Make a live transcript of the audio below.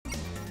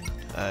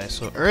Alright,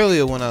 so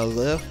earlier when I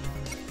left,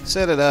 it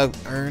said that I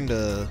earned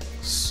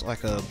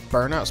like a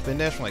burnout spin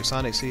dash from like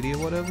Sonic CD or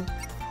whatever.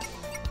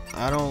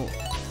 I don't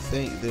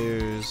think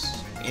there's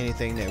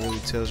anything that really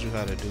tells you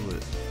how to do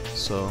it.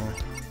 So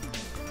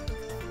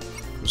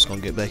I'm just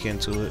gonna get back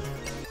into it.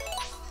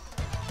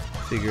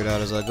 Figure it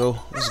out as I go.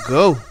 Let's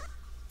go!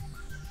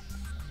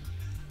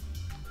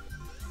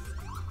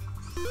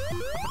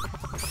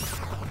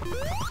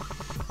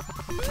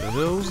 What the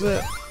hell was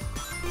that?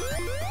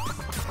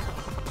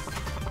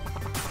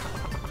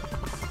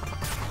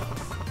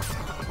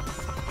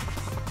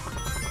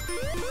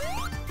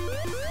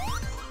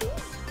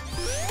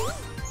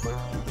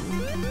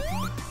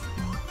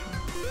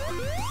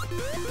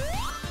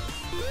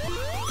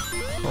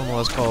 I don't know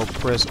what's called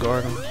press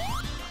garden.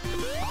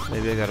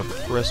 Maybe I gotta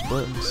press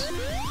buttons.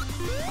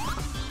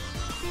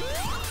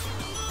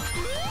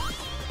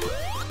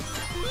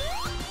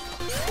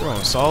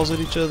 Throwing saws at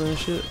each other and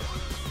shit.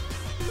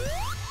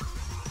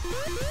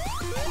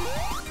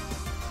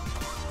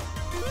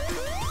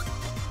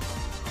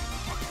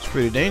 It's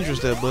pretty dangerous,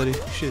 that buddy.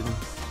 You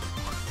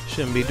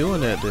shouldn't be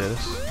doing that.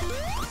 That's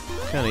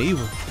kind of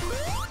evil.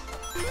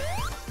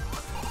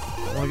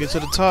 I want to get to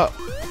the top.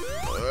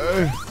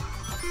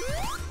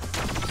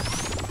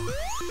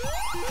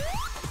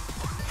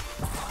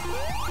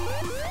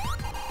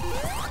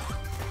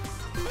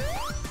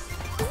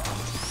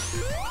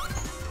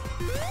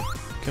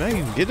 Can I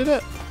even get to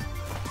that?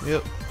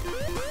 Yep.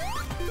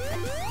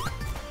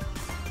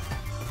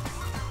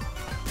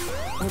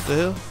 What the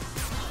hell?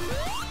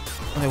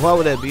 Like, why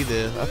would that be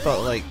there? I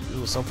thought like it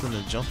was something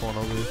to jump on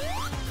over here.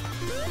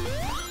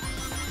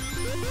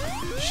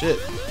 Shit.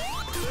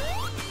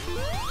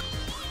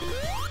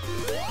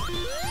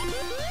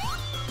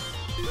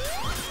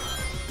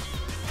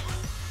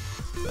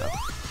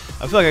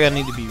 I feel like I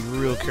need to be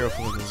real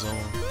careful in the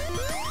zone.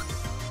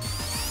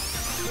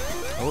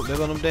 Oh, there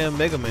go them damn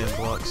Mega Man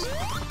blocks.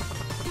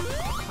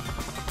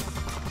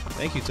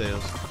 Thank you,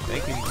 Tails.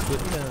 Thank you for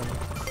putting me down.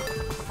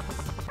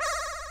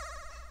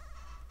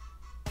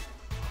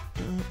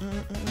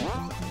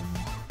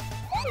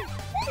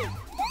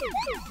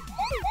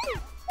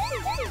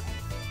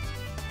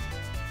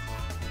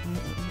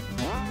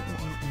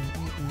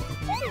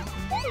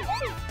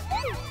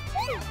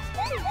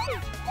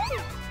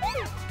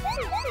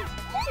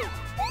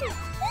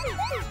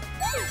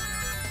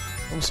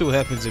 Let's see what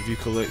happens if you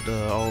collect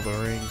all the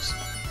rings.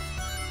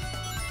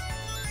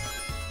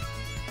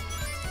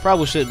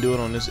 Probably shouldn't do it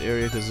on this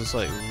area because it's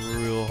like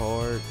real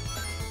hard,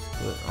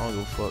 but I don't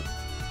give a fuck.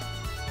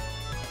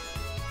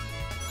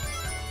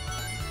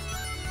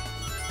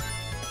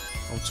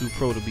 I'm too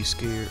pro to be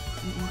scared.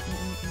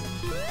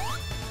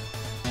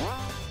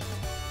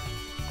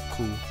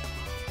 Cool.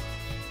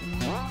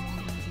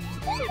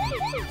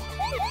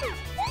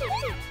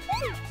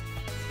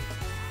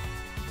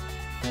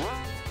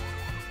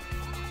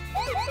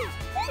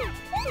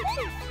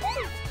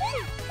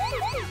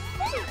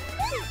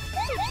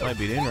 Might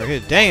be the end right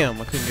here.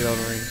 Damn, I couldn't get all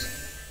the rings.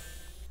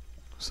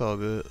 It's all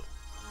good.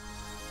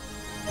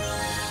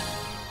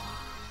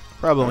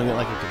 Probably only got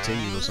like a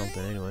continue or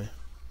something anyway.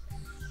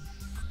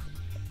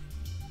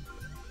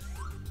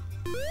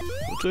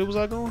 Which way was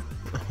I going?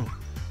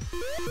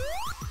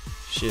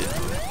 Shit.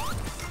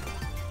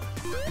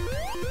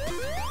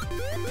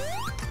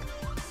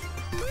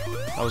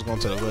 I was going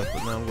to the left,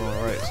 but now I'm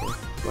going right, so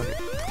fuck it.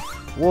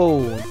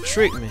 Whoa,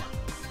 trick me.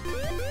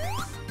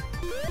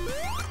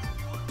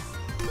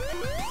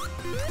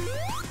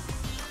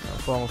 I'm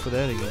falling for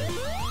that again.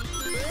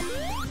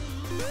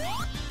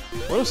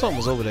 What if something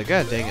was over there?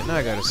 God dang it, now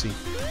I gotta see.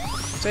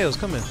 Tails,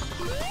 come in.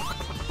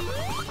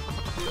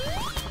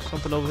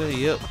 Something over there,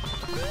 yep.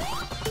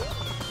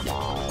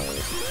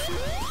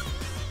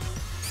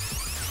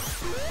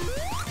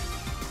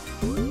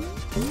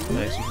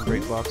 Nice, you can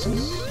break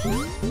boxes.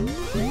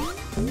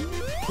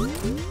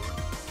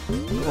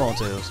 Come on,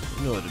 Tails.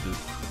 You know what to do.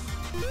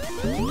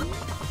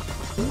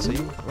 So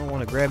you don't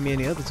want to grab me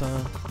any other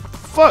time.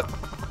 Fuck!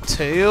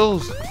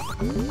 Tails!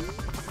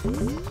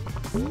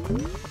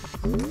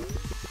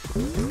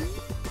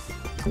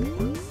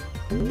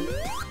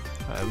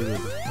 Alright, we good.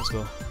 Let's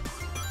go.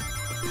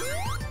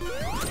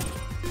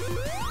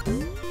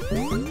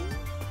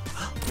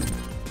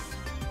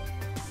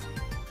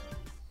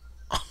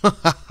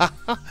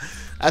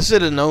 I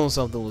should have known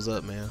something was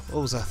up, man.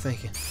 What was I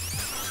thinking?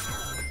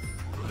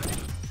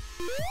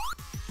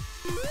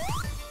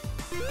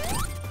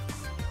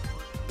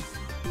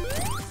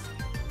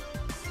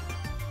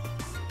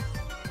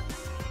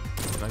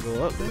 Can I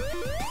go up there?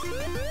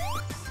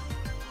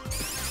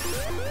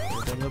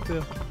 Anything up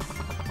here?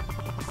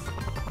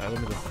 Alright, let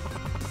me go.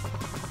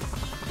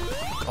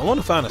 I want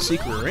to find a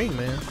secret ring,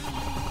 man.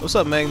 What's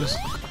up, Magnus?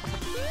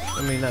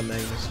 I mean, not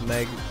Magnus.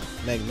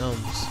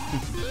 Magnums.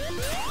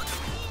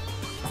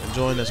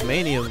 Enjoying this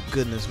Mania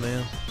goodness,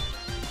 man.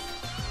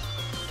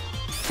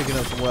 Picking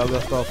up from where I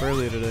left off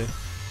earlier today.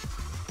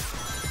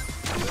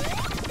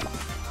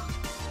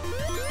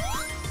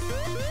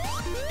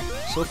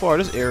 So far,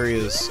 this area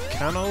is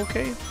kind of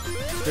okay.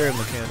 Very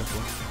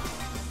mechanical.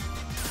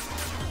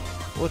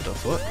 What the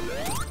fuck?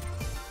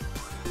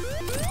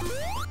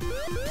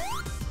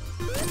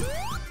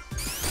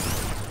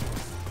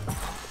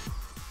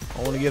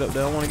 I want to get up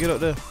there. I want to get up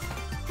there.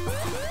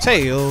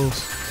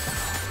 Tails.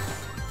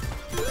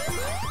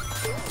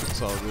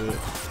 It's all good.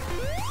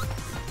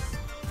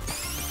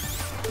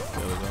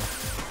 There we go.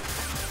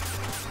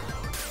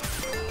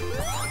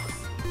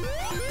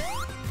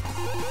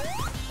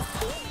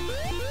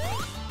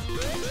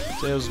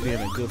 Tails being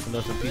a good for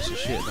nothing piece of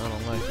shit. I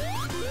don't like it.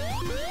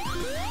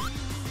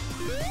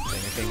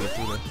 Dang, I can't get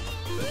through there.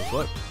 What the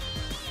fuck?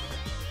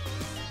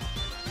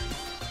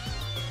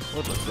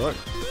 What the fuck?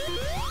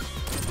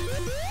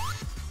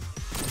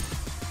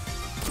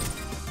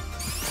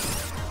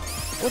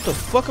 What the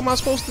fuck am I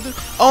supposed to do?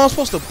 Oh, I'm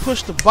supposed to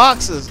push the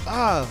boxes.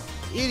 Ah,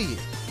 idiot.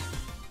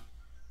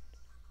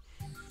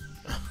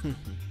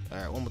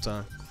 Alright, one more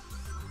time.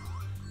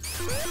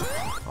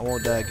 I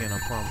won't die again, I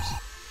promise.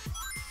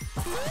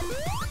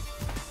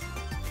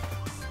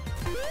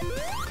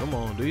 Come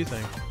on, do your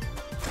thing.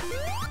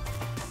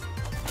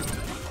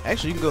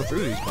 Actually, you can go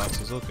through these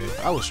boxes. Okay,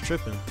 I was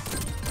tripping.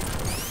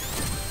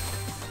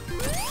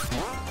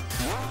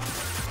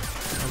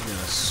 I'm being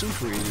a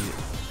super idiot.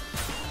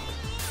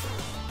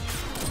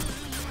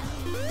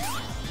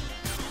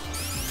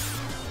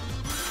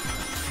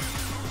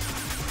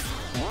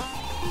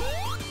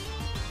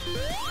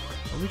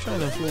 Are we trying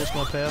to influence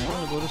my path? I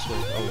want to go this way.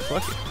 Oh,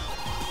 fuck it.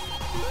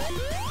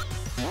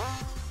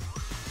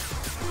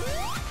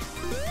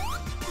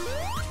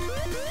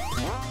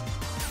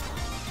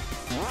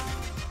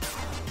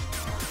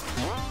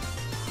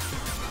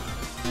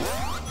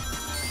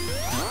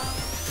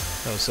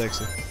 That was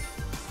sexy.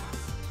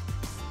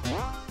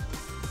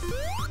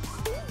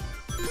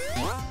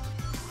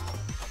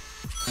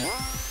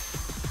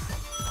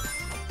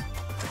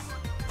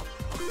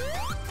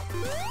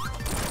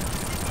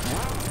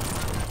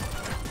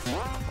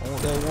 I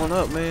want that one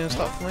up, man.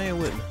 Stop playing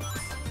with me.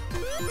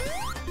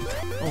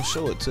 Don't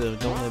show it to me.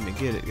 Don't let me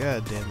get it.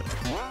 God damn it.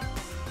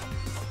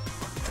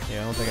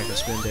 Yeah, I don't think I can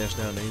spin dash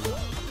down there either.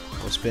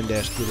 Or spin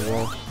dash through the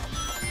wall.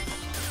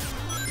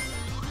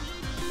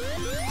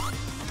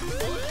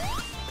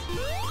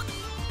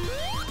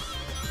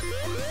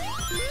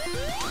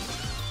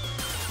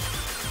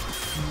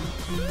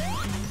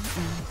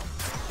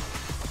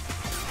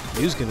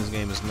 Music in this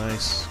game is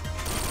nice.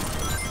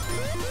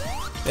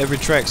 Every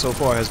track so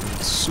far has been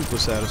super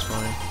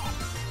satisfying.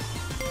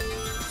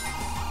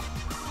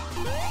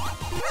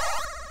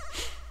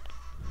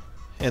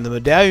 And the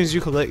medallions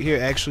you collect here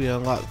actually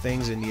unlock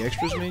things in the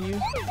extras menu,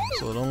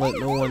 so don't let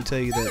no one tell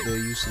you that they're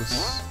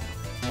useless.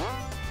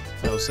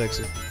 That was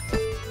sexy.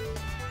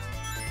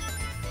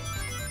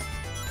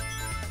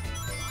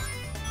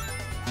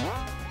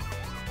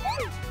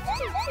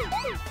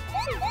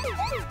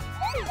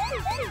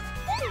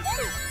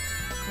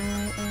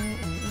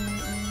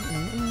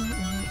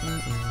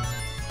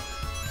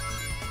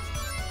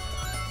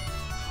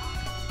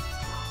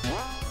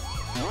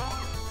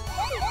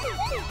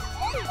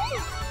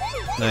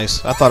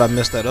 Nice. I thought I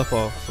messed that up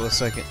off for a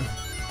second,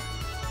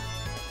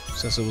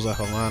 since it was like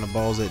a line of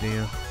balls at the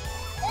end.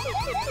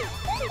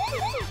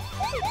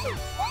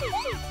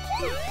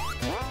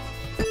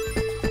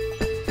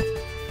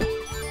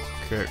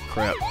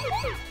 Crap.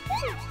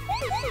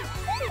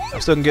 I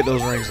still can get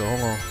those rings though.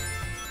 Hold on.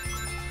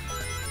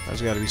 I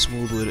just gotta be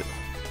smooth with it.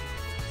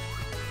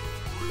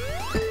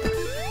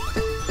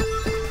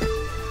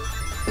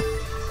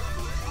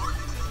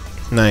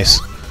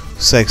 Nice.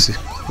 Sexy.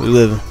 We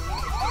living.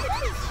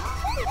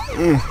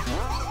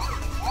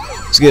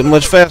 It's getting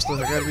much faster.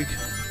 I gotta be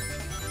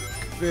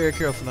very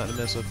careful not to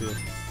mess up here.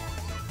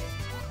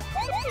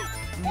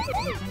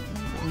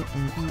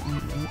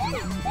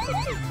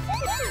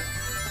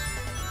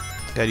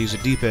 Gotta use a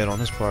D-pad on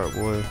this part,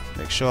 boy.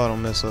 Make sure I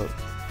don't mess up.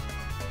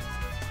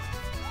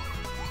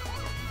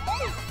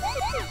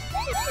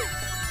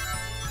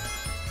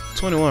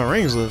 "21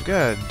 rings left.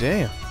 God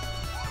damn.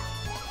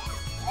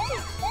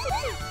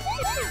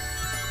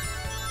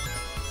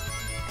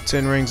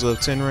 "10 rings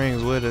left. 10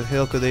 rings. Where the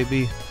hell could they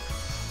be?"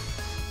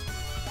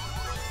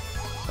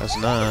 That's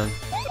 9.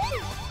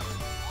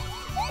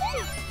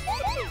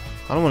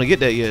 I don't want to get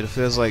that yet. It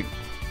feels like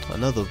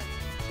another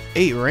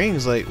 8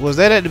 rings. Like, was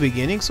that at the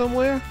beginning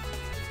somewhere?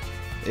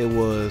 It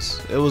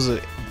was. It was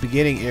a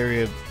beginning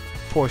area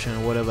portion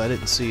or whatever. I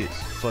didn't see it.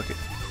 Fuck it.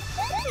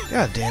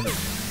 God damn it.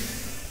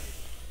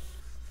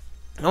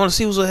 I want to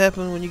see what's gonna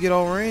happen when you get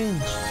all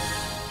rings.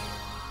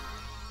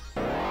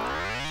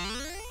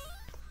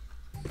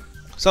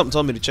 Something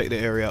told me to check the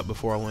area out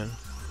before I went.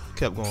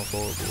 Kept going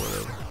forward, but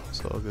whatever.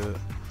 It's all good.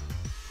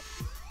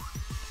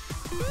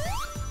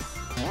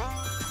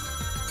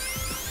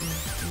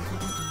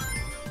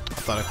 I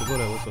thought I could go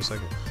that way for a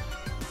second.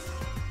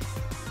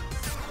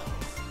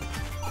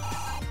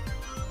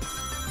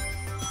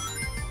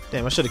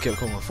 Damn, I should have kept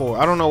going forward.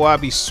 I don't know why I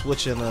be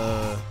switching.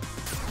 There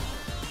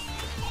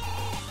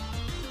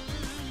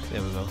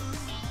we go.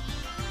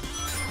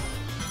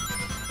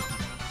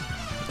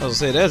 I was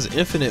gonna say, that's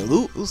infinite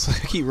loot. Looks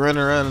like I keep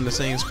running around in the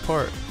same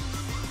part.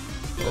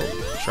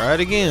 Oh, try it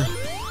again.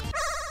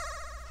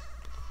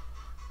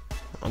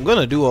 I'm I'm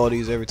gonna do all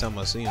these every time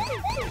I see them.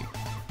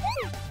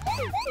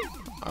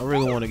 I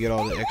really want to get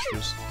all the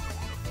extras,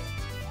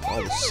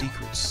 all the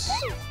secrets.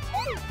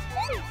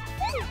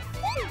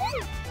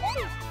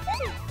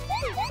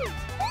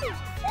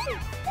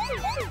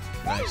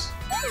 Nice.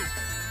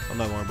 I'm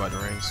not worried about the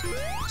rings.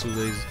 I'm too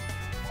lazy.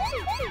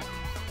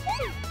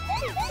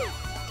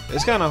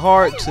 It's kind of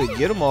hard to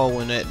get them all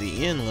when at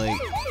the end,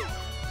 like,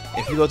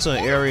 if you go to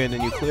an area and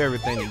then you clear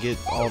everything to get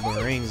all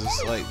the rings,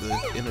 it's like the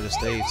end of the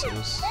stage, so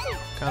it's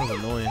kind of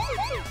annoying.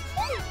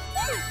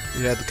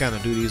 You have to kind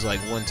of do these like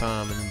one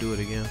time and then do it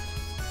again.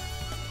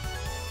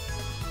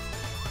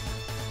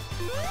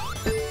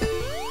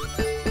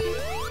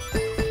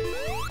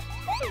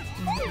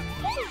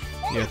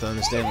 You have to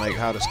understand like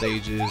how the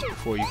stage is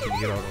before you can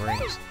get all the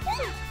rings.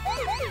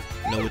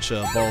 Know which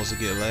balls to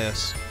get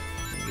last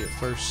and get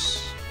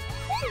first.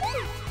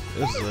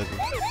 This is ugly.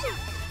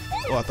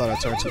 Oh, I thought I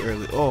turned too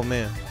early. Oh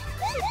man,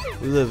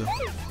 we living.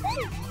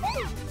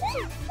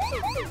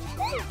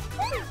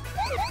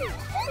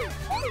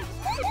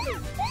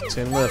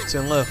 Ten left.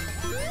 10 left.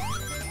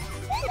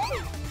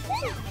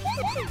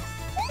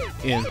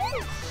 In.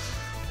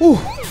 Whew.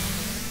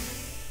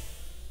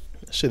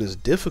 That shit is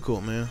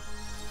difficult, man.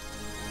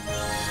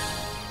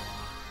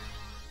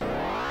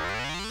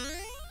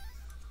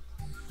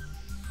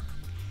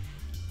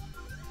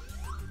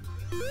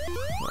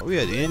 Are we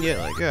at the end yet?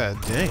 Like,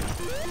 god damn.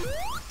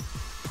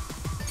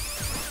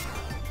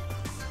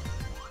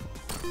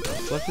 What the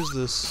fuck is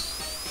this?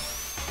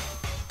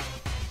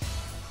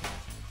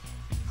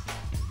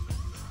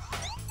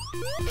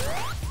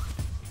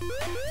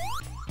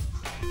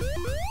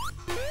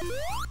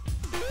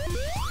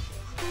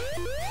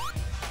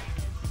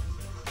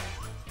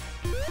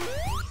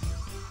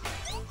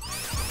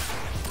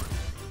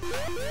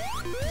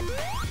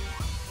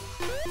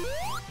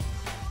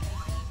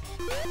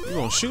 You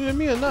gonna shoot at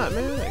me or not,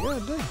 man? Like,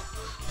 god damn.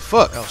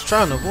 Fuck, I was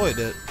trying to avoid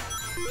that.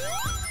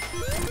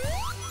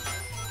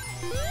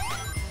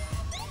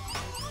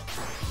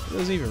 It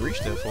doesn't even reach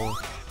that far.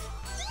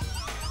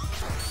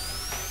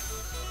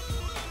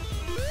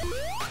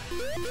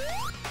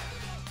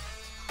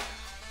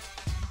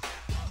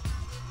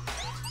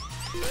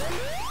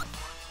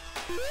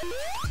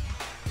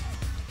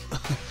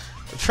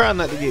 I'm trying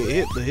not to get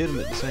hit, but hit him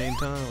at the same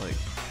time. Like,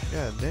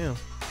 god damn.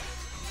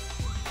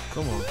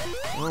 Come on.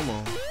 Come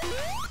on.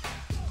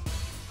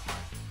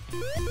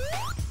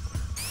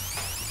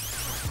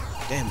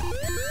 Damn it.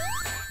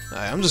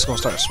 Alright, I'm just gonna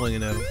start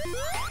swinging at him.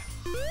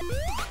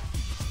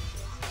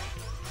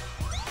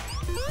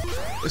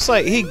 It's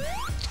like he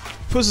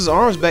puts his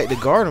arms back to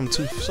guard him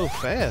so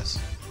fast.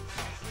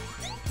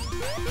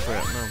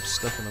 Crap, now I'm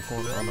stuck in the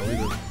corner. Oh no, we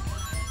didn't.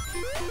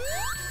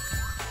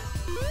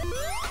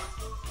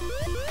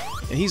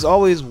 And he's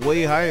always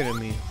way higher than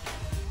me.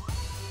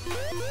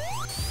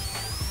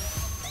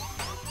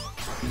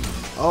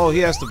 Oh, he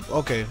has to,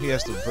 okay, he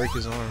has to break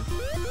his arm.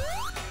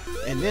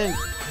 And then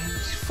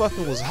he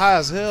fucking was high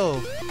as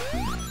hell.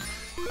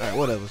 Alright,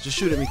 whatever. Just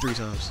shoot at me 3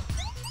 times.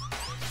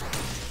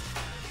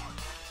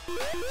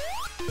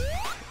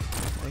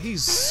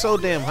 He's so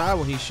damn high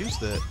when he shoots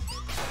that.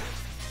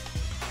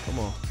 Come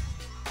on.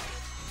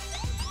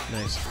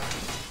 Nice.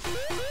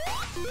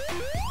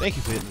 Thank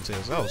you for hitting the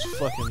tails. I was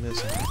fucking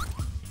missing.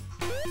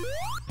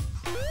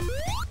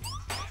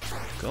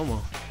 Come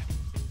on.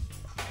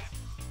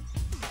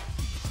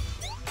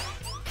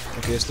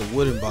 Okay, it's the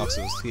wooden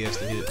boxes he has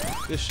to hit.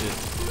 Good shit.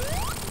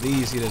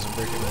 These he doesn't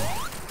break it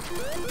off.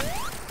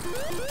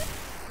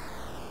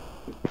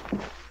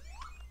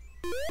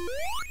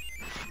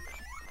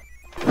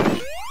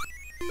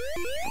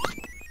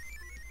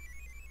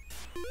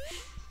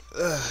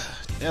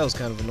 That was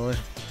kind of annoying.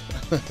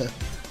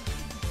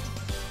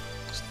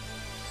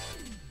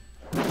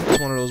 It's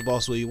one of those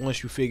bosses where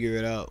once you figure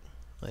it out,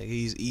 like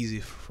he's easy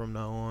from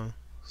now on,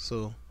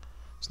 so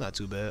it's not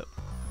too bad.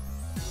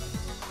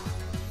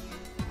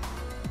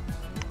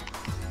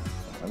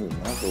 I did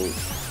not vote.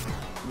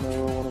 You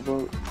never want to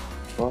vote?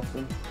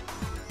 Boston?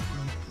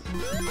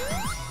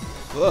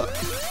 Fuck.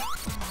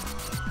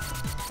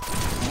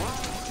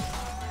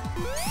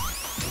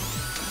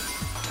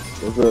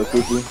 What's up,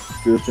 Cookie?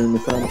 Still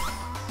streaming Sonic?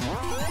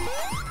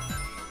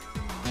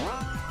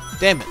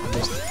 Damn it, I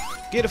missed it.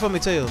 Get it for me,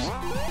 Tails.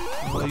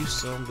 Oh, you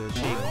son of a bitch.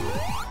 You ain't gonna get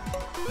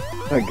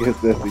it. I guess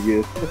that's a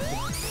yes.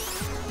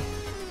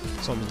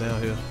 Something's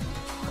down here.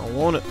 I don't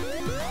want it.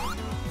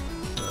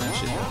 Oh,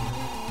 shit down.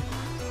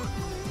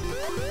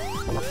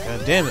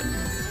 God damn it.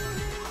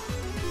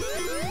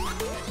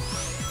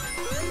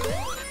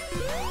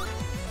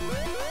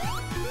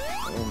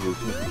 I don't get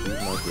to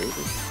use my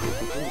greatest. I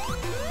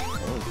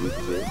don't use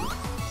the greatest.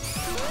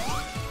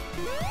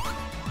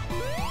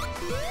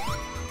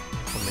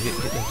 I'm gonna hit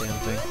that damn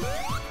thing.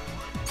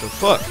 The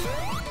fuck?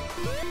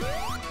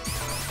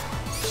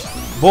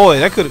 Boy,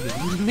 that could have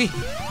been me.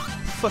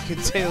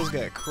 Fucking Tails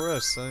got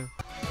crushed, son.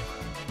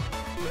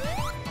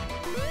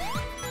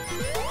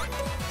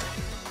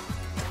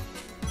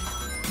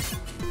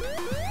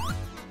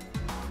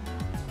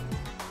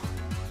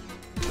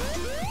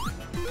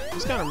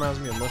 This kind of reminds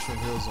me of Mushroom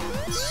Hill Zone.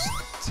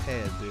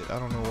 tad bit. I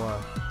don't know why.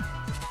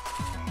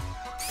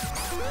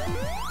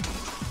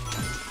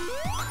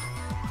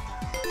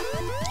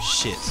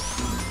 Shit.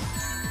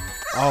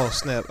 Oh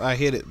snap! I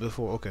hit it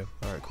before. Okay.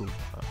 All right. Cool.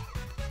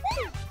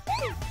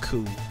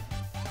 Cool.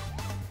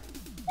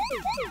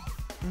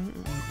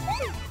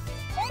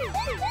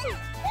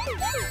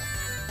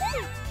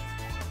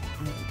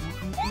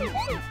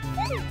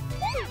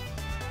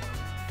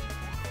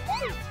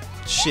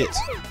 Shit.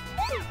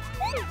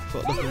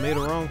 Fucked up and made a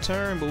wrong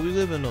turn, but we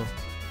living though.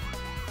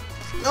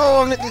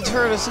 No, I meant to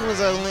turn as soon as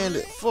I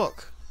landed.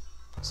 Fuck.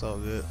 It's all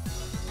good.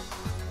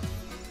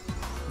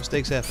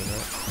 Mistakes happen,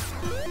 right?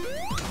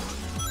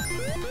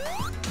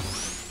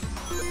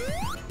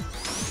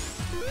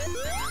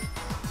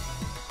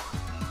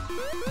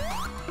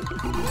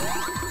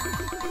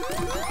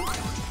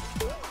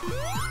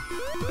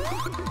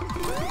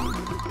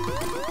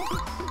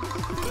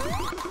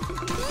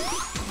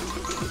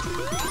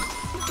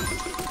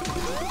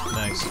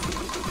 Nice.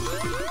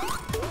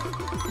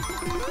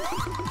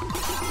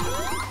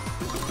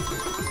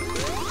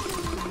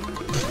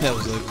 That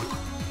was ugly.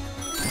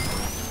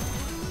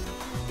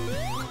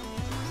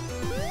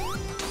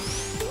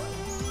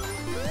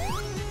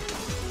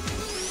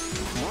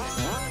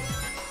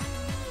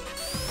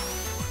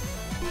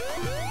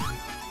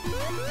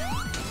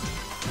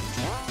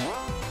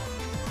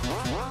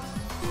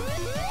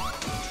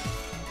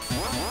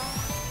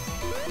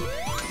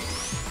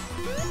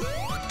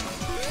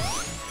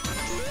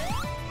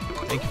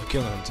 Thank you for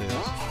killing him,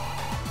 Tails.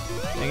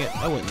 Dang it,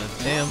 I went in a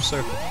damn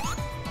circle.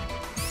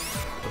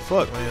 The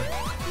fuck, man?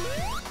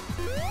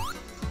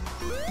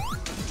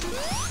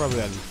 Probably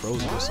gotta be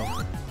frozen or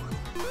something.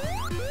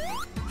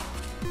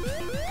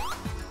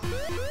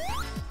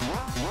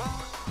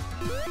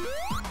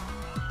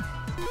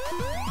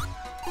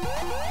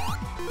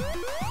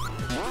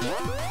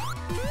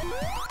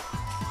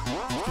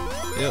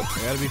 Yep,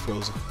 I gotta be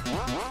frozen.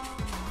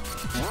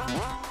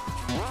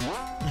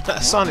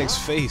 Sonic's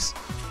face.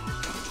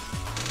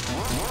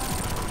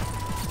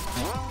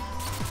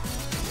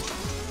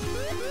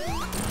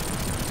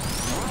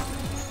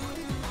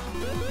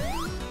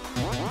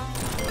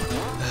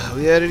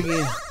 We at it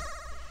again.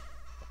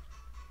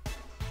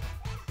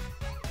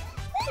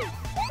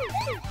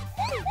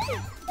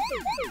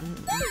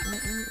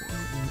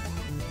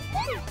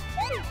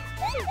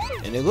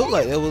 And it looked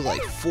like there was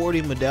like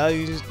 40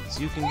 medallions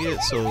you can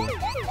get, so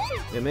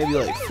there may be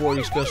like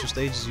 40 special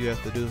stages you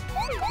have to do.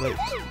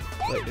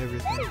 Collect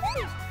everything.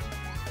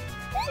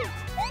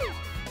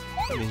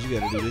 That means you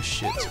gotta do this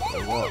shit a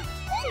lot.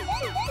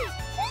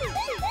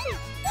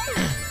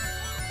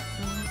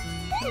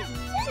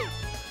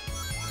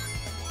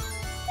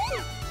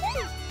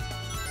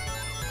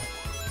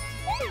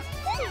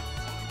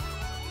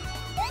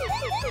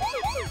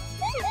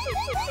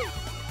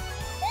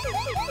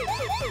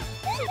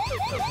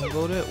 I'll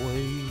go that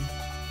way.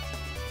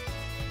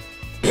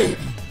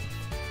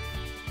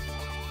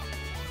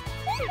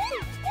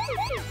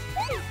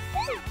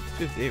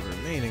 58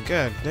 remaining,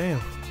 god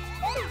damn.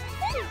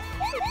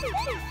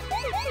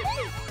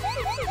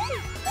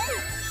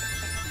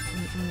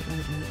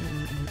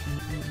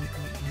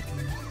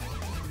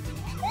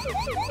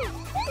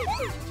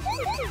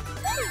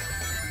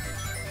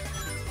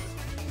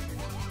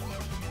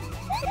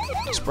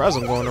 I'm surprised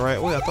I'm going the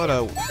right way. I thought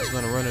I was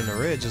gonna run in the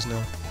red just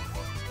now.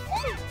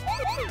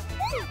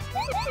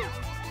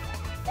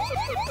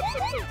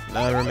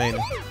 9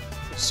 remaining.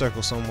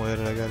 Circle somewhere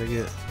that I gotta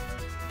get.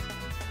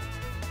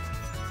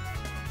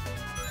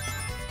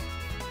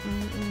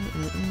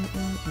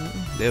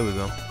 There we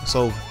go. It's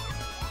over.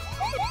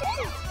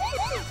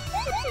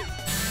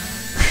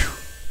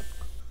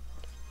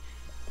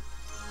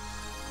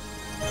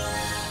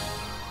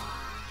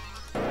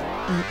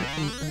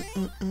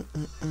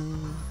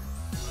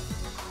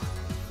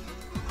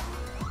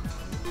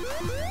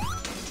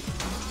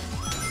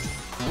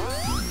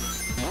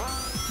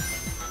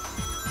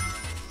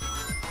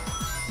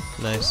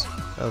 Nice.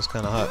 That was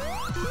kind of hot.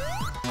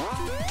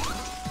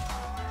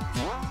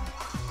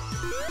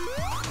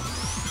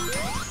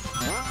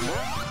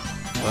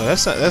 Oh,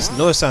 that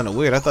noise sounded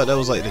weird. I thought that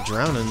was like the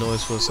drowning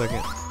noise for a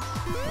second.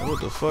 What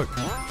the fuck?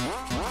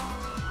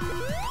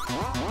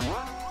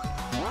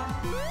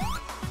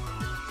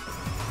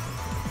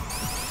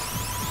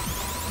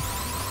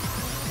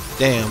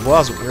 Damn, boy, I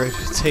was ready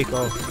to take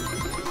off.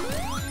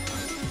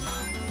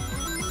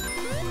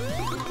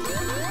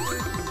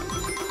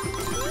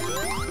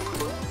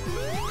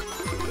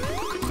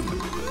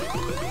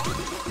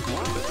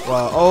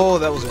 Wow, oh,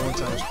 that was a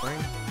one-time spring.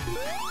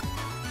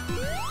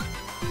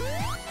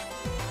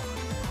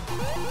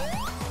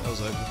 That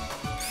was ugly.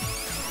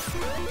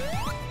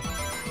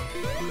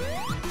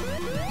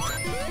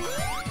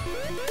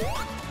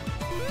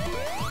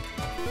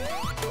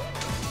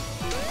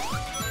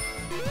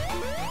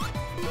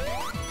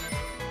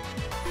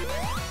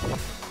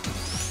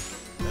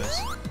 Nice.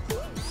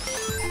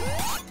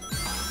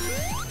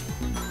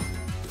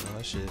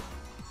 Oh shit.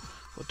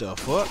 What the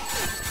fuck?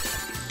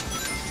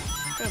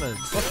 What kind of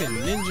fucking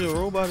ninja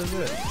robot is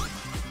that?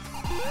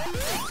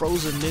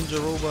 Frozen ninja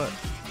robot.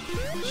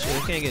 Shit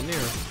you can't get near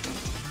him.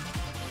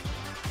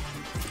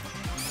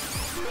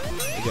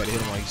 You gotta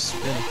hit him while he's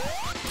spinning.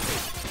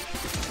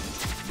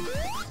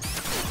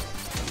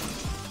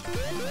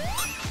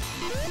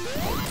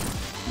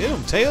 Hit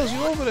him, Tails,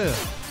 you over there.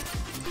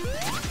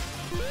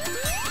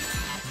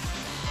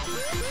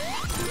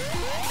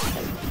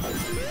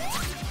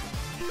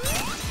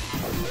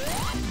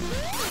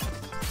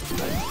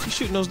 He's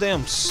shooting those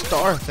damn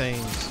star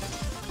things.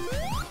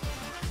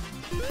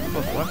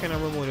 Fuck, why can't I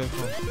remember where they're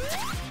from?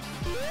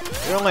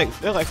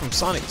 They're like from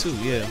Sonic 2,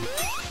 yeah.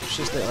 It's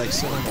just that like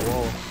sit on the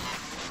wall.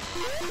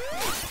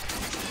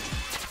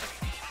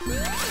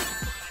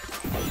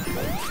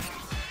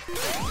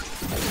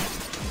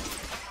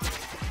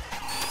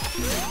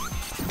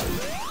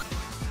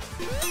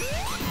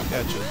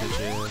 Gotcha,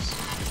 bitch ass.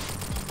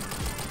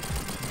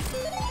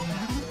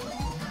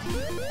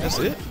 That's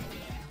it?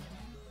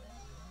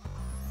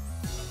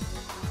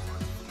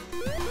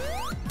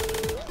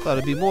 Thought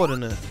it'd be more than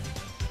that.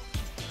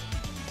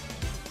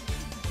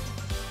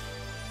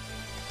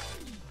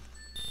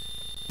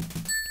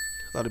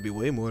 Thought it'd be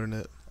way more than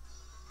that.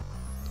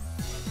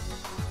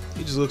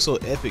 He just looks so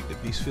epic, the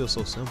beast feels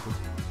so simple.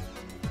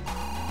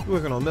 You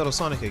working on Metal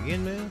Sonic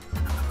again, man?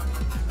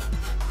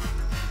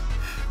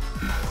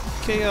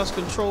 Chaos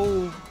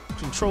controlling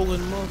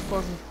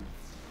motherfucker.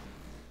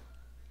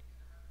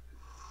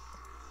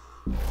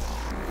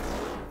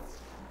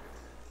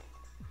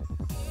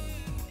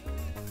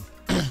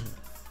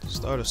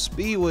 Start a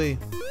speedway.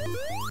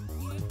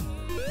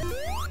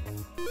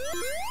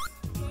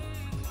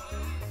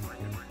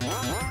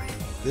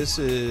 This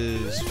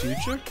is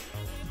future.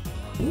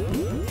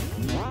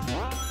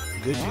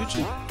 Good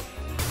future.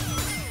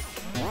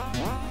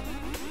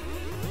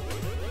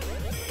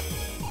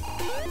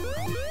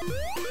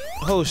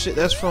 Oh shit,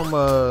 that's from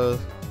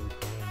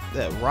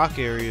that rock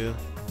area.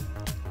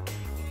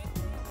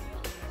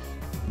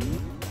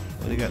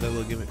 Where they got that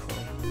little gimmick from?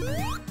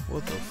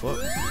 What the fuck?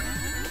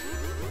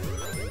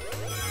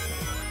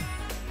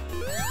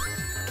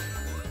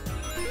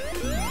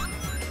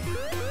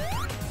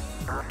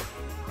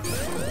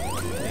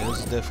 Yeah, this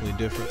is definitely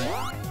different.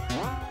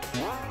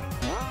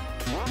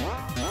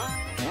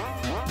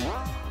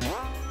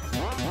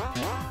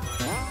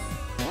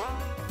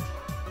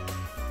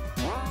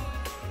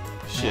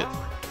 Shit.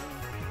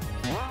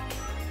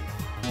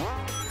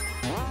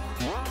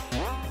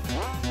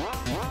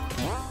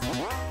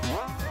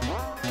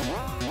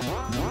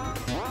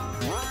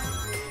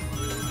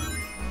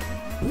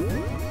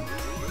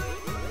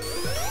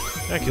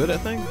 Can I kill that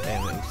thing?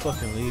 Damn it, it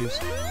fucking leaves.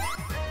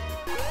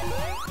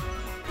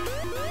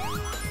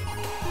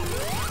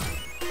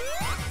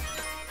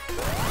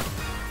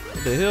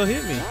 What the hell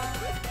hit me?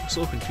 I'm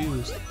so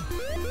confused.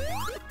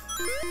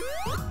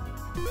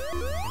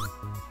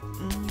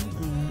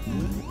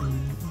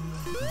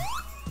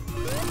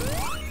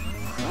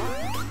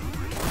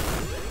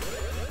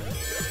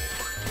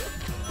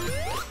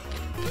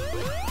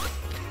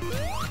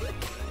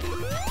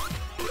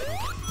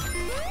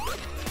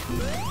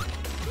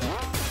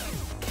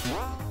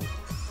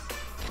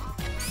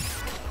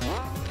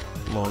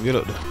 Come on, get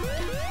up there.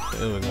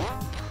 There we go.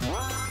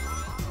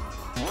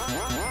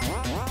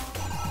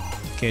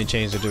 Can't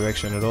change the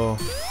direction at all. I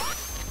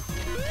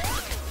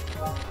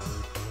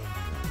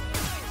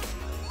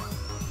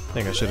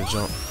think I should have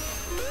jumped.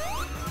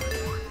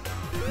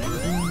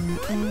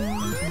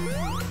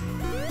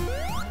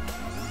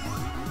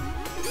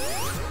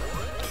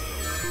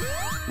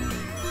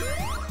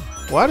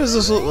 Why does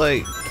this look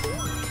like...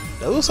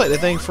 That looks like the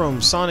thing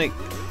from Sonic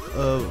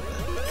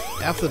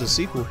after the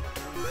sequel.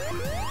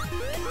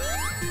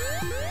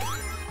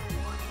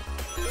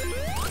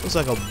 Looks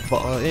like a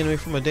enemy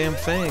from a damn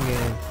Fang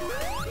game.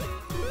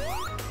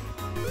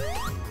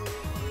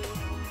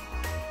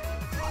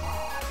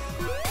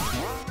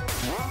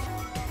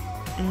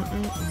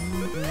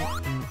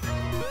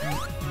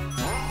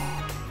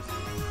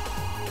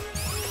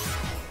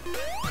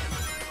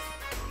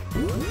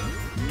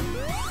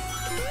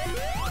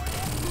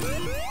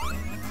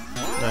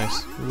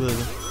 Nice,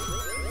 really.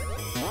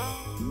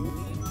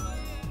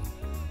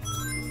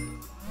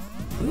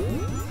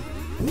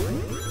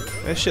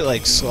 That shit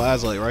like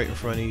slides like right in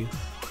front of you.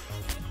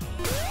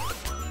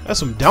 That's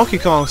some Donkey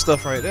Kong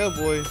stuff right there,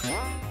 boy.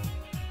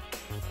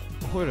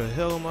 Where the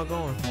hell am I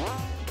going?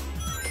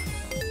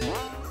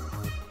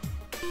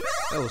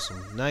 That was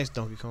some nice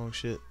Donkey Kong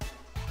shit.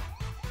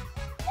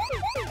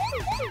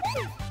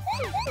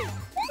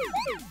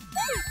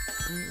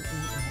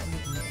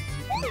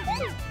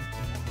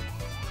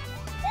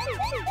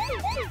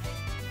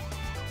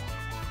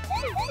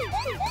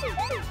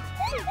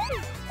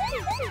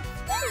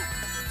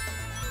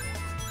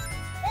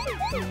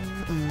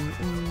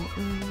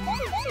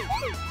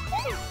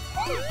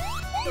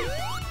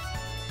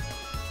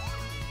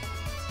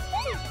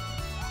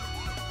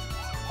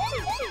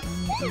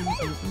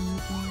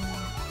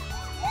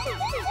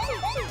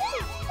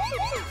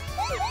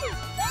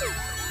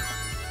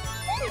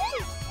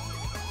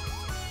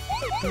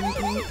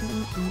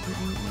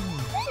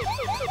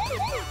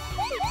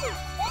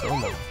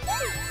 Come on.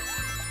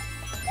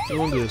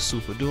 Doing good,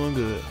 Supa. Doing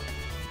good.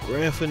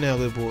 Grand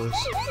finale, boys.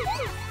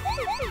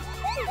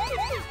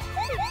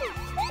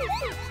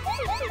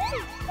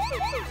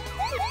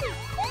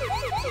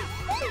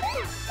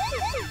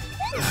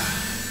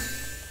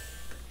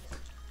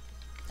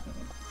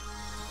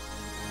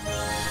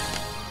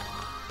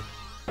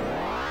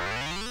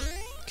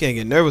 Can't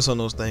get nervous on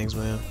those things,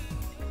 man.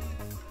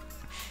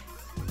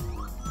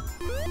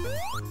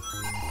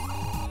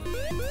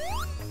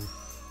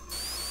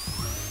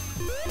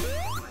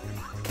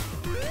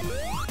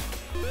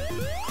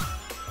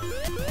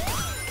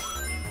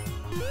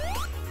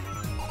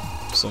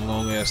 It's a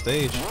long ass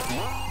stage.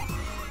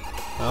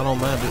 I don't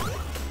mind it.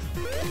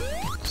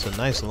 It's a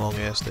nice long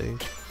ass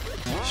stage.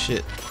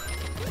 Shit.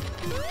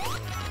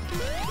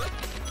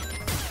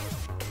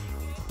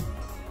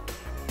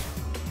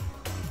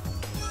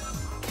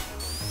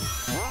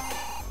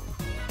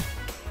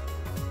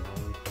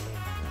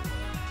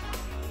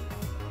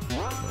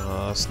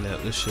 Oh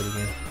snap, this shit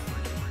again.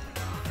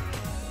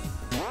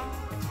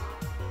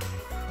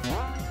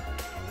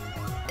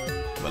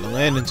 About to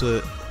land into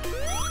it.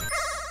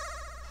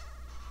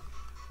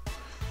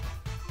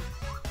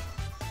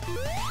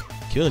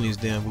 Killing these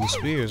damn blue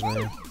spears,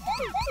 man.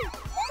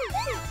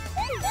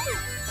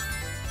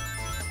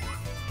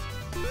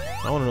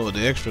 I wanna know what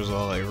the extras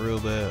are like real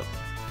bad.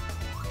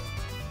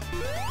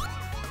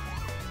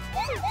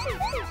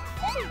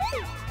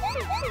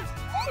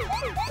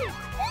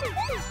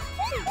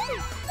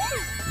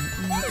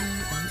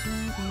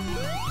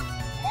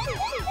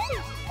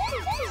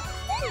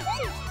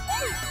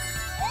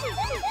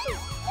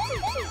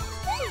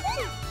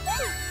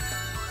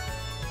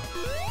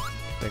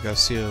 I think I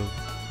see a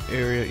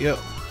area. Yep.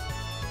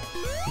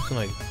 You can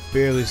like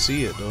barely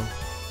see it though.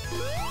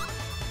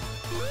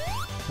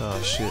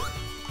 Oh shit.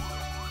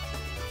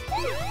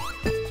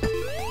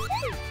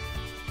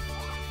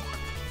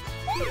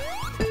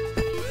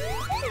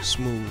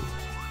 Smooth.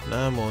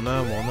 9 more,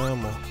 9 more, 9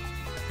 more.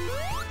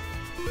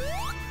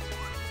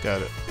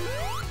 Got it.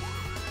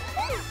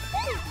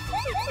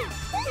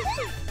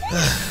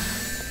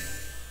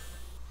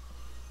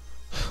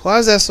 Why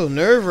is that so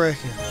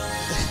nerve-wracking?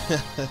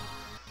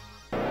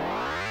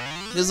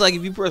 It's like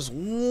if you press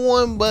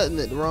one button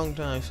at the wrong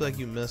time, I feel like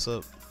you mess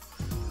up.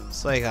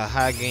 It's like a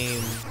high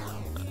game,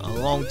 a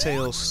long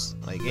tail,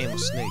 like game of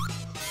Snake.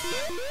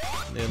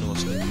 They don't know what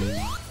Snake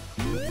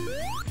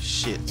is.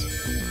 Shit.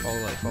 Follow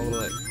the light, follow the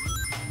light.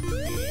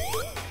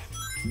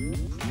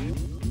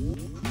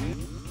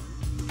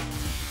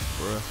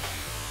 Bruh.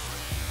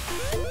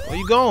 Where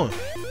you going?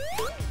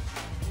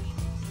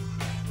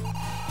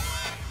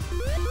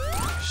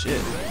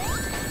 Shit.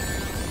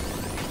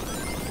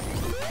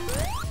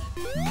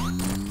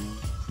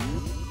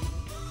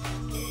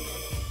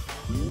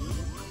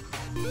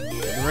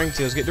 Get the ring,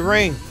 Tails. Get the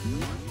ring.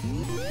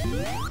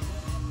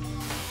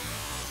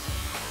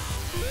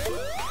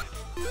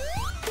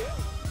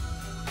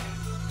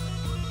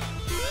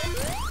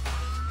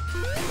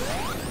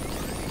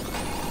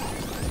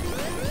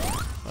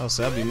 Oh,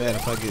 so I'd be mad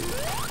if I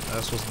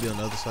was supposed to be on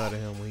the other side of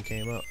him when he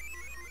came out.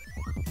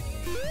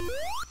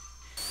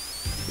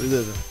 We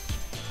living.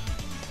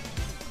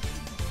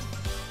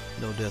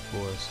 No death,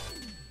 boys.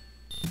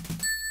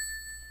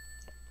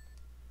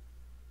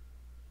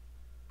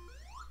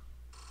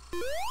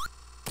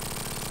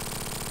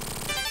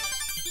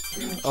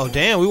 Oh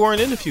damn, we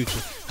weren't in the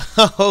future.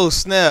 Oh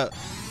snap.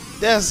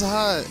 That's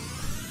hot.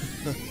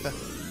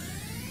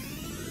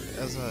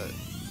 That's hot.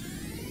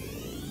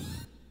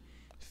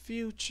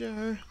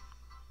 Future.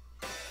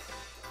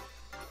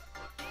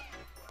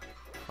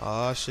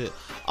 Oh shit.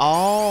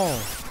 Oh.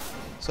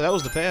 So that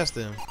was the past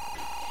then.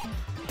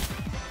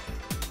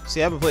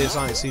 See, I've been playing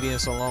Sonic CD in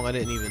so long I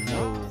didn't even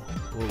know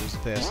what was the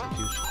past and the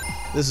future.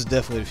 This is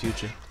definitely the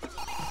future.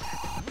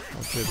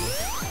 I'm tripping.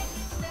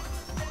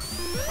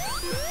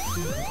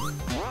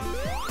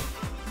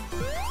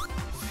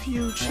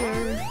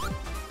 Future,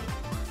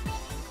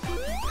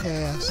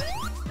 past,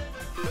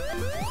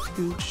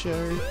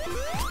 future.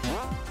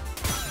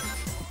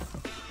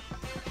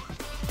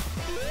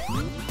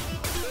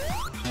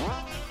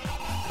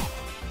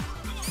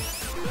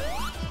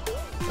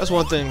 That's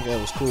one thing that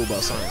was cool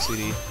about Sonic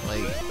CD.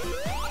 Like,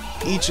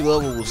 each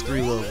level was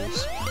 3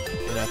 levels,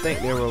 and I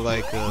think there were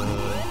like there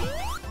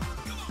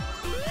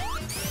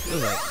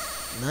was like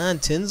 9,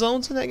 10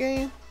 zones in that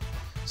game.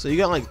 So you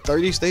got like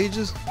 30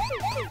 stages.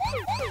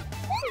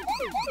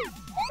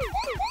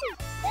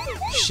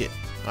 Shit.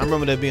 I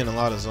remember there being a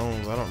lot of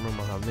zones. I don't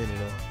remember how many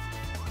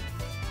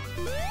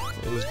though.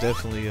 It was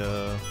definitely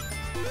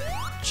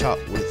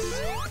chopped with.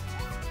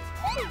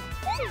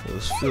 It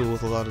was filled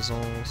with a lot of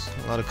zones,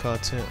 a lot of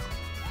content.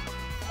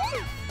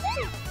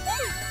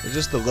 It's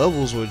just the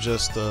levels were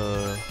just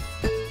the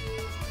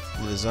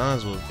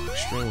designs were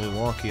extremely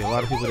wonky. A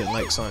lot of people didn't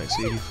like Sonic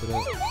CD for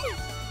that.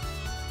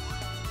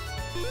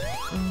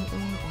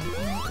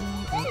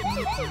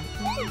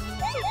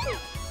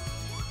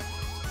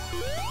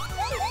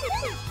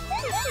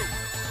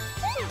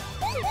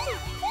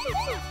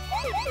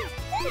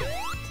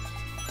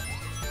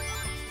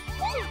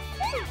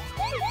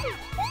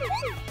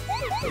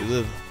 We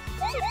live.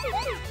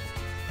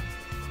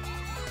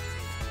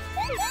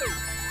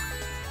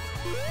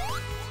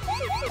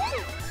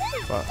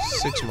 5,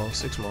 6 more,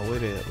 6 more. Where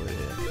they at? Where they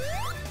at?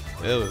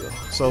 There we go.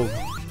 So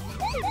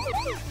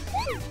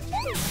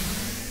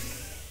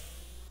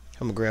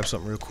I'm gonna grab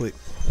something real quick.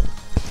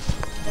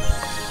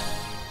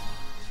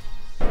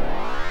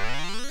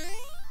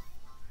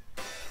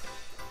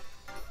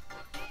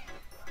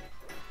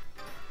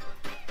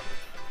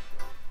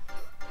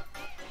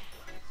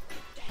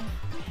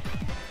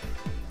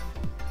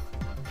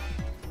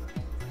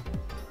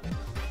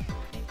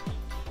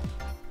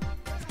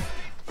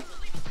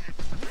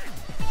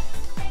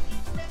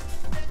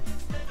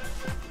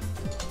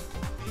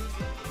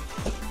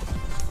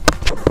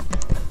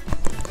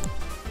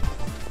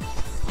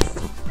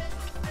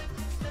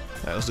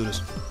 Alright, let's do this.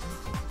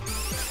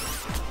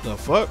 The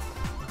fuck?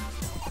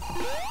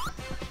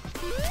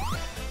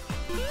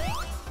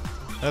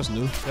 That's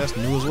new. That's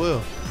new as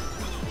well.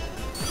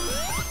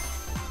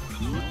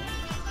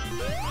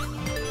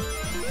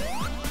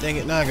 Dang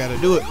it, now I gotta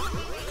do it.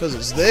 Cause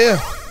it's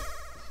there.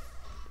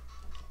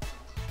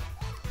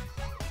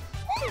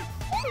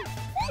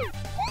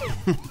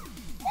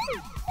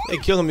 They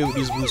killing me with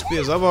these blue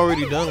spears. I've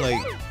already done like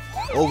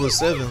over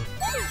 7.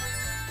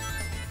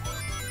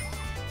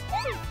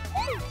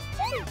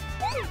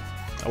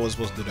 I wasn't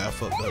supposed to do that. I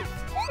fucked up.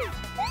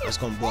 That's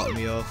gonna block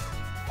me off.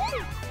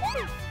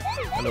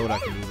 I know what I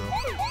can do though.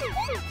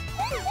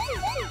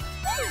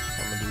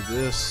 I'm gonna do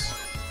this.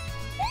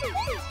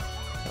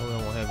 That way I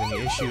won't have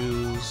any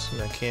issues.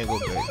 And I can't go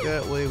back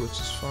that way, which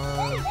is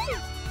fine.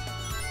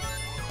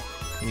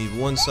 Leave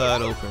one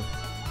side open.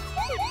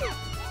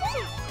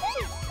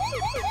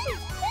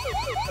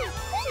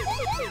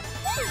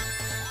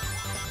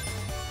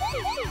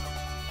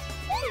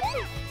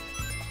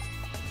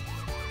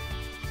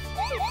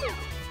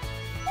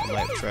 I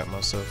might trap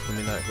myself. Let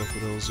me not go for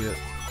those yet.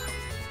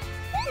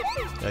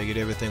 Gotta get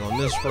everything on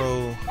this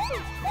row.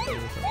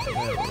 Everything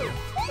on that row.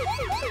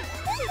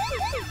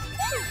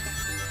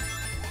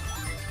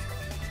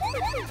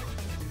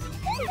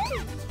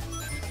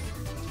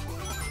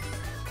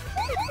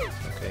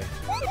 Okay.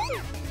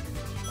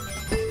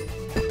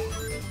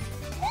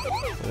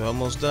 We're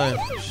almost done.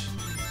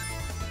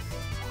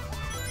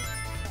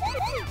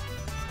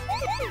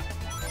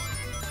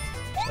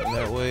 So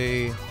that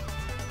way,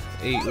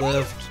 8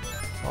 left.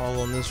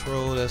 All on this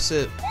row. That's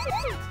it.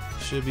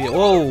 Should be.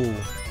 Whoa!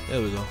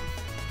 There we go.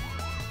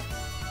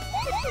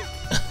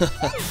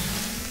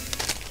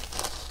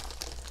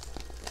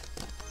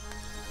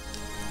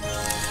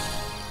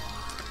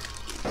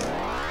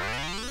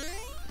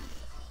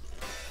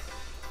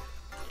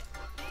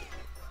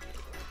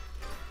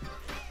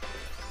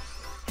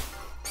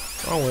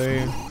 Wrong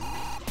way.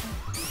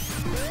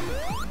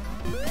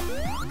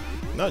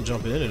 Not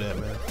jumping into that,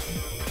 man. What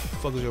the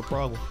fuck is your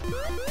problem?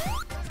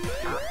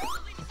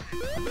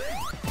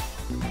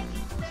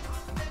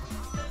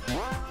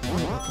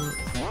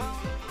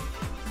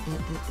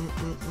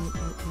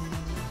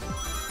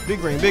 Big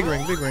ring, big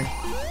ring, big ring.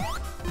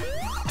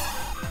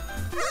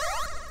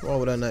 Why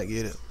would I not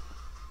get it?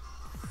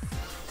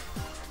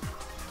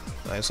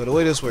 Alright, so the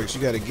way this works,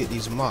 you gotta get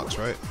these mocks,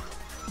 right?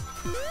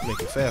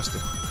 Make it faster.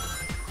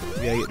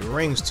 You gotta get the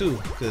rings too,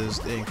 because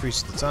they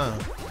increase the time.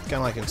 Kinda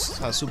like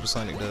how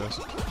Supersonic does.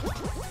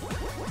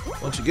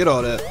 Once you get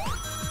all that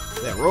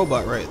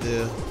robot right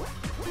there,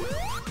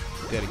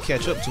 you gotta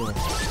catch up to him.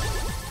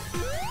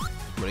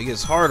 But it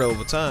gets harder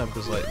over time,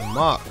 because like the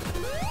mock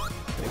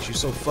makes you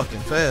so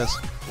fucking fast.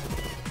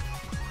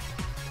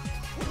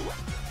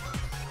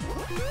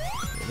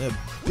 And that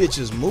bitch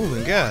is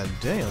moving, god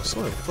damn,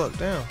 slow the fuck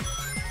down.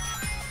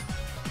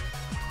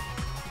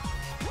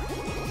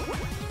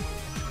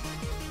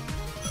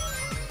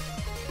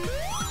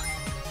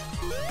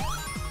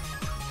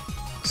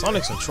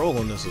 Sonic's control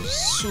on this is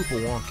super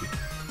wonky.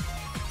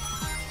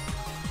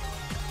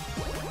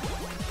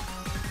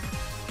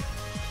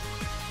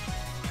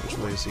 Which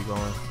way is he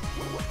going?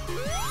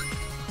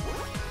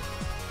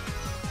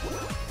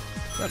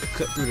 Got to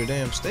cut through the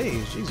damn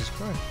stage, Jesus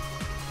Christ.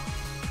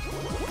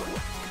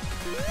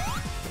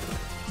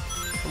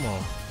 Come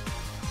on.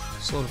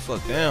 Slow the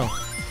fuck down.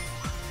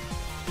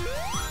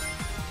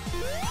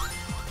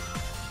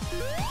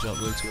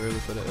 Jumped way too early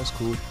for that, that's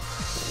cool.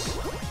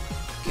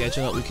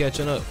 Catching up, we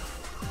catching up.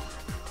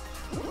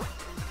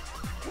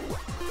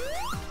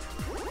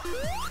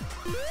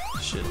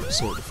 Shit,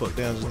 slow the fuck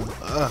down.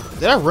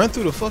 Did I run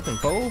through the fucking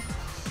pole?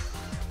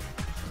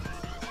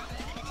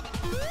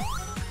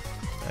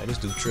 Alright, this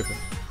dude tripping.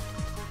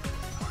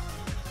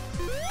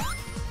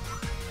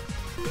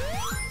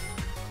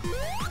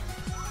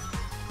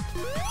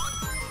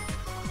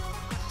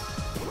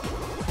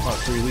 Part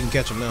 3, we can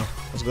catch him now.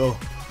 Let's go.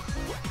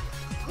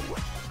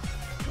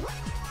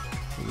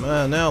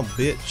 Man, now,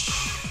 bitch.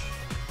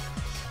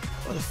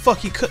 What the fuck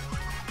he cut?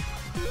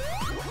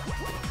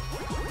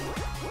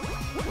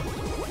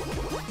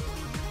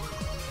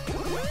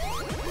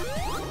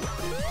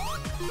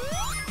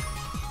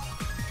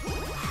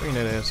 Bring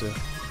that ass in.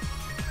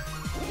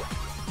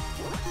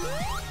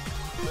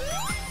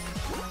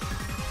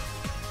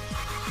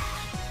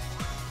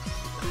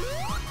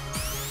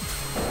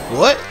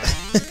 What?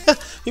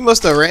 He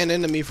must have ran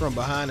into me from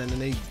behind and then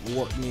they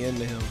warped me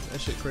into him. That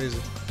shit crazy.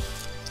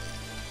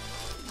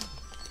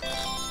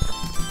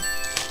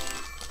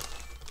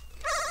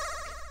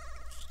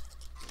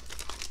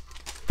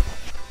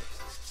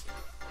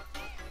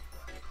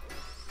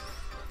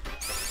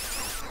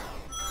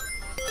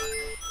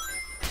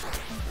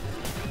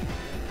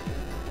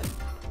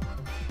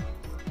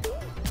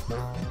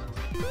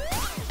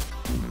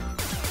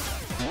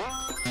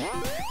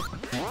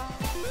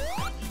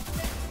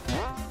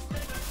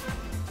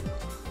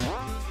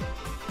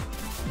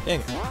 Dang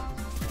it.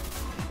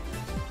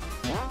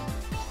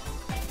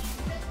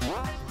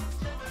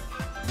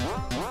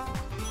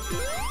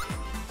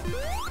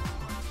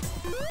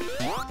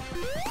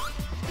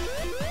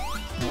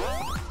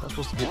 I'm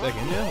supposed to get back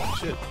in there? Oh,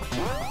 shit.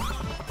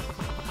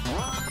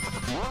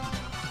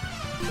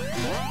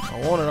 I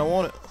want it, I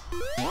want it.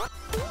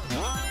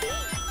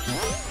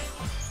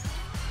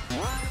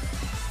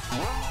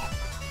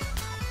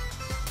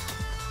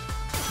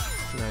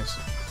 Nice.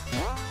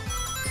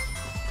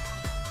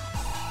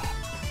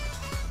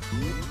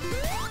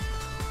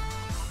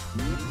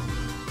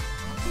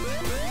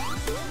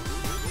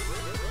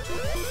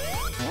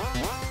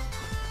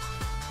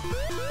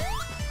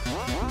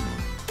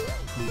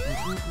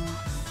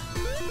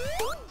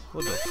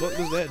 What the fuck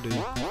does that do?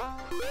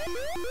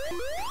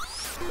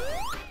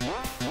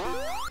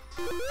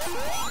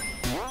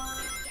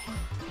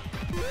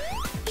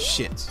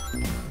 Shit.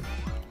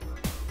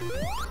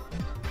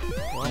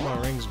 Why are my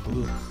rings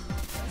blue?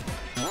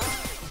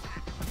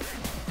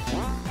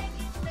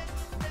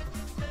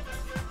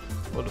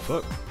 What the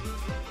fuck?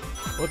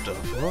 What the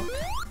fuck?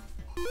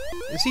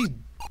 Is he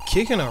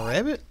kicking a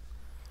rabbit?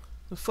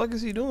 The fuck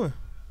is he doing?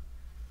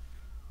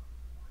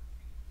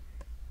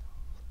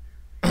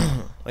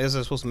 I guess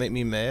that's supposed to make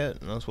me mad,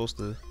 and I'm supposed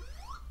to.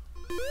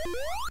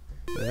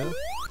 Yeah.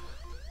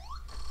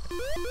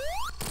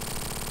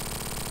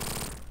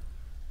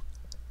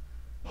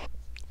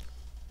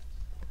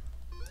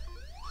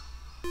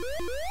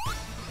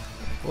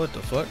 What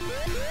the fuck?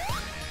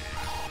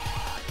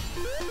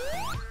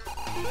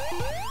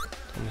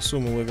 I'm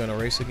assuming we're gonna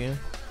race again.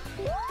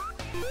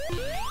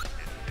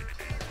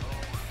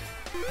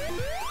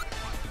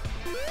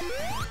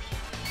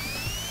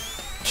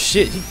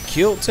 Shit, he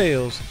killed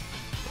Tails.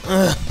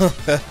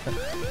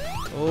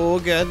 Oh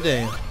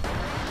goddamn.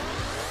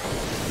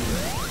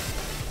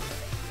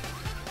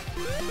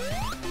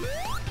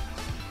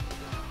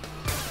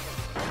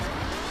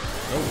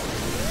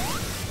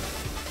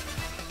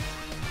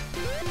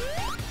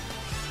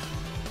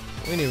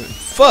 We didn't even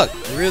fuck,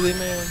 really,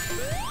 man.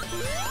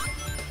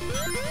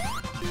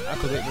 I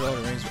collected all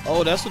the rings.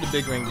 Oh, that's what the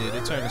big ring did.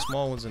 It turned the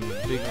small ones into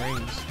big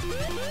rings. So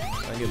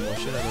I get more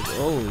shit out of it.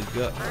 Oh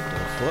god, what the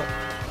fuck?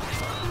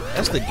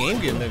 That's the Game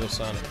Gear Mega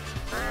Sonic.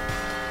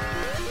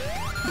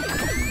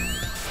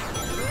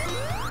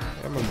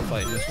 I remember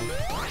fighting this one.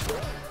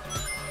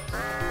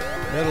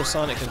 Metal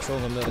Sonic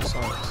controlling Metal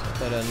Sonics. I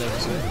thought I'd never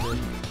seen it.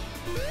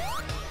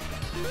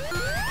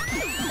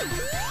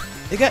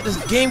 They got this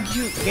Game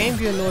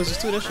Gear noises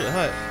too. That shit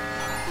hot.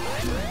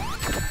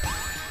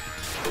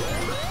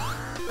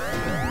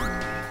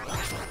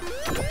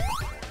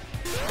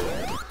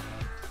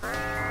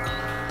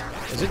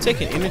 Is it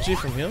taking energy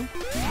from him?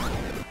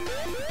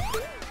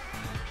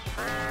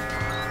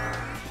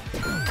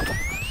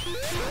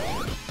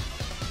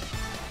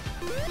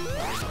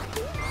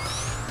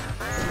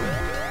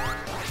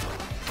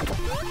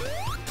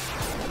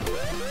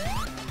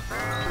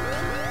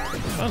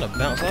 Trying to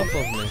bounce off of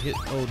him and hit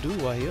old dude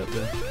while he up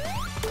there.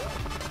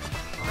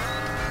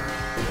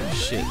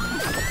 Shit.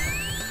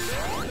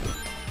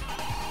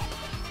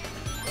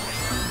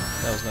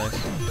 That was nice.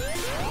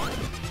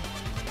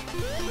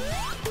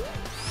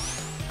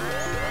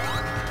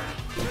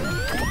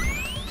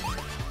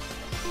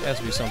 There has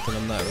to be something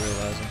I'm not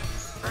realizing.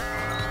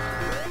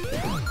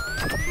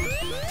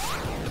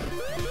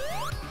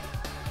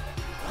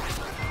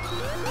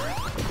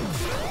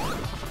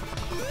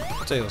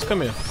 Tails,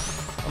 come here.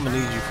 I'm gonna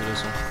need you for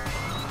this one.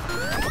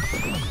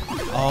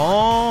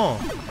 Oh!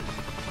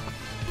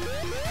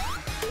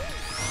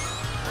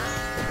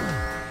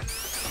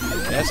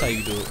 That's how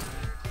you do it.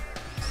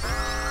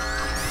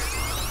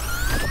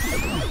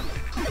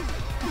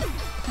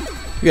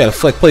 You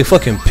gotta play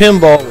fucking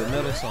pinball with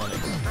Metal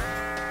Sonics.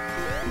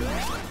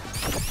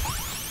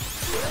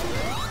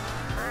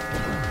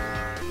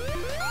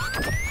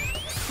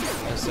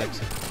 That's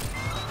sexy.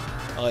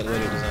 I like the way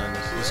they designed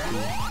this. It's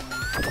cool.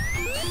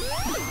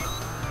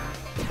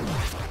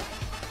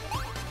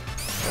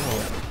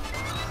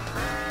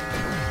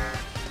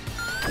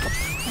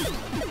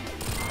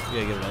 You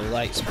gotta give it a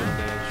light spin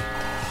dash.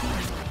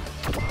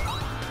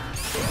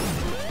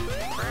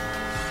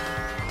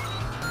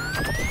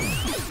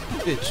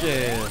 Bitch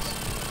ass.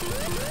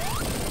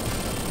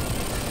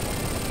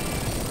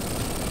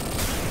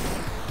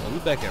 Oh, we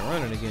back at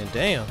running again.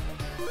 Damn.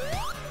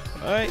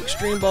 Alright,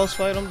 extreme boss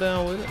fight. I'm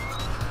down with it.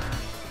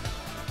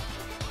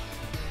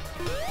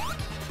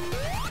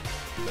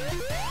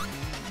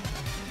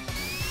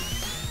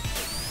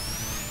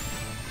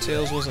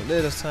 Tails wasn't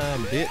there this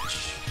time, bitch.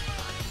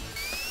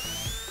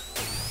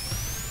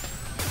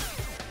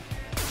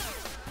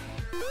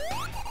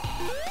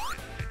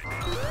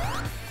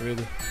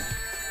 Really?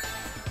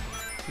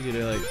 You did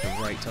it like the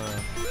right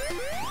time.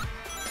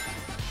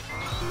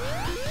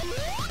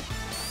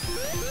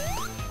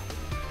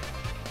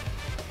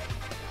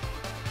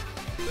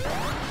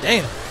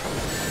 Damn!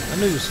 I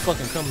knew he was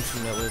fucking coming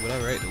from that way, but I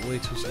reacted way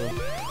too slow.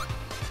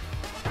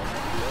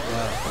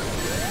 Wow.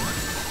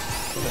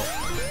 Come on.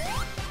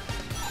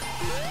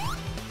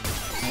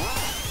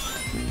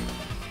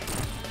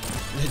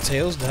 Did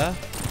Tails die?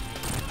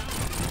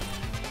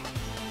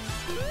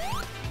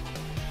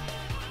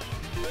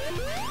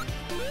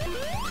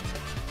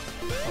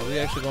 Are we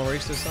actually gonna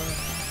race this time?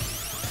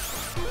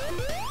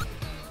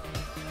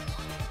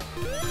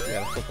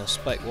 Got a fucking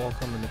spike wall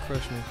coming to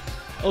crush me.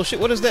 Oh shit,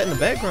 what is that in the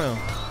background?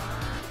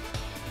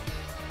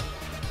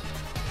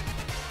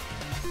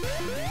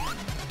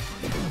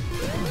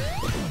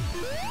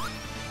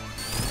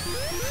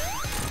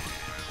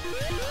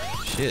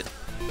 Shit.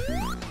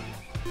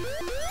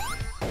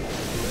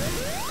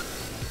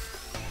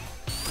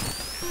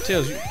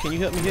 Tails, can you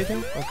help me hit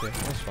him? Okay,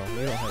 that's fine.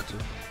 You don't have to.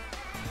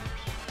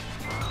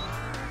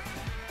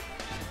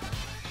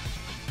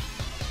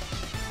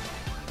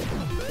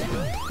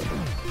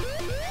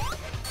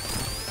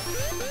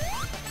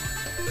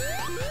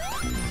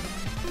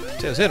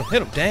 Tails, hit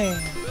him, dang.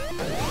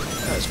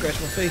 I scratched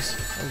my face.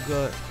 Oh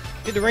god.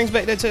 Get the rings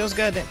back there, Tails,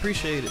 goddamn,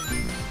 appreciate it.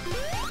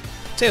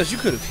 Tails, you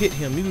could have hit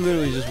him. You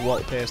literally just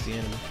walked past the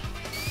enemy.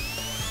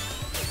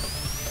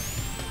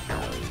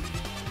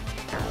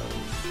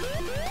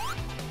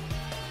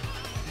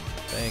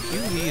 Thank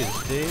you, he is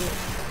dead.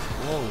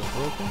 Whoa,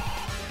 broken.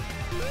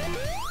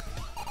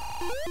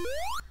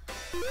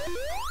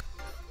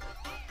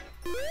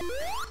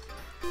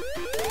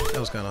 That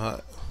was kind of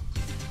hot.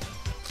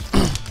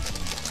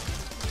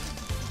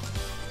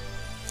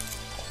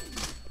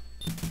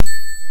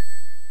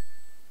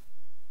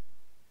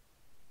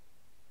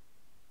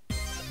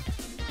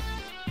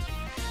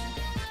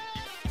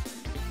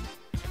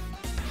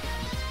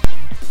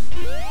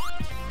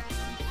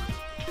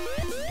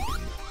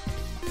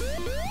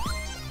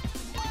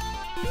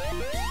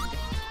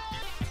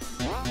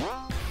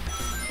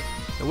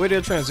 The way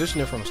they're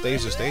transitioning from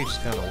stage to stage is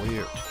kind of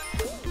weird.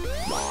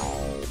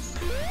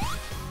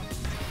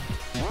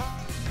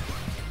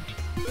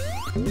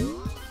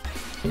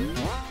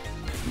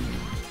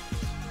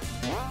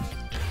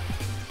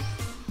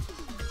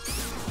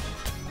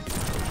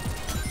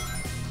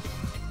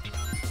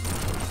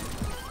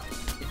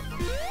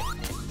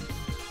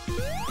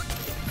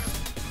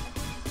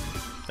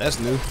 That's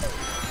new.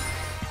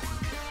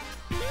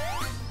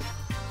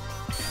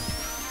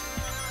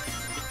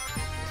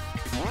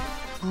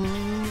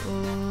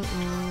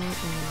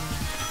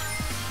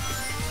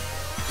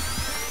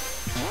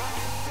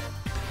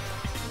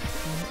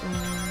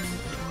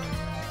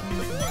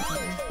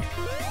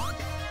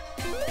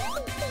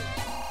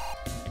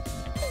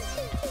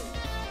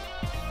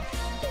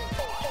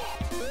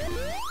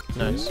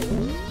 Nice.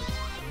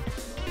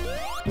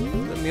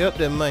 Let me up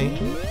there,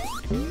 man.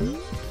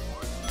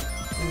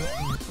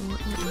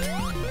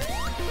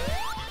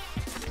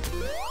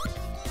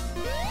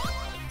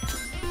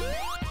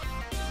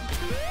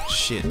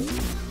 Shit.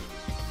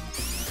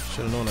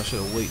 Should've known I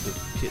should've waited to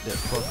hit that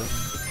fucker.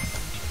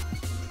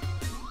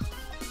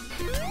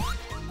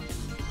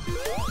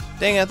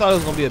 Dang, I thought it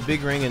was gonna be a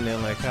big ring in there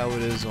like how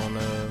it is on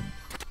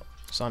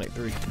Sonic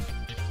 3.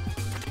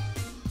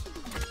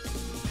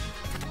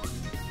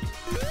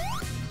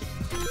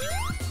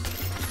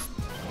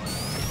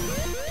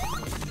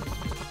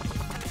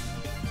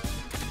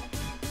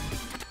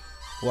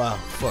 Wow,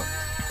 fuck.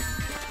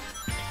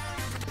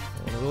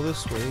 I wanna go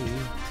this way.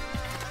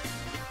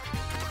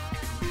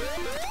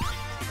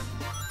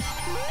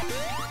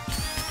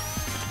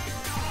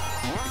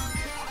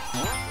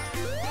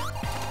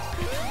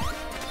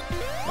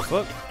 The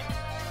fuck?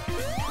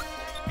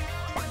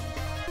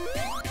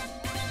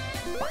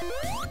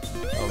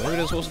 Oh, maybe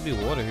there's supposed to be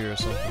water here or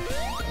something.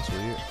 That's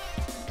weird.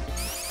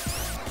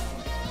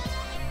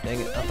 Dang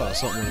it, I thought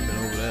something would have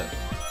been over that.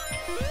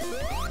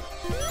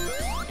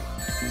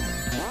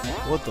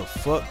 What the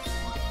fuck?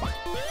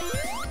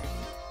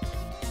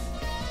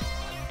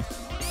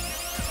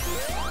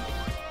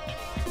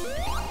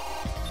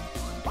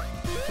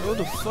 What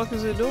the fuck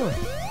is it doing?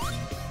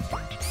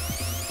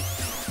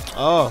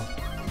 Oh.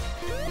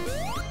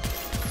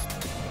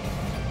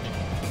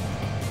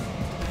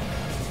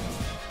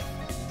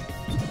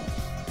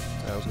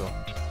 Alright, let's go.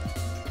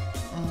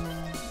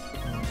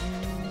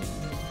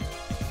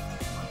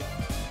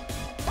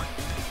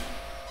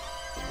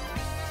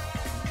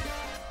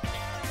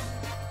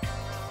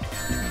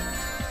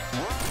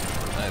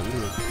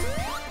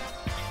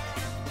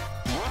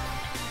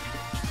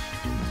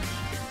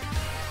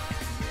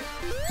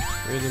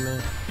 Really,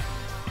 man?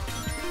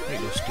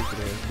 Ain't no stupid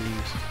ass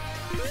bees.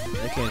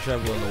 They can't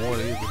travel in the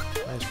water either.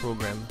 Nice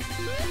programming.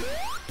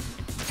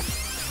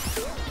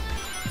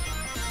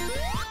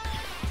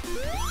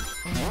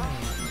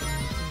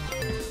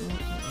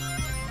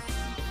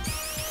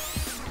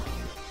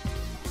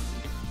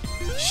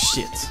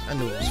 Shit, I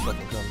knew it was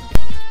fucking coming.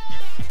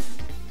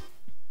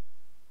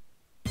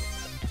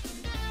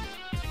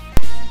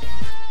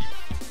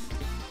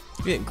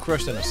 Getting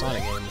crushed in a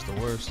Sonic game is the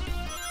worst.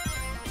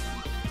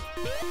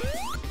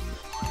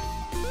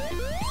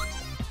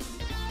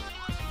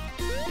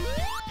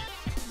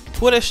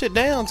 Put that shit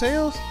down,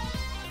 Tails.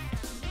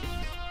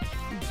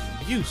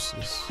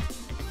 Useless.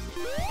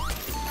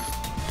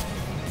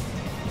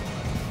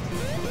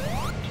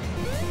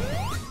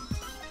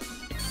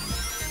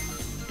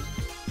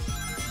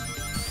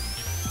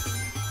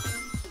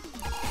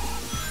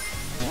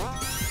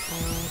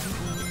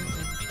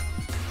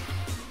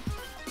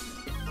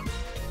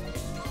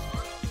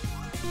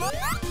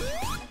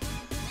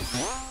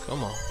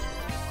 Come on.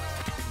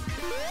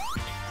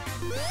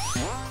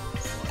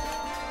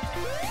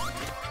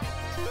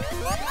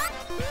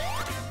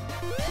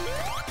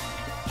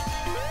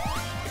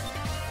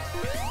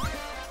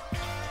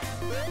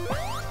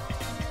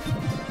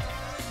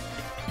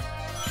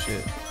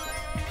 Shit.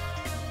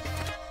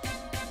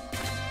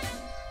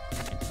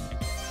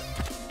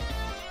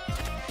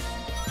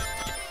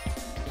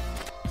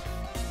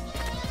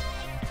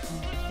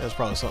 That's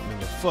probably something in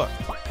the fuck.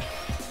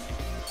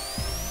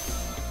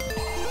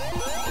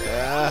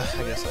 Yeah,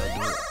 I guess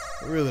I'll do it.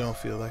 I really don't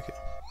feel like it.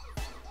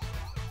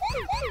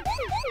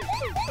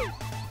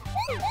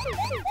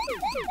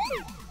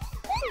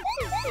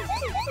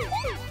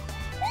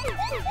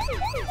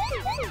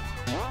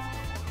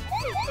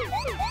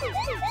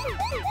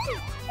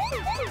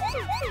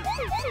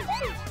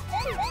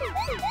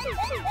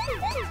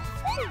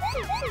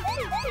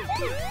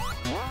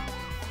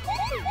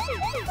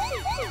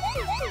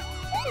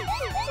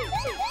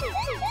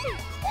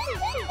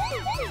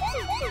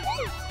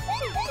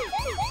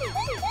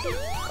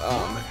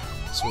 Oh man,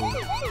 smooth.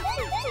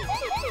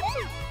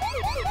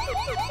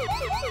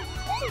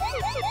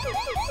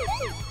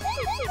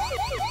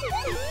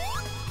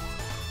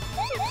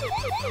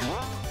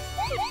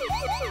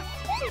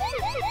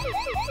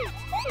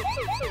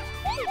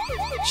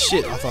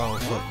 Shit, I thought I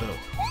was fucked up.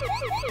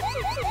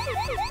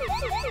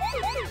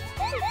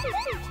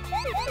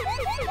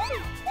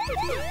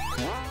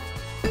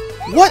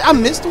 What? I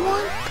missed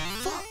one?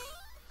 Fuck.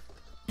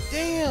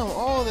 Damn,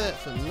 all that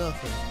for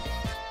nothing.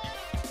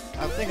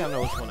 I think I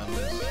know which one I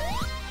missed.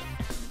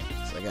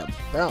 So I got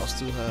bounced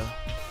too high.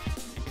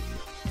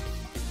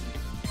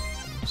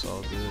 It's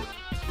all good.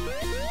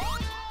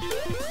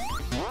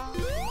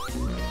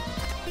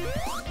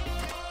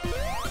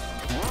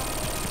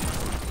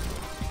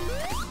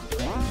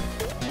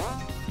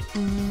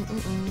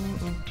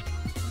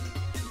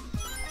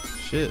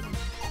 Shit.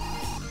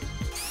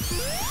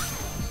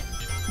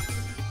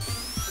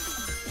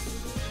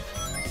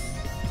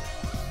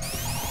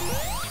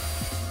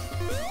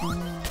 I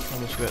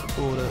just got to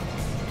pull that.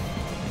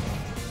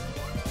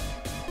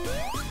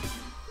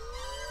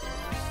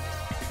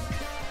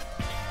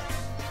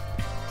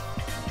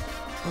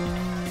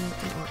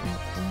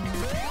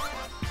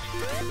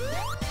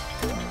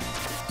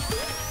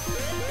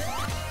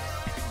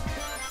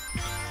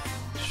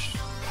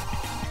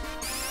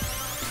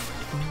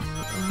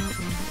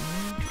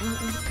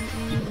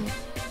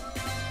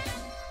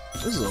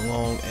 This is a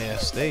long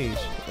ass stage.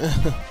 Where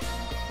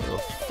the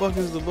fuck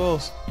is the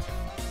boss?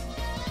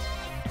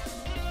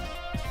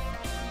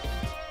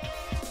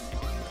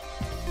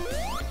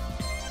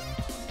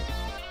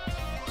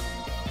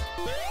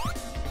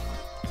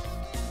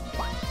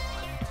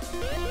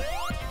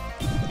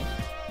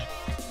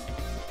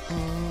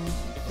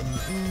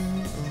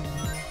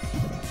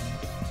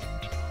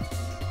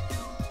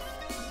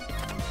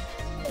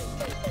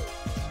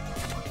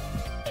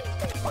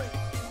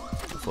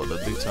 For the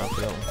big time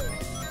for that one.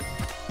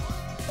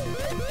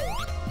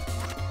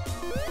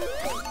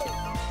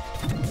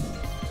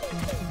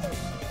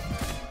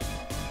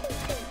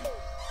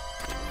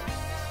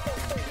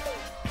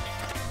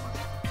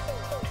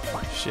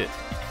 Shit.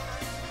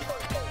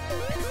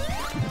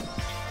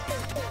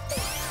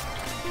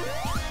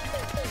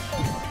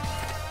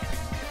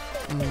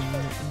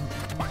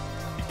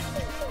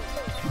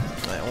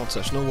 I won't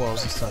touch no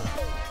walls this time.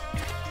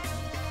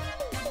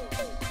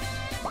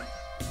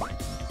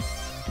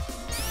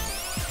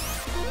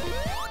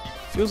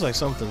 Feels like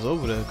something's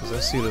over there because I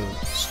see the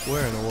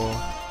square in the wall.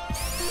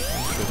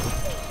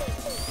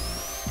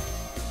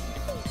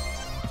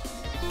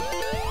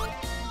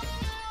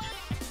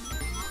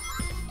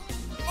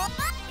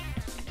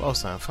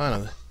 Boss time,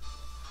 finally.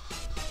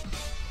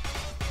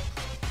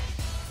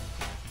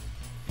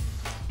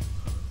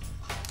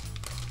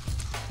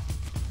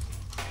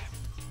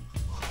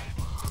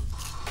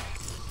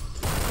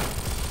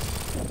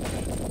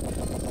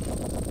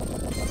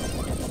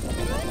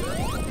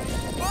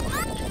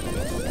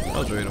 I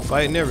was ready to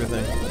fight and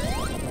everything.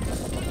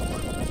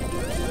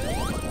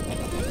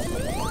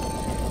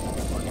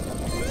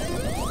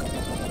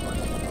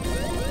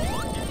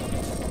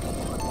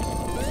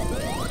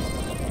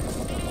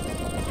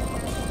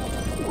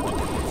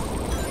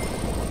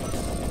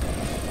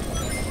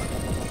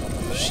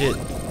 Shit.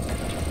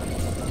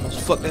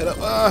 Almost fucked that up.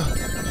 Ah!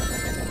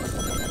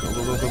 Go,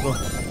 go, go, go, go.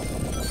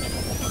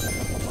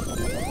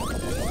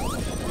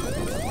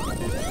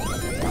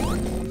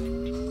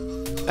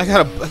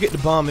 I get the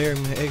bomb there,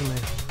 Eggman.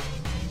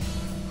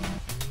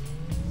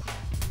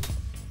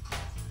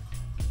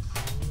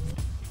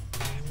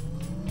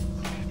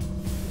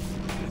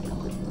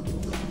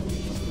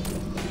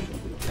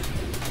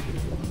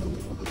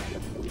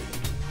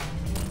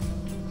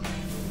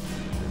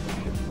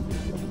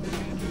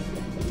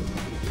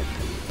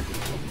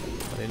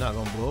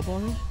 not gonna blow up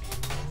on him?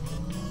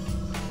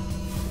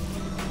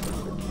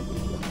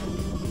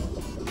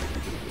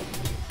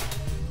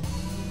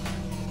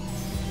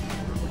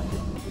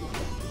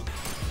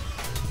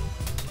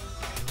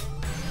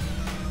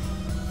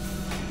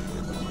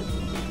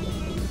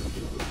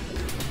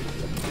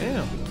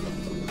 Damn.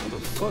 What the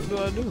fuck do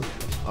I do?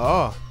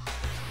 Oh.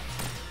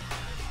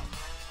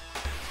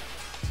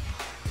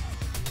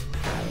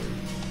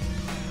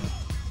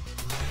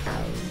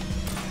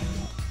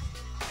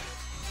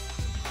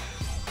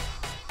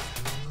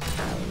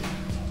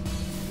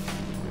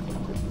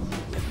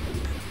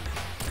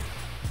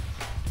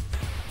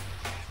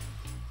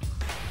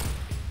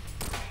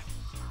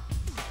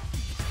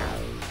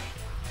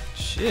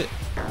 Shit.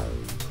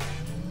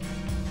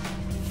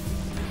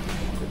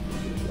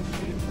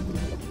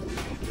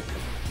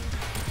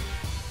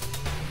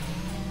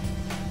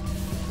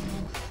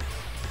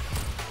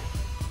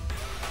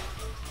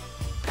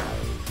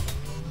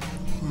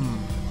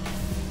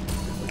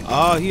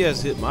 Oh, he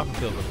has hit my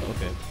propeller.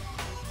 Okay.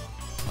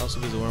 I was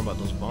so busy worrying about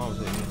those bombs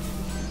hitting me.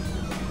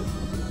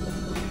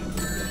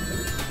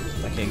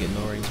 I can't get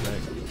no rings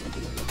back.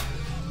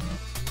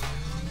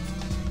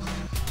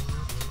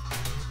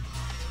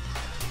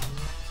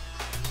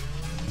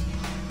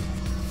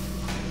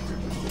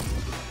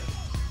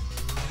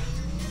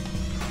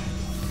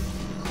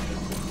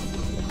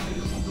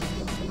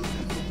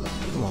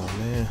 Come on,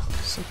 man.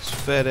 Suck his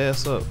fat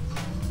ass up.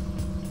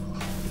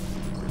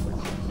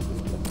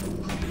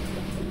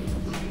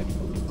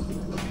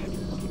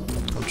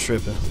 I'm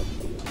tripping.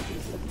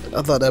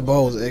 I thought that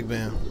ball was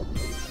Eggman.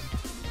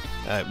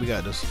 Alright, we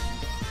got this.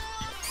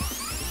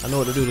 I know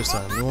what to do this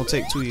time. It won't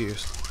take 2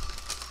 years.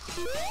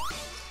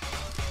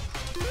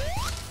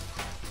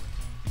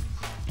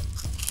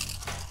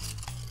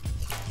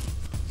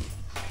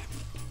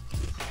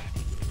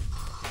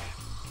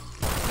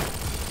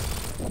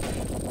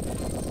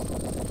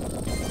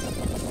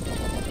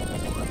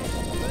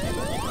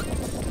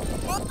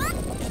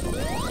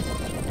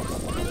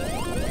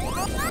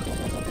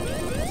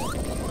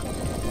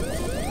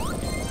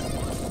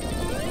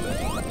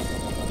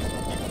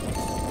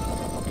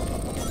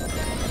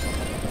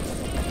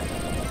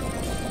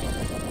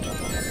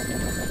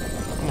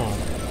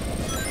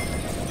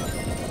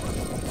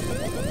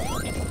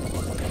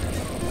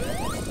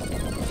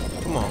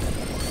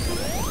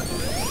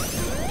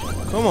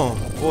 Come on,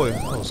 boy,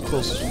 that was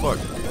close as fuck.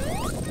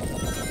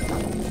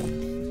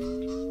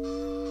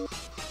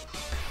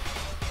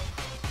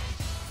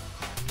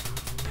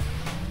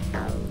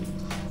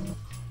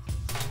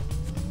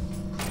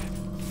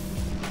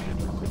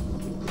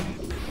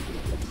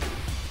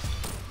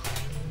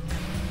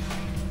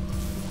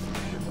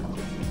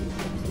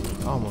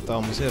 I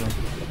almost hit him.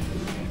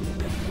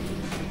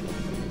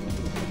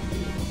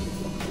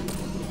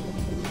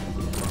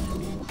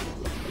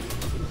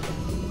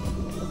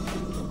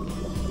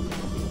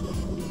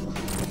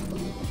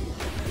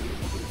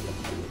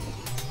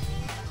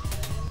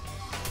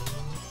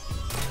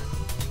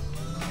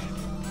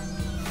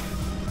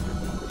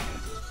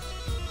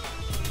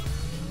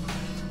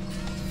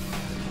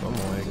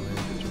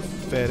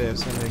 Fat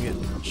ass in there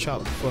get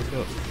chopped the fuck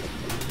up.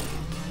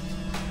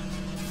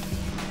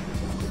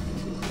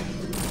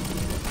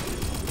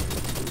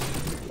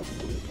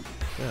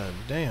 God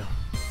damn.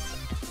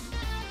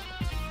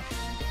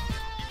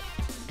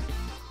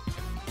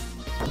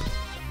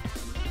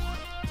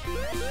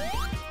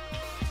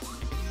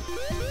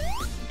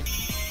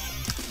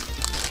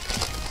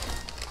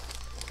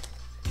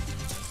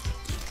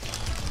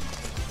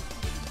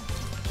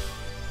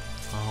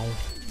 Oh.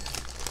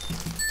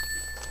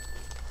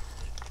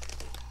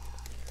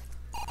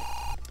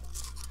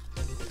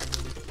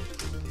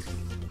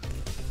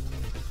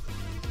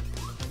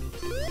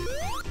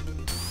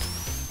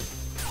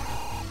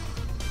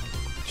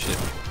 Shit.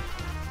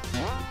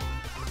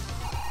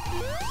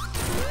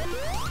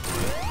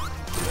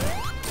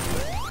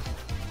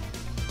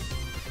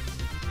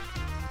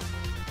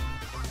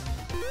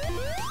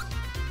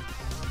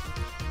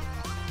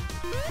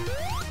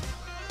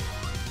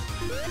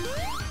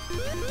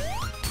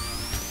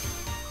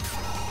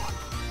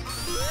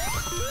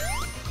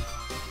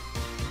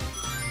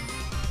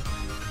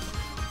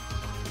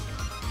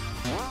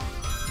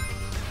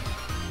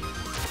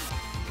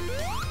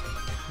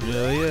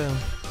 Yeah, yeah.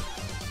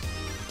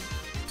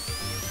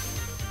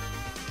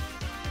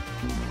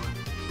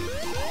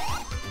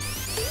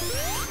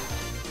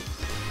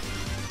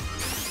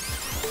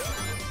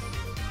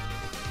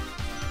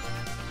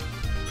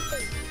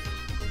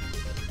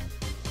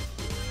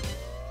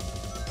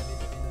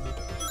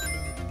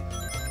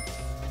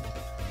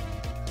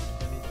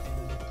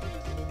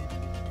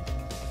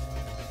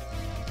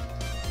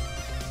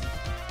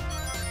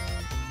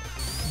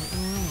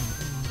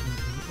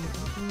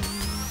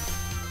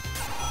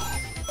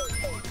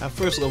 That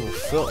first level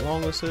felt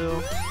long as hell.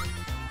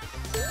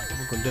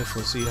 We can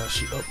definitely see how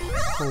she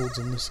upholds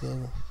in this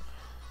level.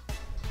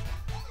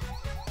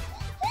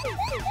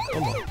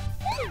 Come on.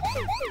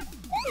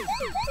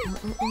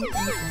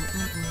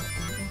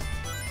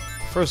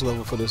 First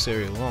level for this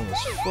area long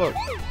as fuck.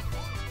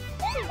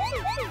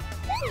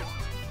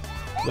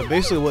 But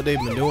basically what they've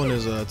been doing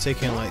is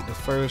taking like the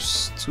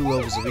first 2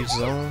 levels of each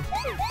zone,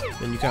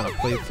 then you kind of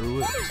play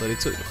through it. So they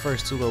took the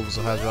first 2 levels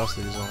of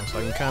Hydrocity Zone, so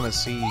I can kind of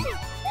see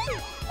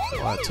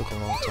why it took a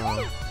long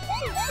time.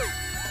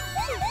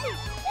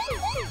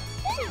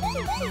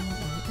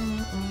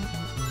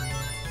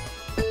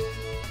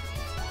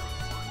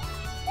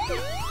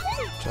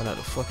 Try not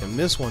to fucking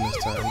miss one this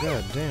time,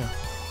 god damn.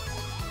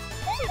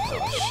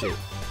 Oh shit.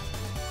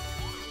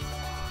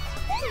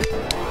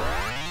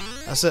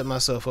 I set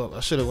myself up. I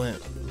should have went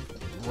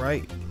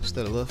right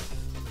instead of left.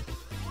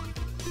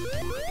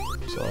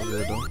 It's all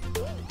good though.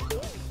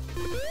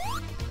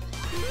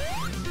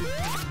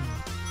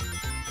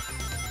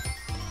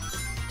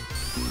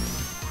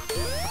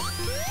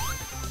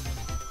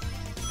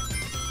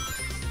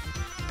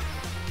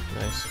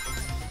 Nice.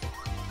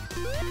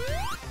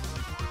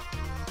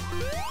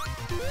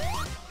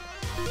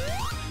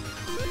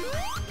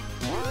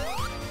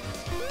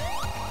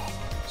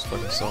 This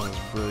fucking song is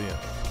brilliant.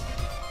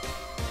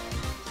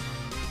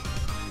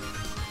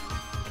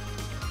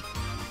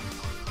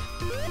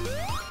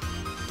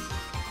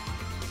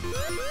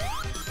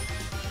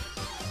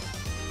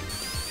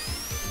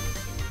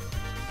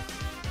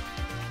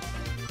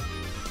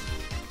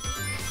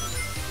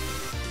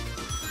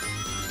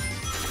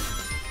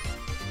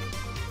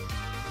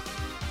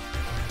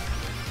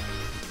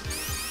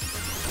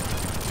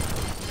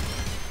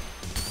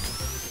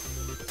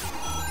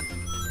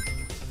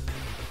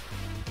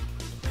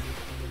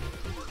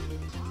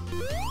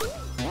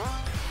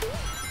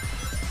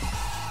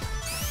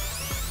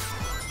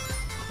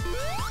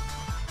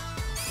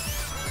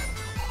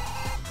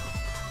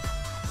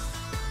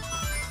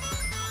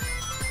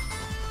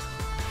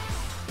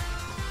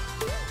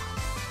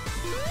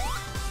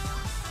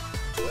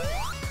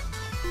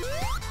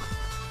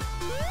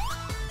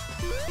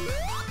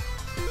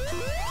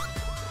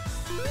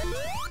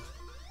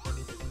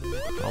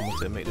 Almost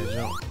didn't make that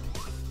jump.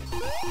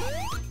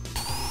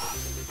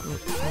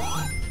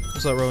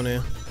 What's up,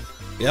 Ronan?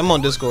 Yeah, I'm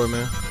on Discord,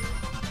 man.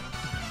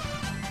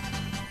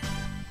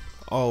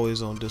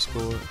 Always on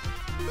Discord.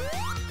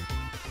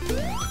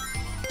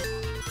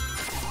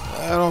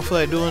 I don't feel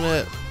like doing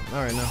that.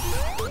 Alright,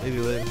 now. Maybe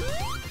later.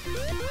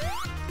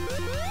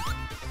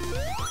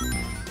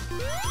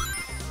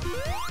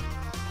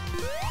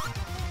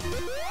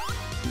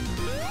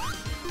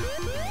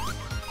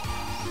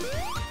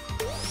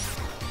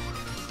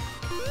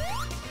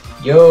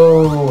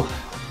 Yo!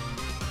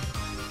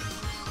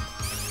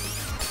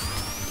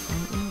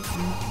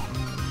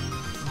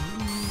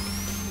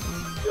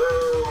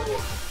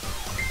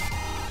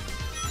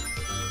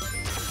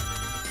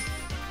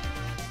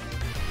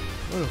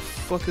 Where the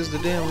fuck is the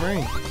damn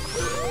ring?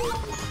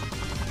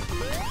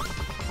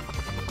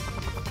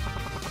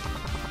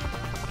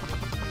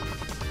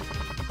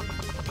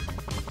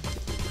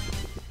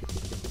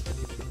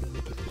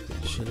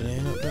 Shit, it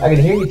ain't up there. I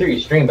can hear you through your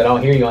stream, but I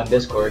don't hear you on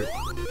Discord.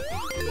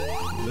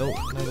 Nope,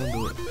 not gonna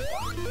do it.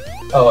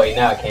 Oh wait,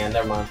 now I can.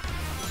 Never mind.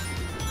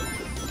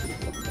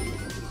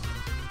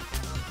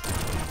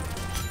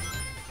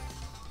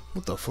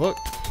 What the fuck?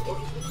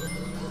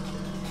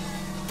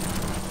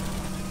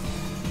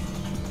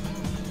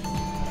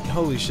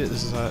 Holy shit,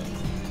 this is hot.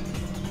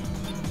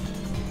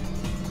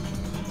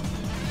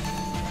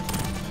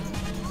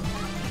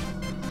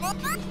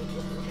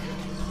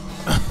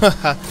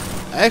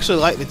 I actually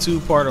like the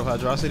 2-part of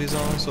Hydrocity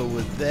Zone, so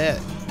with that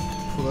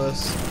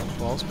plus a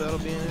boss battle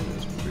being in it,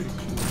 it's pretty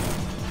cool.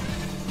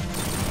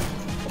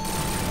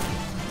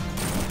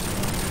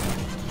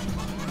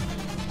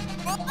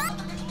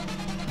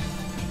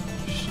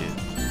 Shit.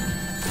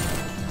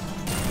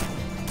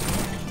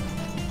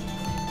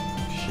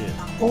 Shit.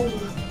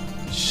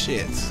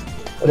 Shit.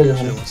 What is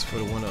Shit, it? let's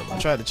put a 1-up. I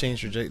tried to change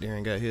trajectory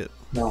and got hit.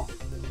 No.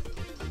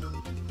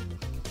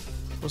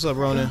 What's up,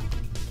 Ronan?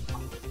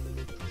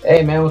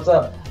 Hey man, what's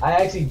up? I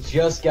actually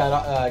just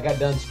got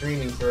done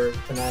streaming for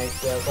tonight,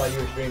 so I saw you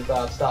were streaming,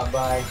 thought I'd stop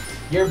by.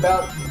 You're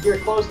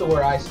close to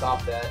where I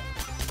stopped at.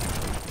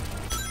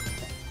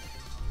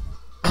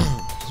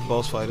 This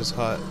boss fight is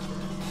hot.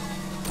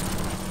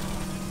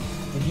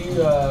 Did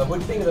you what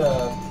do you think of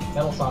the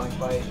Metal Sonic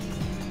fight?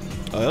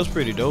 Oh, that was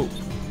pretty dope.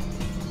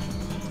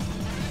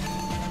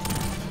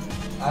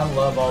 I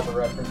love all the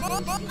references.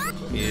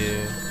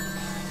 Yeah.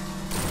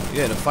 You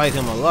had to fight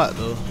him a lot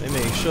though. They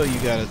made sure you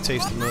got a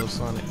taste of Metal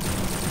Sonic.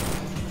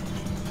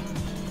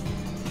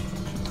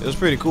 It was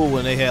pretty cool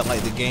when they had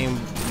like the Game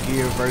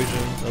Gear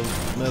version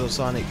of Metal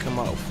Sonic come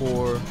out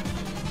for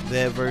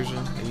that version,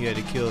 and you had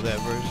to kill that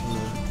version.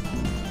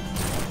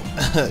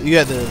 You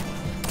had to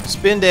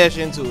spin dash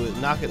into it,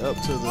 knock it up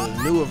to the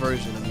newer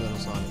version of Metal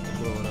Sonic, and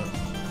blow it up.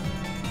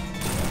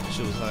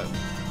 Shit was hot.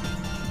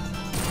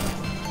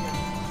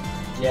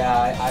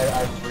 Yeah,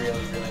 I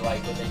really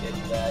liked what they did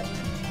with that.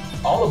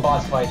 All the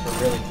boss fights were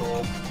really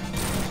cool.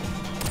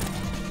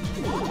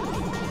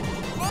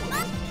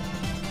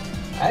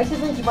 I actually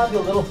think you might be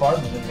a little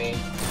farther than me,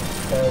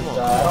 because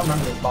I don't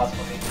remember this boss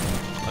fight.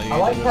 Oh, I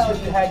like how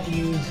you had to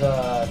use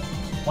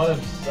one of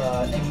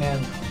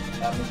Eggman's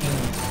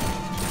machines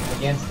to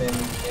against him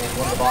in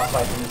one of the boss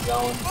fights in the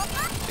zone.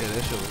 Yeah,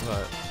 that shit was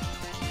hot.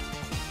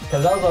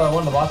 Because that was one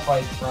of the boss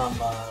fights from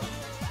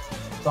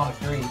Sonic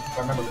 3, if I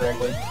remember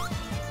correctly.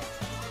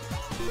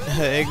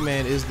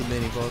 Eggman is the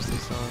mini boss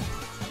this time.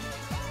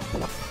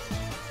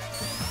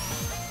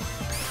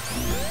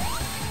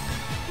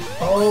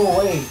 Oh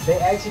wait, they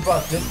actually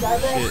brought this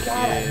guy back? Shit, God,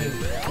 I yeah. hate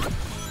that.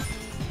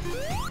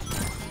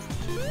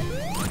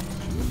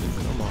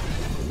 Come on.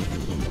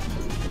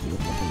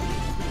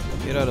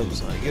 Get out of the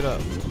side, get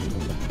up.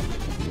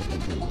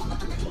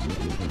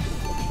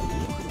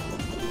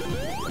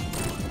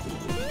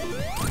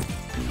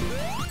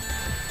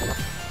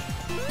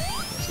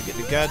 So get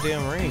the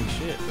goddamn ring,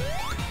 shit.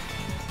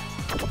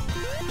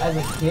 As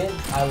a kid,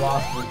 I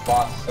lost this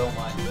boss so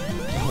much.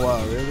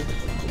 Wow, really?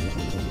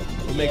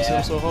 What makes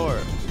him so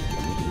hard?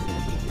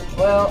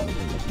 Well,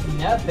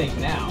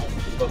 nothing now.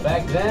 But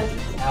back then,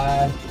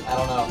 I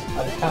don't know.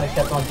 I just kind of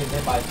kept on getting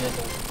hit by his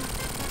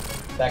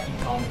missiles. That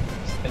keeps on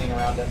spinning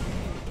around him.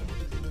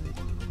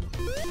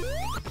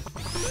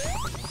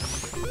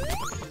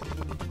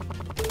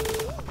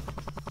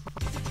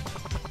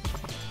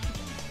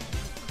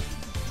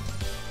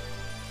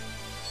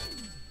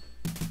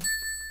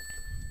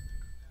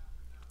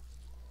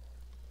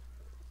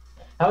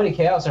 How many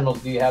Chaos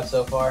Emeralds do you have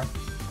so far?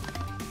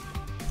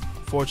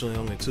 Fortunately,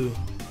 only 2.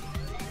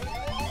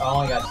 I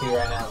only got 2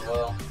 right now as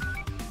well.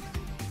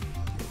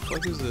 What the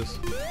fuck is this?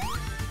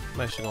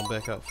 I'm actually gonna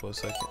back out for a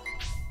second.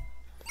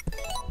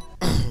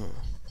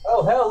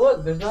 Oh hell,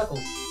 look, there's Knuckles.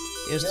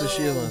 Insta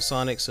shield and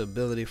Sonic's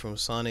ability from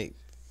Sonic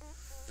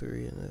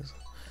 3 in this.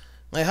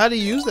 Like, how do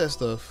you use that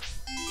stuff?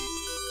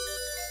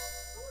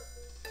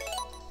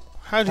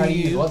 How do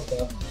you use what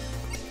stuff?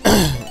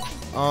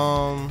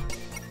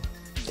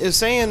 It's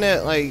saying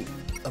that like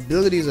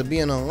abilities are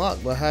being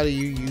unlocked, but how do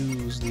you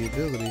use the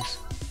abilities?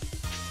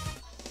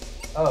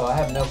 Oh, I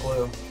have no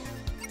clue.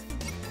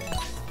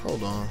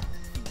 Hold on.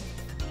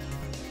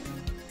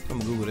 I'm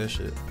gonna Google that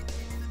shit.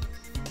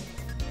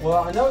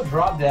 Well, I know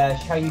drop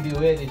dash, how you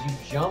do it is you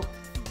jump,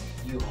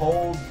 you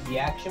hold the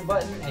action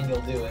button, and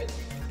you'll do it.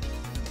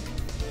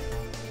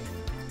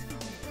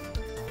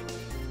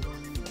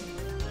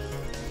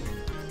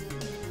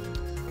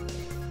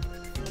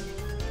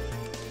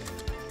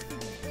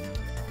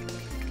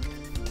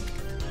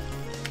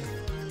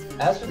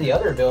 As for the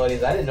other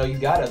abilities, I didn't know you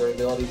got other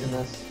abilities in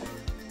this.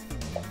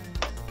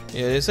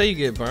 Yeah, they say you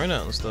get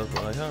burnout and stuff,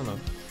 but like, how the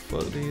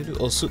fuck do you do?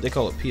 Oh, they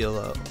call it peel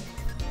out.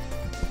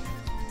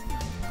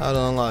 How to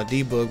unlock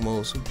debug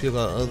mode, so peel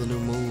out other new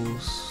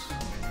moves.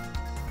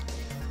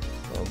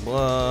 Oh,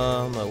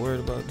 blah, I'm not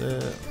worried about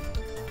that.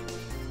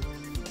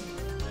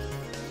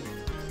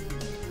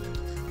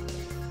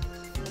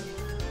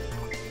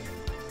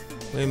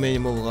 Main menu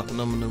mode, lock a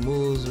number of new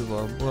moves,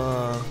 blah,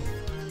 blah.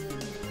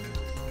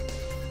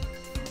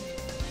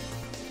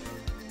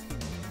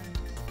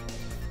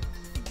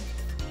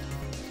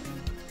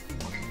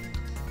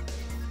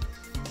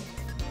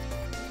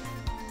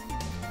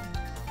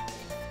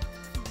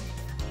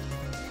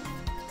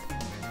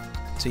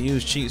 To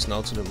use cheats in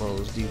alternate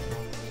modes deeper.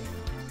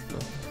 No.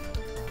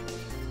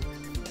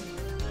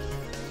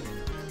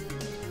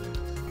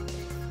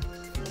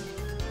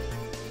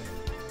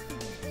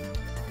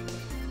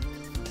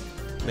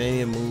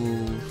 Mania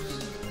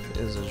moves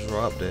is a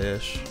drop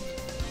dash.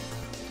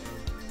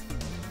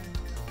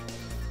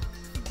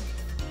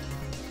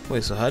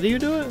 Wait, so how do you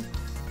do it?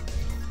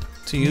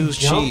 To use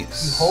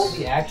cheats. You hold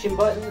the action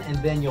button and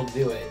then you'll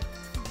do it.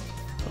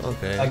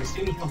 Okay. Like as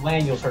soon as you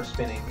land, you'll start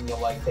spinning and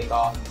you'll like take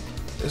off.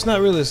 It's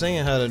not really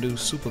saying how to do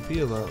super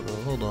peel out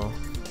though. Hold on.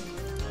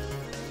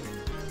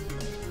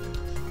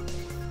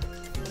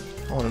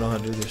 I wanna know how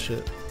to do this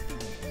shit.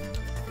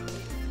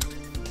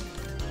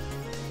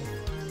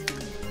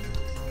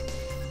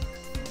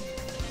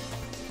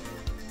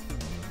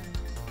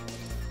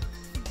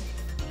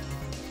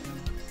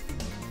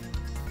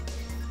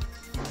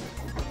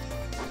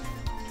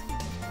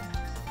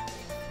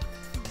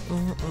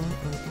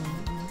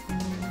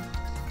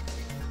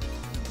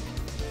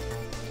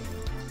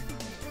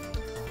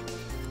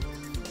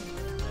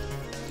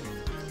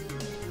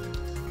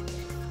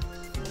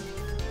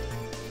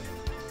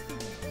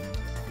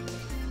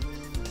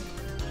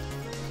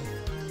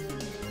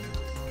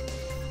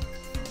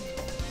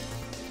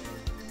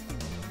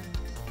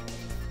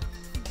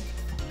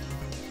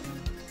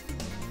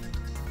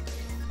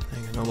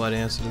 Nobody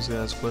answered this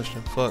guy's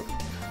question. Fuck.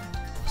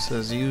 It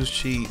says use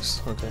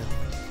cheats. Okay.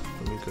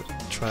 Let me go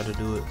try to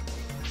do it.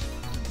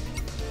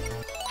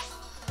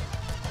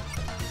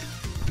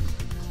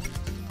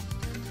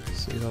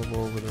 See, hover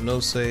over the no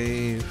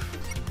save.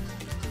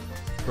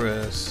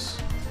 Press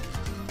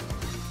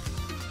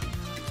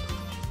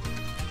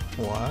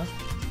Y.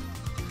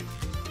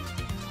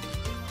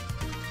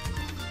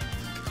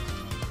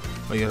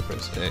 Oh, you gotta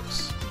press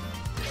X.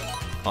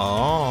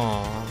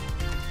 Oh.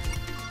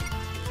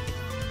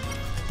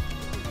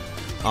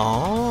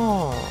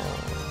 Oh.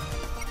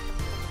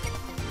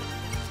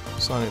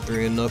 Sonic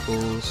 3 and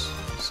Knuckles.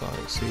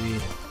 Sonic CD.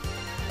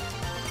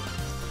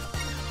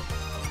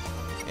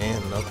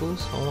 And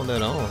Knuckles? I want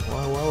that on.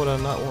 Why would I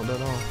not want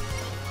that on?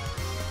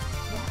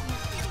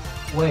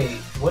 Wait,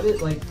 what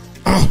is like?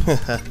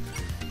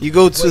 You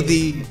go to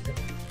Wait,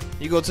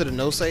 the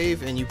no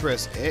save and you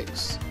press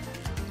X,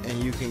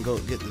 and you can go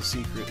get the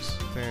secrets.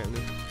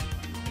 Apparently.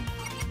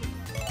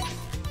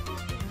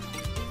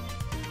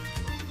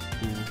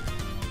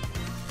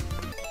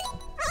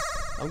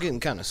 I'm getting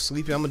kind of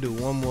sleepy. I'm gonna do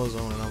one more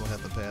zone and I'm gonna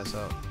have to pass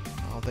out.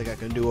 I don't think I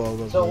can do all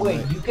those. So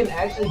wait, you can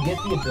actually get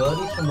the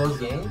abilities from those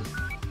games?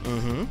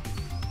 Mm-hmm.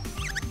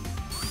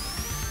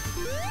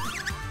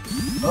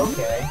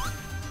 Okay.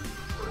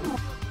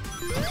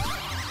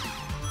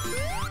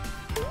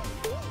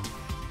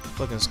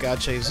 Fucking sky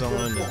chase zone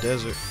in the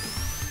desert.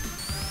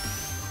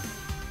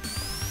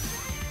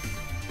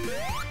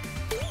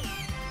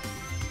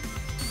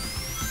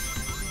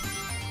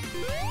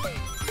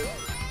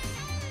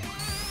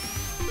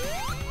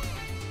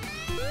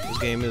 This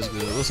game is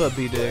good. What's up,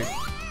 B-Dag?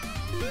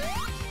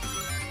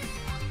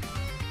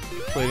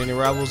 Played any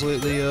rivals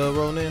lately,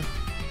 Ronan?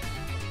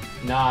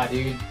 Nah,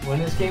 dude. When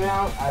this came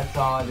out, that's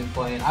all I've been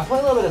playing. I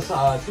played a little bit of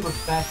Super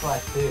Smash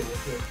Flash 2.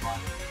 This was fun.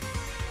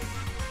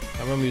 I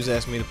remember you was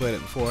asking me to play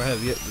that before. I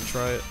have yet to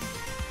try it.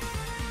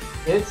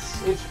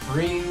 It's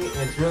free. And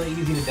it's really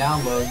easy to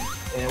download,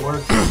 and it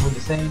works with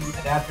the same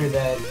adapter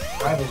that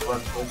Rivals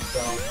works with.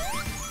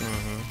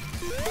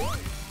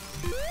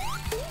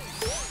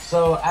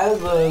 So, out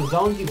of the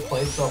zones you've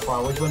played so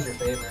far, which one's your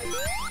favorite?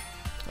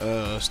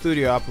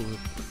 Studiopolis.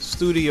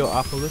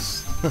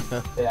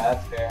 Yeah,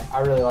 that's fair. I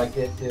really liked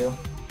it too.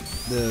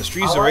 The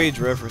Streets of Rage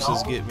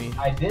references get me.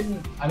 I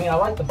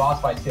like the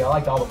boss fights too. I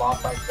liked all the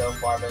boss fights so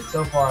far, but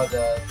so far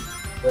the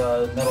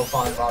Metal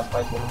Sonic boss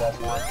fights were the best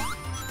one.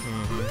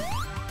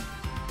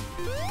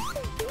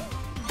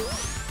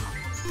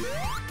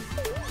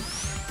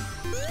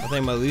 I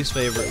think my least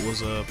favorite was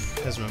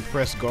has been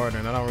Press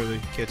Garden. I don't really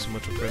care too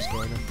much of Press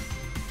Garden.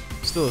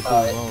 Still a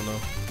cool zone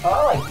though.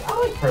 Oh,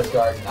 I like Press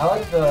Garden. I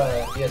like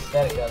the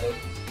aesthetic of it.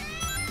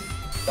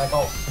 It's like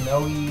all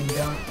snowy and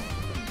junk.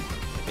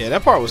 Yeah,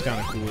 that part was kind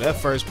of cool. That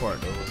first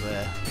part though was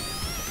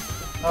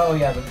Oh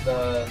yeah,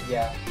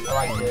 yeah, I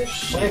liked it.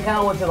 When it kind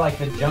of went to like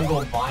the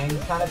jungle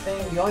vines kind of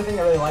thing, the only thing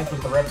I really liked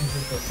was the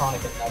references to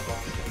Sonic and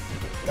Knuckles.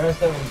 The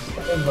rest of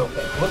it was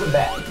okay. It wasn't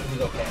bad. It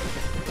was okay.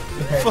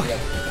 Compared to the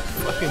others.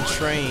 fucking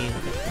train.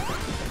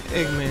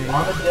 Eggman.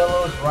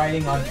 Armadillos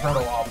riding on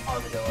turtle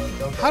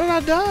armadillos. Okay. How did I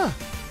die?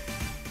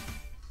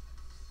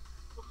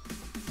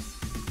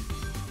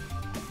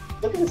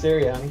 Look at this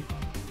area, honey.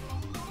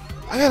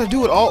 I gotta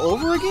do it all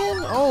over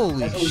again? Holy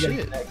That's what we gotta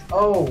shit. do next.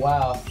 Oh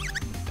wow.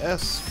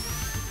 That's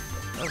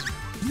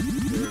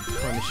very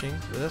punishing,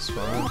 but that's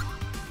fine.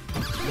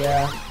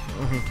 Yeah.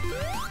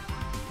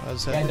 I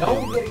just have Yeah, to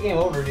don't deal get with a game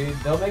over, dude.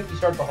 They'll make you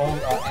start the whole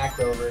act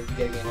over if you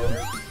get a game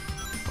over.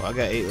 Well, I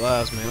got 8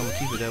 lives, man. I'm gonna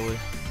keep it that way.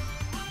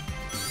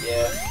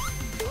 Yeah.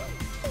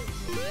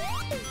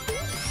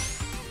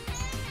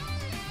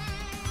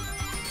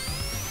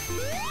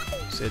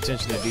 See,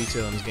 attention to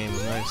detail in this game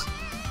is nice.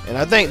 And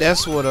I think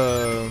that's what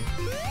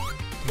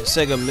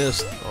Sega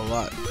missed a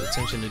lot,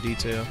 attention to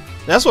detail.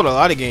 That's what a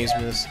lot of games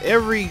miss.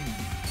 Every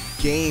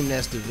game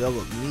that's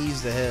developed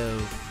needs to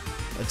have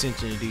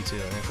attention to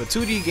detail. And for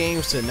 2D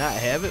games to not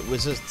have it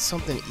was just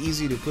something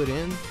easy to put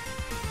in.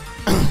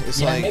 It's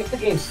like, it makes the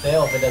game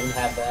stale if it doesn't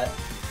have that.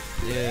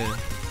 Yeah.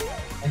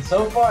 And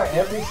so far,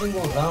 every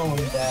single zone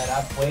that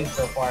I've played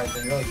so far has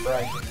been really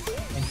fresh and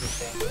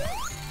interesting.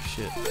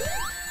 Shit.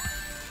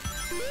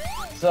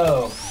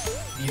 So,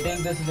 do you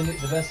think this is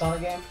the best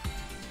Sonic game?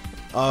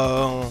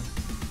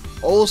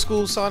 Old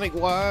school Sonic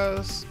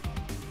wise,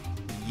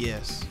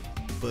 yes.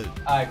 But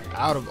I agree.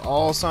 out of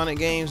all Sonic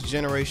games,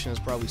 Generation is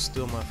probably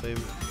still my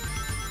favorite.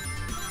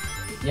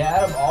 Yeah,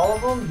 out of all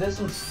of them, this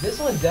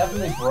one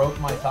definitely broke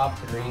my top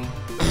 3.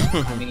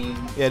 I mean,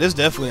 yeah, this is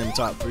definitely in the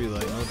top 3,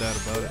 like no doubt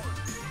about it.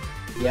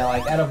 yeah,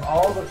 like out of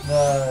all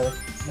the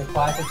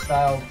classic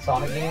style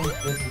Sonic games,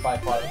 this is by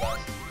far the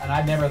best. And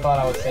I never thought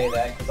I would say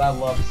that because I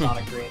love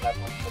Sonic 3 and that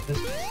one, but this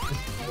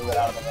blew it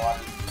out of the water.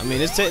 I mean,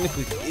 this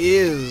technically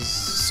is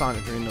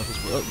Sonic 3 Knuckles,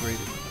 but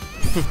upgraded.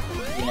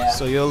 Yeah.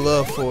 So your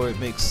love for it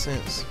makes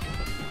sense.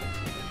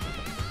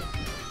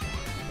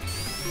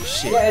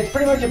 Shit. Yeah, it's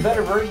pretty much a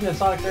better version of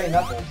Sonic 3 and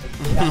Knuckles. It's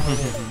kind of what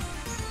it is.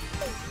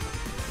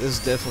 This is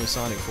definitely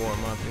Sonic 4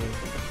 in my opinion.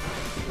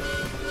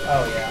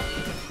 Oh yeah.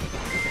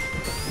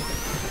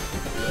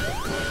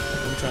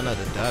 I'm trying not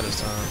to die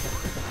this time.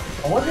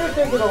 I wonder if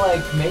they're gonna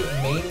like make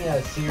Mania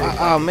a series.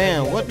 Oh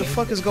man, what the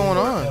fuck is going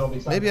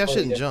on? Maybe I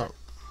shouldn't jump.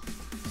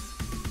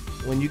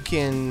 When you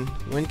can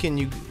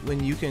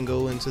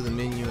go into the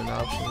menu and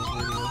options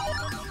video.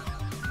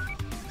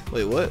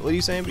 Wait, what? What are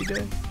you saying,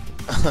 BJ?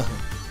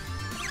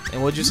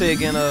 And what'd you say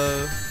again,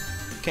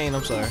 Kane?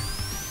 I'm sorry.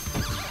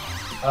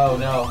 Oh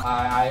no,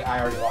 I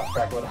already lost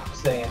track of what I was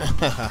saying.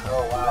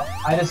 Oh wow.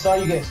 I just saw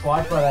you get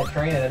squashed by that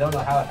train and I don't know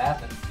how it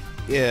happened.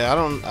 Yeah,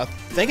 I'm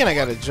thinking I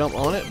gotta jump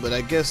on it, but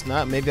I guess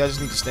not. Maybe I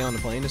just need to stay on the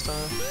plane this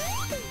time.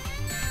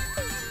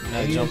 Not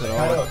Maybe jump you at just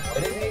try all. to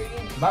avoid it, maybe?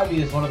 It might be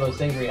just one of those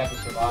things where you have to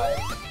survive.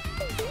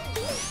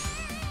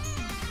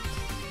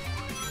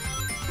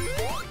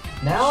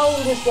 Now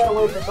we just gotta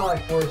wait for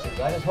Sonic Forces.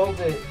 I just hope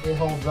it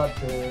holds up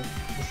to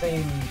the the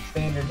same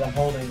standards I'm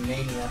holding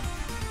Mania.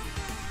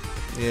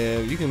 Yeah,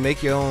 you can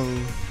make your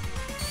own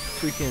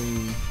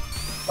freaking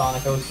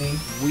Sonic OC.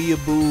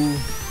 weeaboo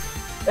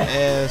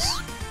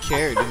ass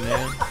character,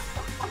 man.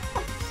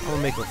 I'm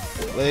gonna make a.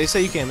 Well, they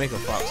say you can't make a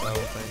fox. I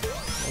don't think.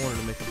 I wanted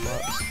to make a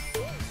fox.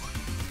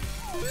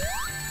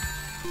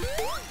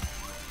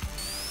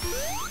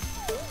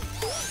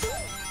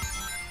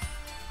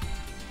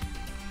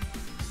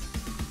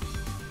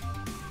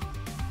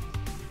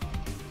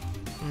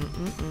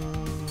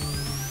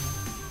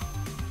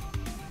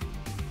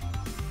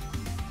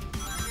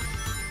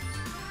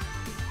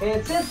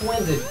 And since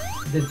when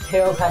did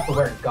Tails have to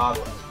wear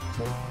goggles?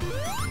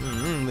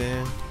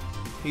 Man.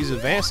 He's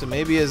advancing.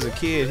 Maybe as a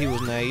kid he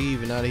was naive,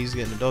 and now that he's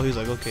getting adult, he's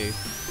like, okay,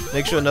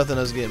 make sure nothing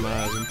else get in my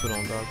eyes and put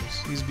on goggles.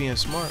 He's being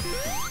smart.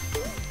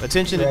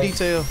 Attention to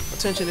detail.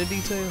 Attention to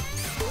detail.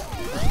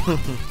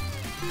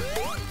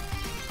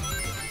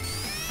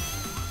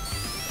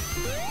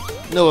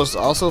 No, it's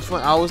also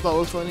fun. I always thought it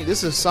was funny.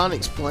 This is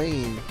Sonic's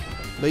plane,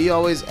 but he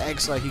always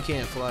acts like he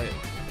can't fly it.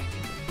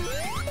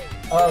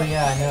 Oh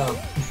yeah, I know.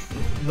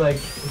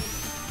 Like,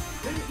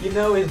 you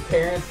know, his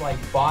parents like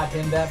bought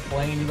him that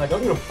plane. He's like,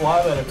 I'm gonna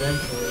fly that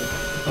eventually.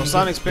 Oh,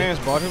 Sonic's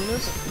parents bought him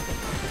this?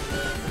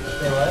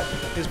 Say what?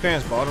 His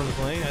parents bought him the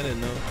plane? I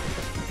didn't know.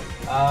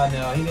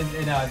 No, he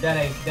didn't. No, that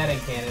ain't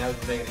canon. I was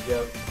just making a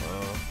joke.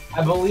 Oh.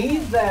 I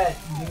believe that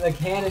the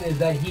canon is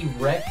that he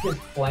wrecked his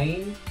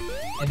plane,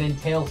 and then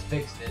Tails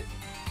fixed it,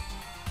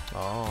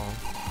 Oh.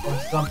 or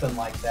something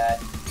like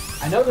that.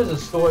 I know there's a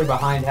story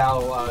behind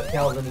how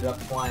Tails ended up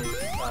flying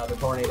the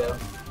tornado.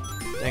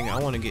 Dang, I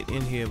want to get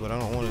in here, but I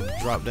don't want to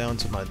drop down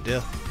to my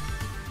death.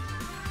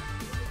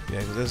 Yeah,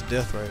 because that's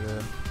death right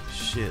there.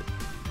 Shit.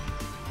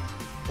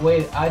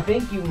 Wait, I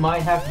think you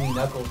might have to be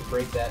Knuckles to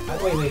break that.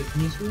 Wait,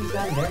 can you squeeze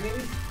down there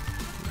maybe?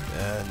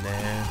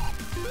 Nah.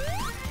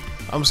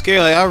 I'm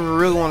scared, like, I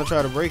really want to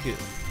try to break it.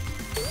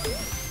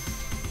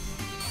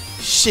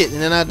 Shit,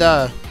 and then I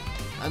die.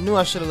 I knew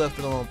I should have left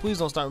it alone. Please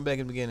don't start me back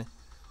in the beginning.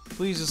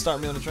 Please just start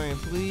me on the train,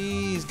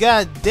 please.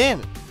 God damn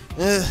it.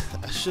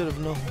 I should have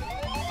known.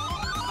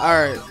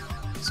 Alright,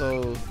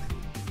 so...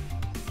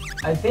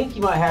 I think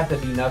you might have to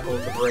be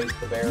Knuckles to break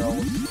the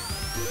barrel.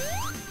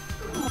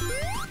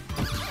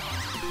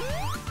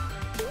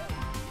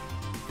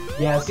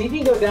 Yeah, see if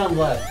you can go down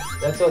left.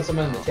 That's what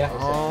someone in the chat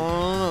was saying.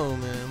 Oh no,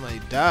 man, I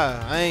might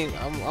die.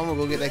 I'm gonna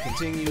go get that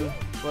continue.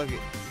 Fuck it.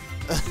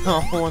 I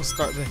don't want to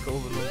start back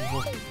over no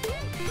more.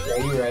 Yeah,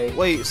 you're right.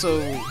 Wait,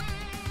 so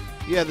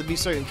you have to be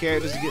certain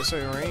characters to get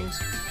certain rings?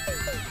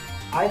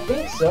 I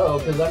think so,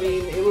 because I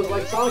mean, it was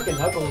like Sonic and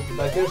Knuckles.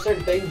 Like, there's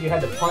certain things you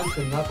had to punch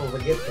with Knuckles to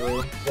get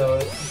through. So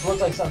it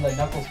looks like something that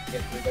Knuckles can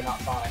get through, but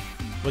not Sonic.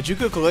 But you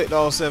could collect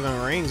all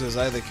 7 rings as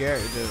either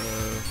character,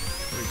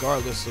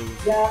 regardless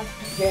of... Yeah, you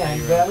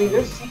can, but I mean,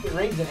 there's secret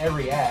rings in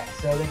every act,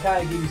 so they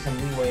kind of give you some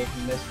leeway if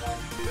you miss one.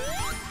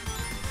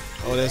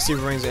 Oh, there's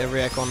secret rings in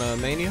every act on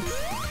Mania?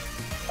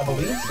 I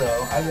believe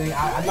so. I mean,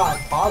 I'm not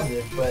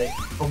positive, but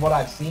from what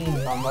I've seen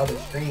on other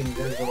streams,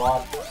 there's a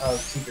lot of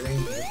secret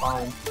rings you can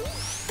find.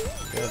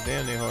 God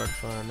damn, they're hard to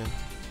find then.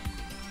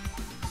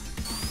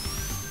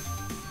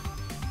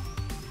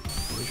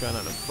 We try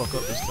not to fuck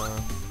up this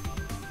time.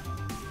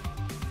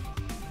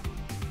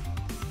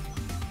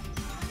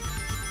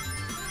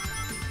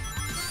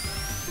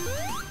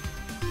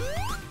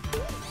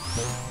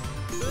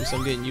 At least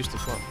I'm getting used to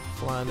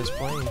flying this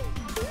plane.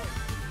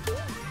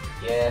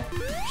 Yeah.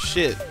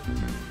 Shit.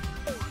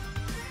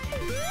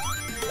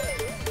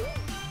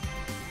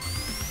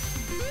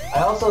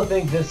 I also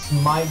think this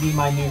might be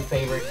my new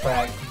favorite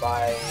track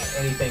by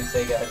anything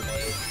Sega has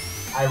made.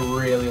 I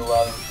really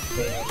love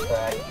Mania's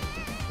track.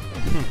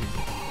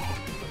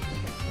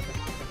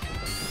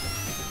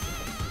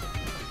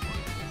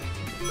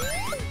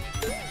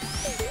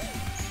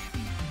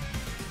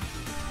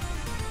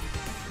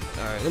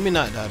 Alright, let me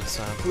not die this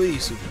time.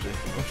 Please, Super J.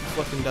 Don't you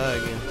fucking die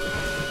again.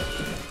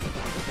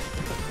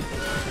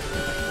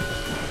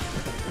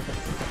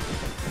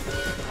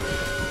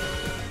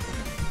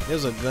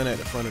 There's a gun at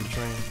the front of the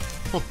train.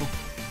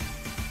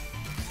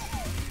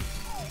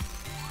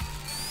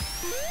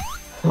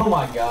 Oh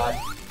my god.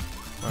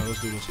 Alright,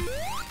 let's do this.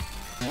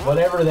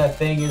 Whatever that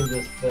thing is,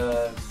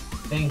 the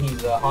thing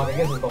he's honking, I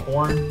guess it's the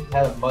horn,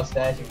 had a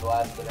mustache and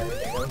glasses and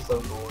everything. That was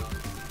so cool.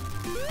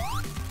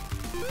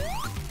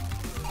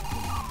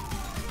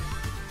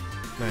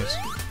 Nice.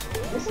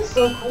 This is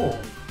so cool.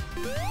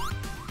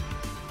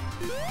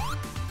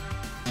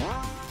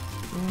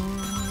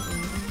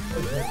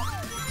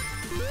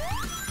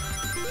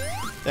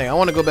 Dang, I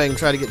want to go back and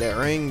try to get that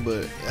ring,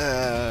 but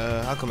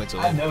I'll come into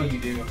it. I know you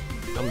do.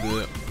 I'm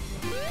good.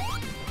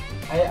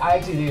 I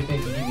actually do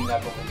think you need me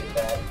Knuckles to get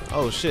that.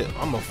 Oh shit,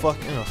 I'm in a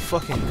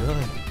fucking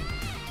gun.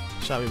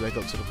 Shot me back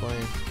up to the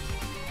plane.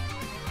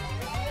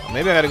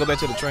 Maybe I gotta go back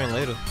to the train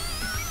later.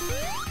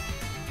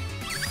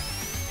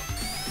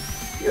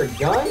 Your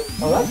gun?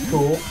 Oh, that's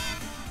cool.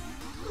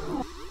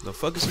 The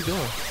fuck is he doing?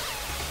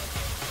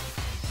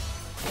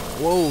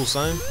 Whoa,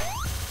 son.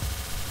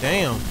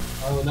 Damn.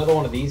 Oh, another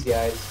one of these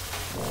guys.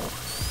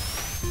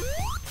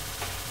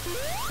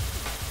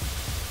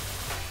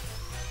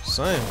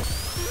 Same.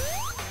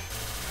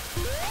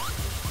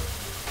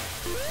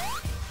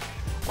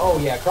 Oh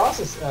yeah,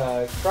 Crisis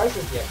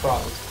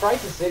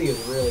City is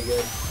really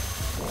good.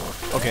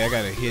 Okay, I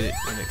gotta hit it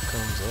when it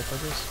comes up, I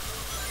guess.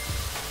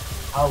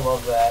 I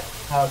love that.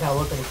 How it kind of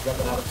looks like it's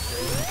jumping out of the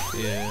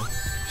screen. Yeah.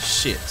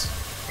 Shit.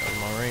 That was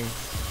my ring.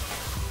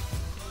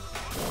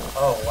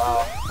 Oh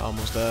wow. I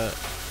almost died.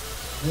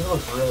 This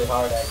looks really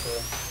hard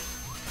actually.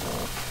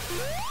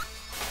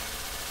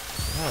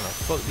 How the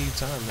fuck do you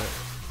time that?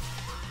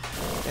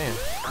 Damn.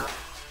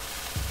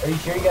 Are you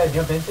sure you gotta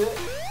jump into it?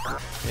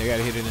 Yeah, I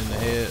gotta hit it in the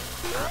head.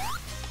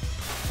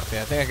 Okay,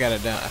 I think I got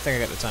it down. I think I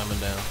got the timing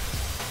down.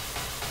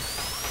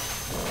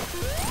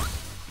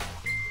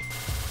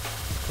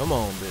 Come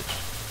on, bitch.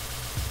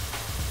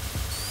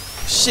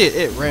 Shit,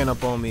 it ran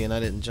up on me and I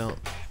didn't jump.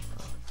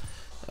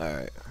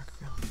 Alright.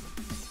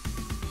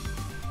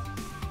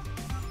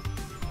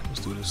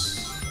 Let's do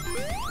this.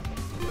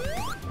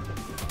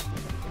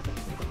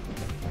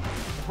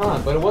 Huh,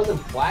 but it wasn't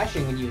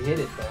flashing when you hit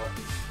it though.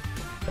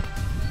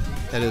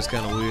 That is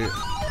kind of weird.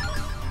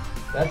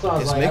 That's what I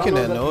was It's like. making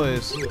I don't that know if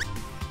noise. that's-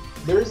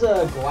 There's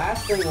a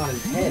glass thing on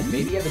his head.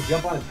 Maybe you have to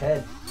jump on his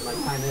head and like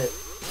time it.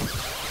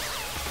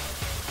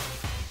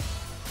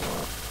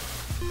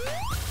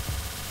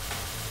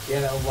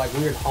 Yeah, that was like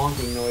weird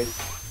honking noise.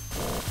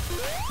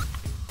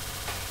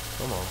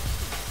 Come on.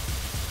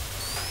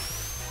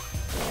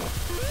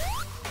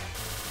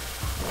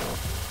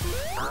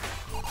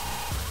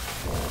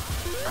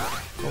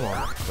 Come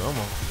on. Come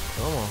on.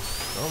 Come on.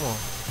 Come on.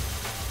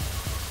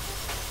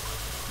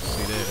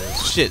 See, there it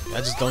is. Shit, I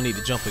just don't need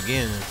to jump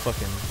again and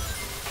fucking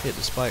hit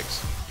the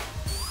spikes.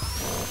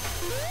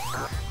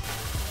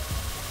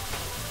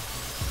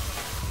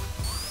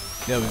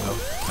 There we go.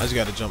 I just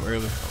gotta jump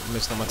early. I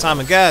missed on my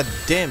timing. God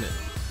damn it.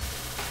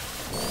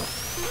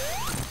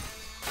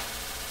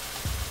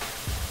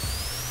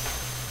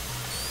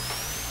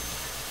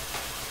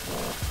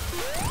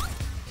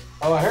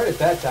 Oh, I heard it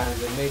that time.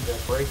 They made the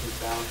breaking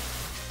sound.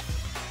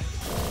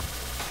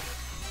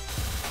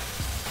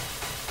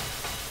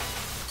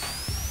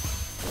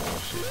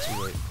 Shit, too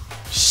late.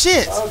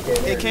 Shit!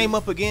 Okay, there It came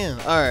up again.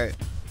 Alright.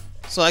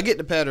 So I get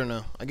the pattern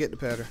now. I get the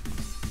pattern.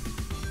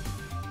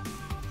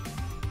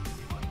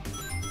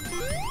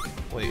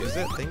 Wait, is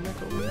that thing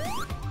back over there?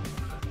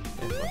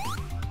 Yeah, fuck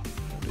it.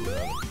 I'll do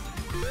without it.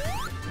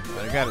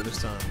 Alright, I got it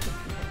this time.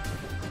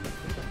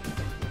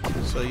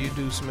 So you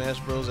do Smash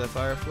Bros at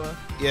Firefly?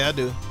 Yeah, I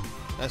do.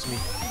 That's me.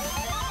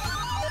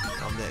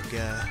 I'm that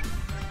guy.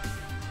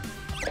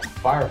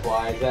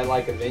 Firefly, is that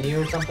like a venue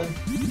or something?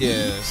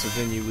 Yeah, it's a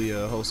venue we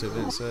host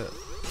events at.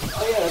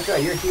 Oh yeah, that's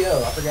right. You're a TO.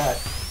 I forgot.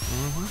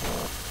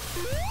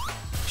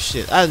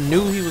 Shit, I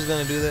knew he was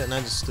gonna do that, and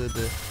I just stood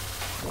there.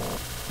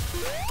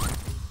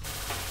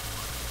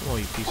 Come on,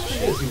 you piece of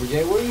Hey, shit. Super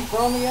J, where are you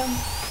from again?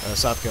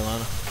 South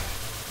Carolina.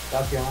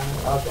 South Carolina?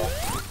 Okay.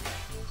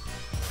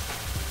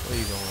 Where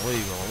you going? Where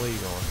you going? Where you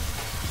going?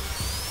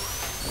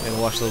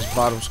 And watch those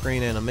bottom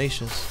screen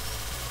animations.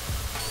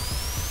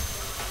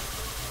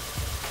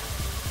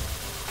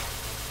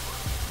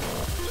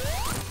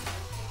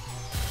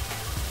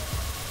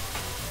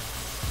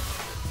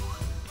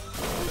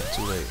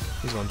 Too late.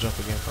 He's gonna jump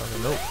again, probably.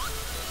 Nope.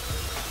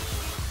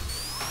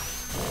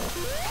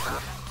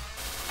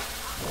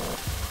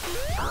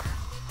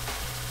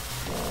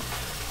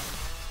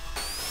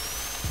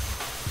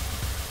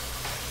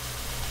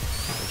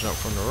 Jump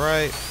from the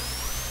right.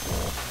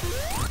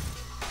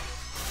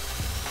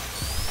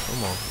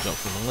 Come on, jump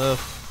from the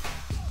left.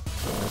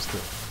 I missed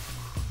it.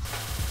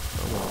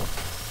 Come on.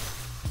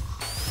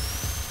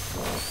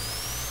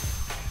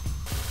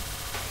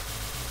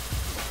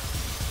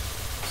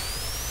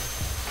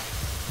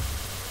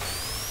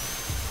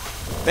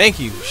 Thank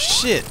you.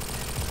 Shit.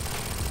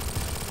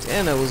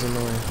 Damn, that was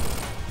annoying.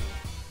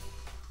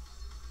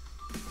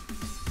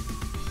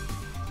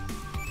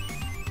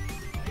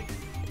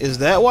 Is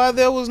that why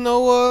there was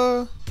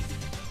no,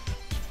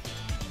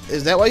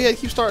 is that why you had to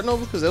keep starting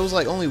over? Because there was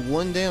like only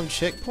one damn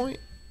checkpoint?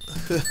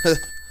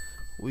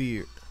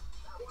 Weird.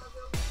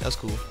 That's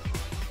cool.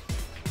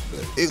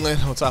 It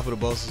landed on top of the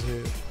boss's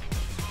head.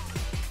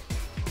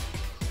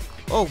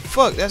 Oh,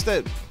 fuck. That's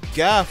that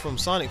guy from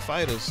Sonic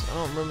Fighters. I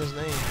don't remember his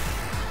name.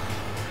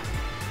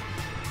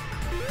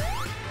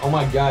 Oh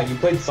my god, you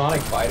played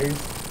Sonic Fighters?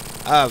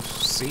 I've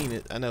seen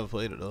it. I never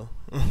played it, though.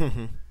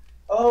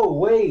 Oh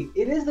wait,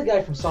 it is the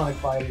guy from Sonic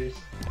Fighters.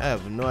 I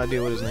have no idea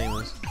what his name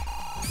is.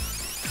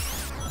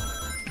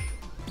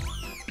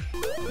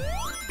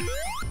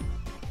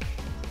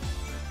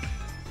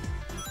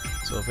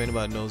 So if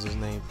anybody knows his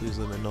name, please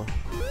let me know.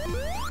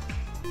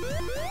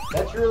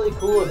 That's really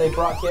cool that they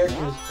brought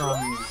characters from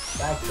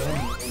back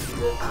then into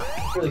this.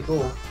 It's really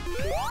cool.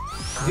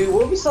 Dude,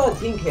 what if we saw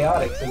Team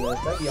Chaotix in this?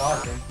 That'd be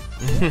awesome.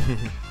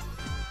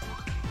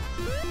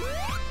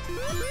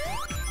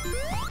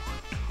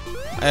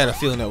 I had a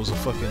feeling that was a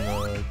fucking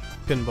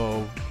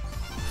pinball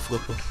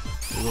flipper.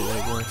 It looked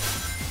like one.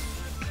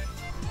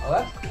 Oh,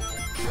 that's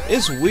cool.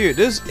 It's weird.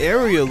 This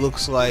area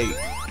looks like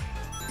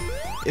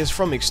it's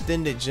from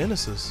Extended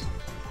Genesis.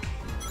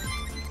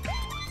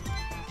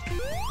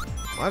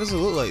 Why does it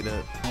look like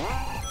that?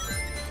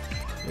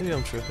 Maybe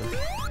I'm tripping.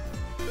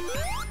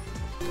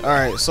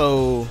 Alright,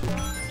 so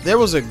there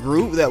was a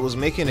group that was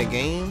making a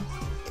game.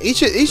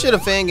 Each of the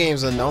fan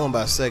games are known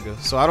by Sega,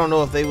 so I don't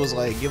know if they was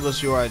like, give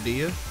us your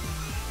idea.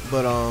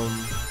 But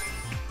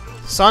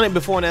Sonic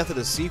Before and After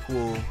the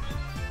sequel,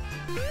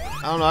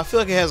 I don't know, I feel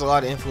like it has a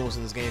lot of influence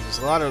in this game.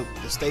 Just a lot of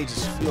the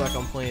stages feel like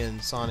I'm playing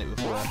Sonic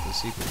Before and After the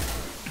sequel.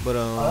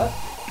 But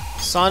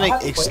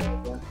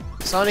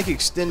Sonic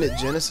Extended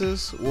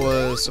Genesis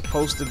was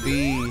supposed to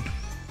be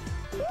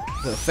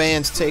the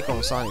fans' take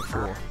on Sonic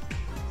 4.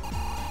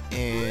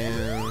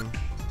 And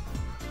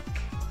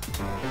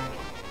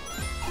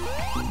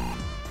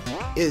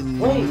it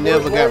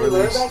never got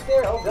released. Back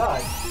there? Oh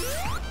god.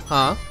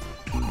 Huh?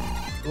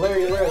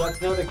 Larry Lair, that's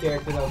another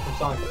character that was from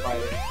Sonic the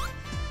Fighter.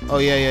 Oh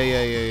yeah.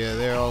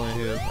 They're all in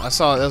here. I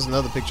saw there's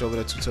another picture over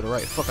there too to the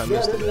right. Fuck, I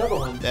missed it. Another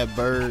one. That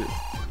bird,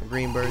 the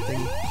green bird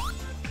thingy.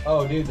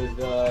 Oh dude,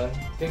 the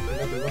picture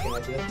that they're looking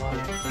at, that's mine.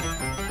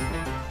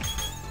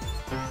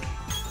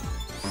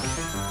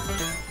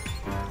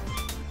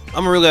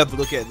 I'm gonna really have to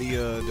look at the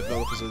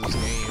developers of this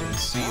game and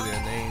see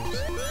their names.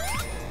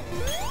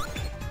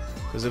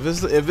 Because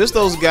if it's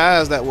those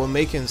guys that were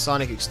making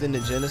Sonic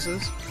Extended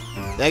Genesis,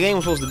 that game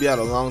was supposed to be out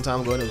a long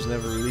time ago and it was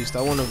never released.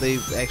 I wonder if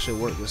they've actually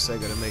worked with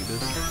Sega to make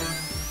this.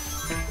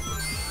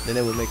 Then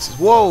it would make sense.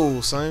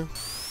 Whoa, son!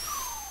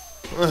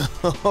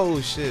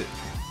 Oh shit!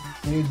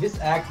 Dude, this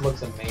act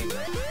looks amazing.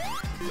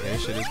 Yeah,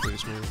 this shit is pretty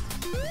smooth.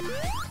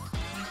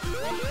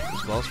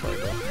 This boss fight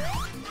though.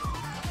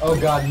 Oh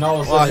god,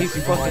 no! Wow, he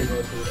fucking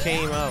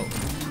came out.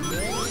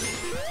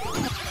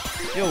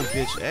 Yo,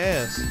 bitch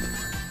ass.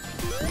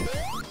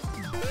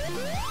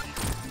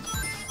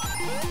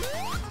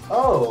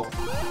 Oh.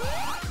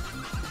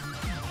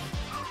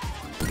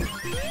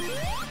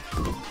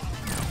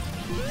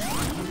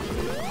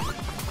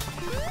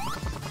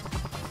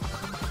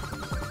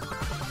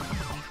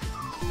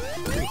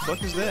 What the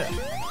fuck is that?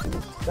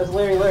 That's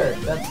Larry Lair.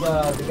 That's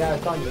the guy I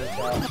was talking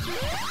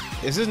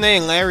about. Is his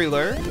name Larry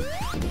Lair?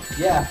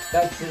 Yeah,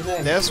 that's his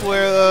name. That's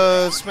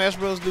where Smash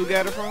Bros. Dude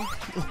got it from?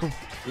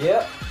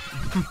 Yep.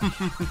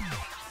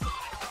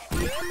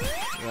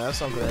 Yeah, that's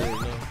something I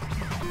didn't know.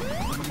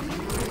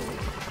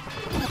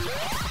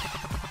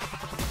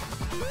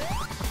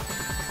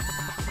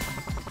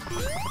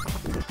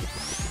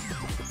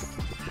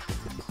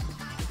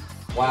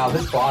 Wow,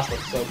 this boss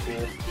looks so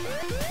cool.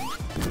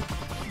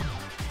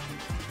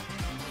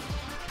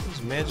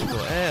 His magical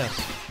ass.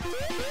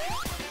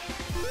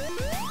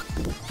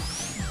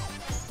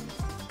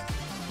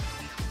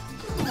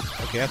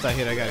 Okay, after I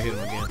gotta hit him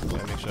again.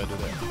 Gotta make sure I do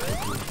that.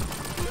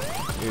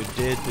 You're a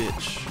dead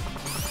bitch.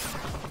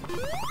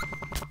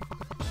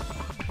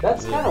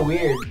 That's kind of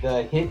weird,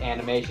 the hit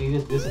animation, he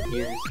just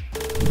disappears.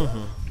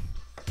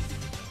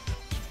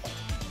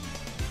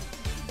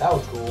 That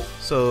was cool.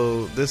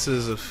 So, this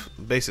is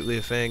basically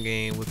a fan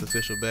game with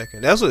official backing.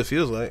 That's what it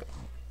feels like.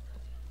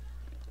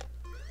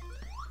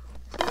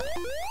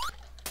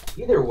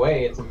 Either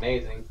way, it's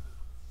amazing.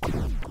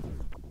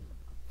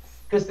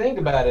 Because think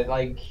about it,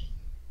 like,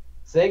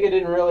 Sega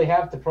didn't really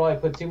have to probably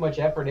put too much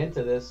effort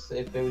into this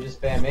if it was just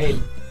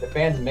fan-made. The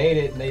fans made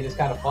it and they just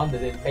kind of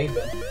funded it and paid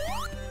them.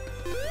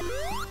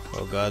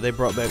 Oh god, they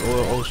brought back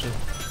Oil Ocean.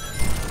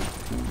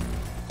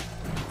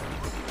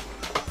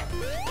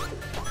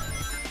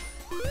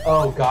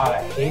 Oh god,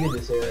 I hated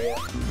this area.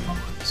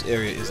 This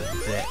area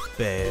isn't that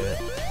bad.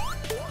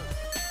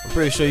 I'm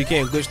pretty sure you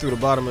can't glitch through the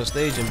bottom of the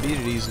stage and beat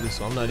it easily,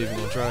 so I'm not even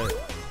gonna try it.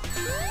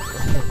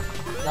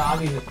 No, I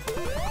mean,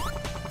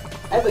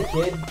 as a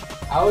kid,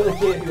 I was a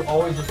kid who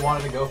always just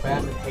wanted to go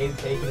fast and hated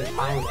taking his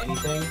time with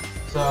anything.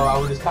 So I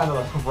would just kind of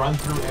like run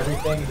through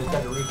everything and just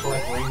try to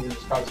recollect rings and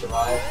just try to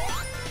survive.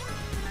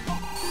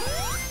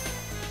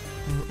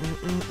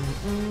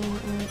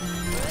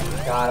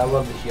 God, I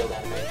love the shield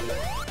animation.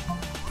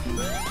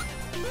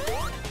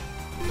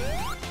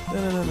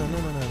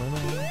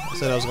 I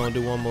said I was gonna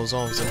do one more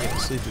zone because I'm getting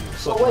sleepy.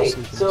 So wait,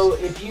 so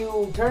if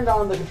you turned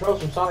on the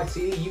controls from Sonic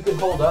CD, you could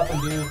hold up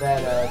and do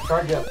that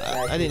charge up.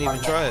 I didn't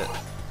even try it.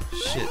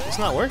 Shit, it's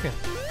not working.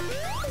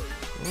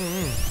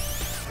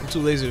 I'm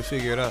too lazy to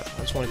figure it out.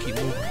 I just want to keep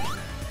moving.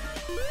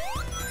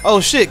 Oh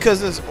shit, because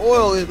this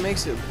oil, it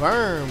makes it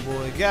burn,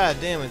 boy. God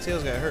damn it,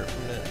 Tails got hurt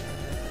from that.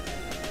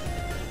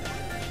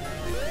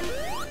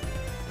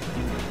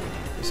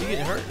 Is he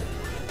getting hurt?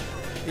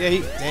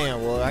 Yeah,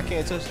 damn, well, I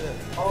can't touch that.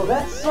 Oh,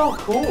 that's so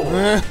cool.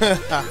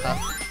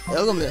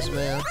 Elements,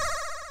 man.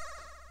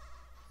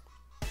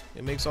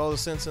 It makes all the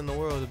sense in the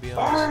world, to be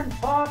honest. Burn,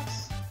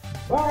 Fox!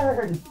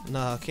 Burn!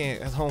 Nah, I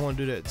can't. I don't want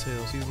to do that to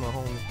Tails. He's my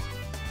homie.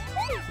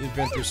 We've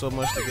been through so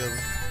much together.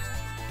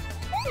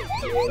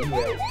 Yeah, you're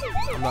right.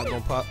 I'm not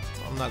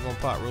gonna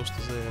pot roast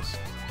his ass.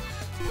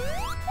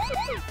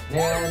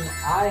 Man,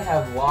 I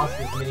have lost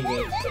this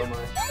minigame so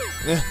much.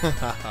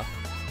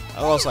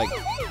 I lost like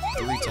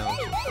 3 times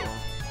before.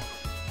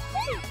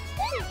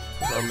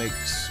 I make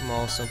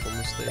small, simple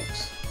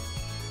mistakes.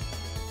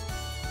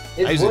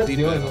 It's worth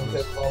doing them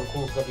because of all the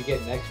cool stuff you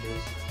get in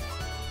extras.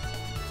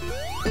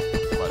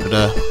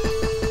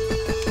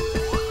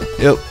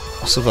 Yep.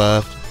 I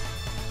survived.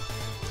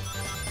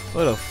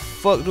 Where the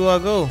fuck do I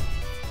go?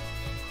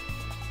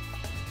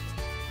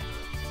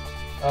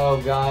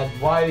 Oh god,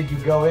 why did you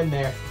go in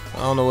there? I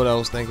don't know what I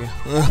was thinking.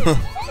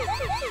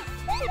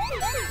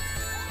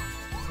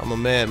 I'm a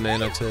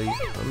madman, I tell you.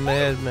 A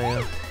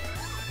madman.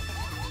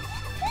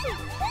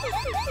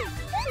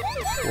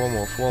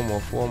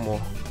 Four more.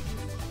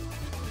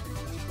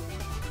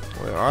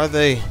 Where are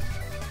they?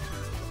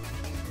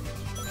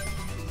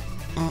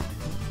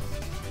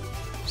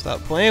 Stop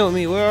playing with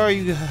me. Where are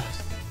you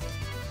guys?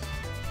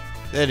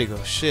 There they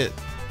go. Shit.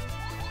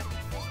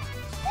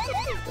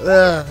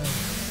 I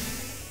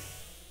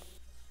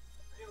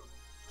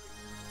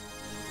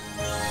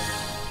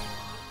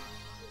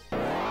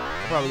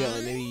probably got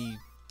like maybe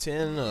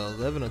 10 or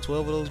 11 or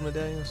 12 of those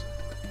medallions.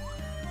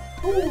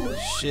 Ooh.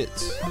 Shit.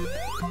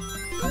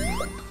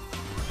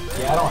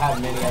 Yeah, I don't have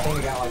many. I think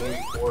I got like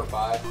maybe 4 or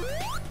 5.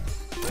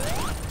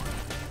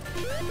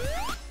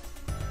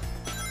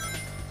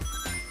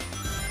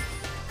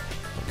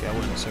 Okay, I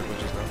went in a circle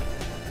just now.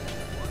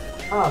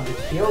 Oh, the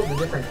shield's a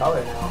different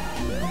color now.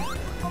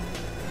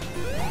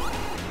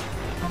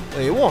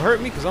 Hey, it won't hurt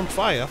me because I'm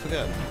fire. I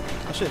forgot.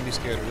 I shouldn't be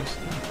scared of this.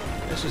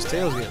 That's just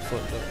tails getting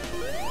fucked up.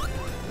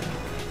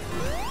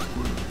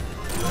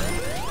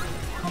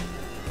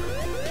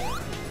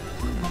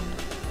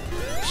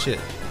 Shit.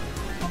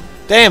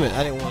 Damn it!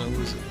 I didn't want to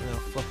lose it. No,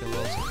 fucking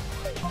lost it.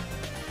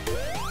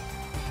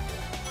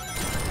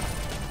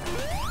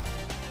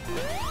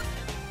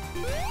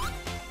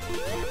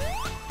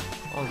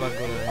 I was about to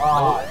go there.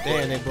 Oh,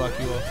 damn, they block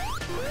you off.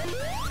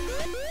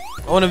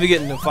 I want to be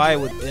getting the fire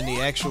in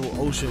the actual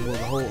ocean where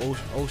the whole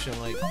ocean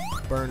like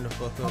burn the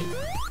fuck up.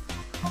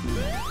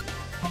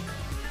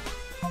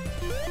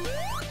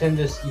 Then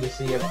just you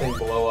see everything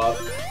blow up.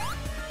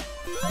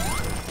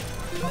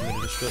 I'm in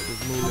a destructive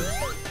mood.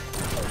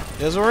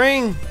 There's a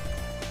ring!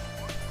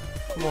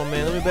 Come on,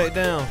 man, let me back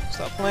down.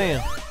 Stop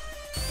playing.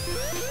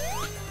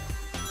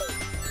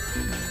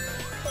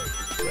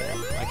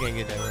 Damn, I can't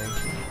get that ring.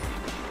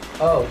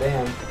 Oh,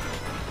 damn.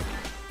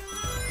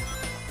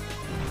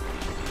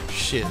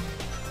 Shit.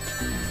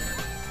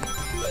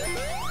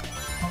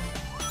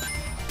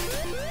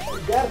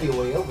 There's gotta be a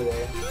way over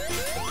there.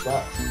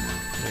 Sucks.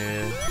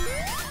 Yeah.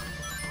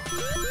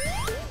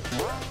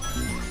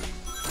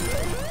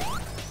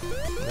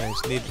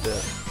 Nice, needed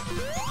that.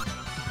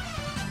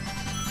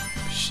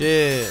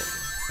 Shit.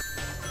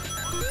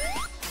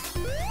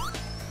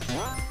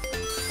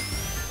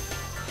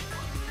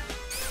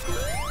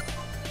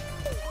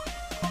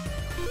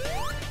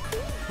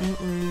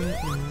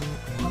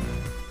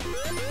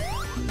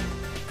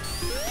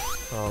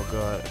 Oh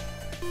god.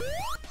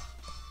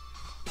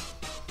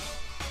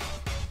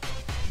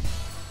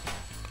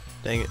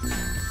 Dang it.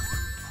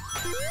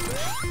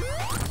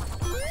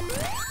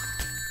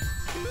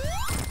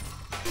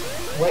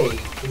 Wait,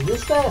 is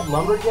this that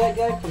lumberjack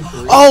guy from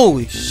 3?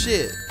 Holy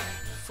shit!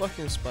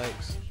 Fucking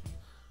spikes.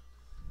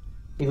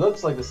 He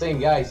looks like the same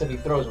guy, except he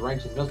throws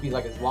wrenches. Must be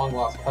like his long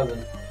lost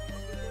cousin.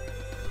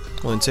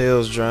 When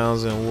Tails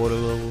drowns in water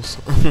levels.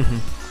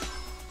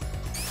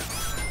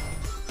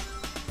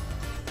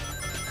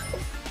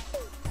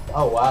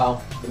 Oh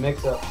wow, the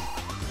mix-up.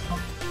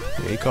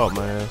 Yeah, he caught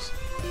my ass.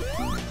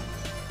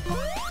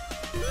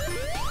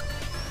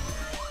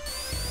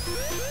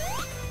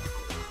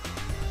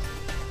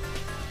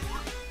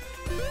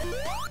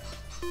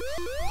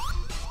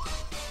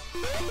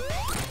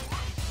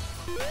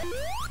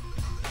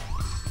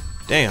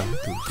 Damn,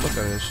 get the fuck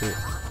out of that shit.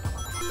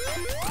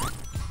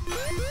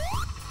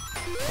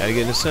 Gotta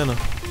get in the center.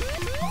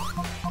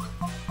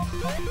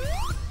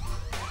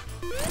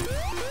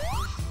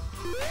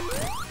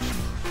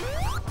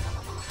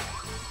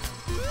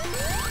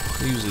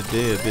 Use a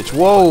dead bitch.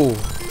 Whoa!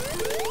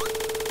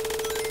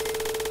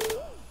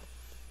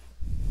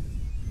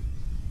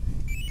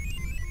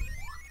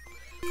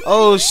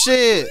 Oh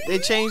shit! They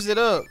changed it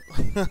up.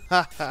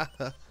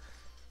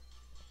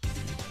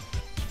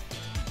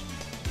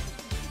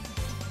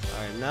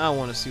 Alright, now I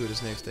want to see what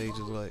this next stage is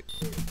like.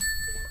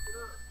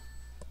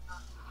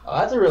 Oh,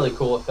 that's a really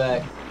cool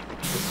effect.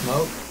 The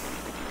smoke.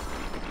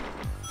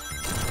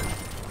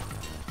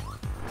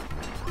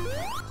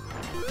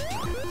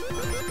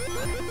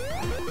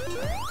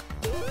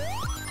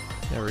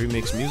 That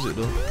remix music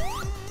though.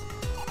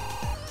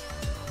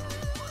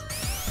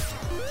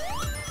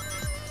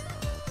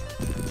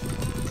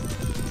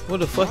 What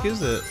the fuck is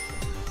that?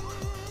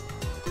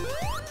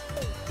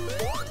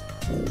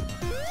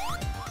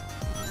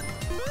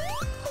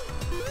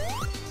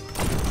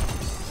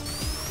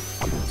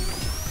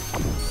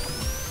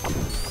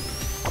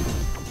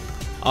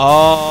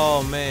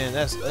 Oh man,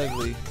 that's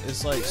ugly.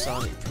 It's like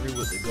Sonic 3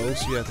 with the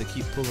ghost. You have to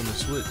keep pulling the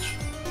switch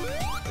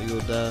or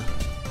you'll die.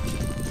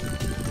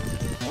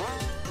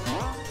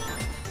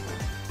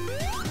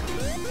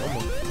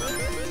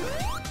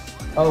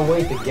 Oh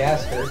wait, the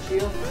gas hurts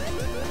you?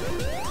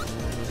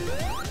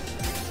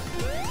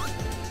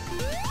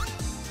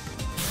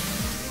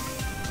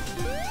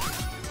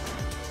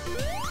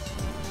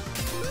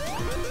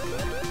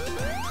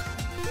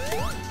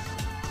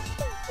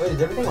 Wait,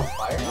 is everything on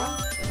fire now?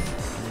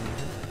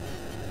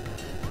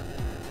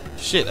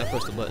 Shit, I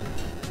pressed the button.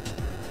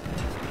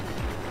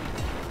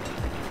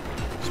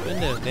 Spin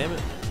dash, damn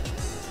it.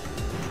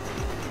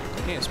 I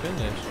can't spin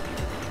dash.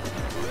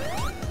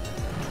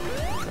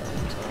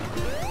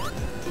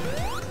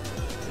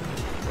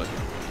 What?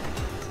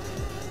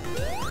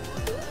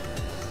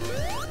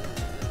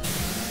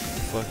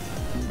 Fuck.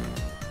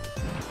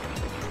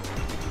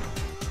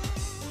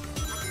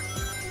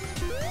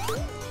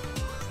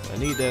 I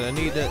need that, I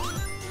need that.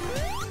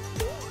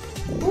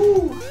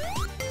 Woo!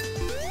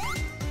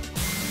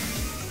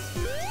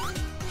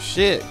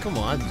 Shit, come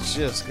on, I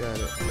just got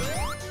it.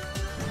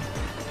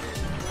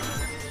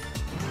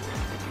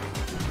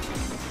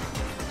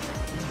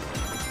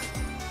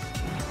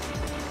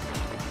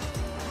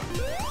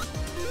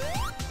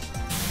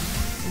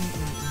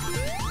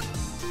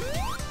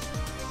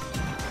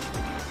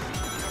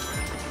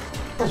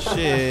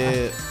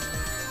 Shit.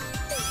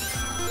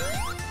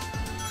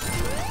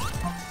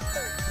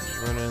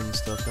 Just running and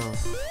stuff down.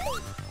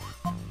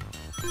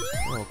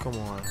 Oh, come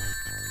on.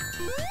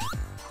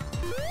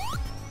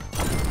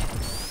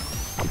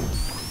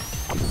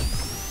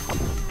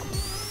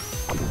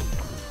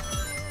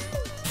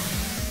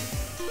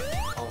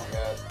 Oh my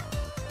god.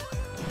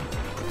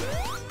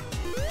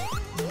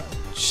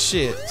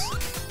 Shit.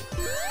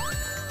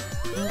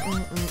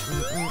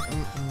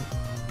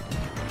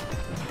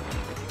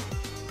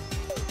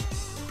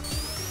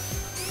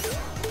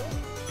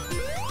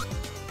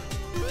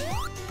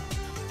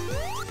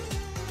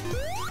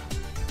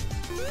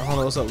 I don't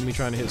know what's up with me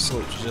trying to hit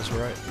slopes just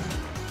right.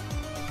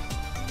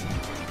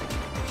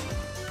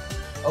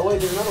 Oh wait,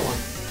 there's another one.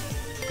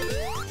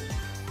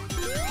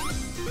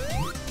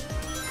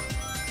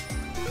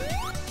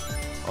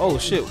 Oh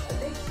shit. I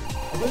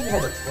think you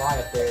had to fly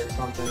up there or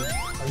something.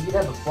 Or you'd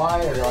have to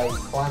fly or like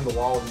climb the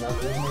wall with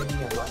knuckles maybe,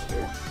 I'm not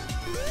sure.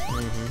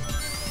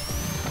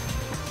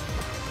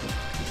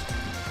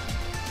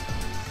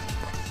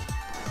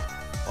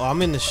 Oh,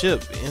 I'm in the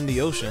ship, in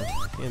the ocean.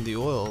 In the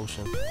oil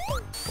ocean.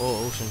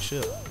 Oil ocean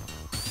ship.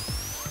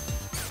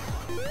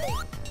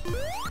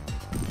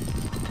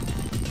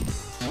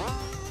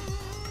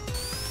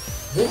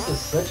 This is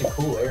such a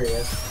cool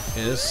area.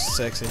 Yeah, it's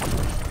sexy.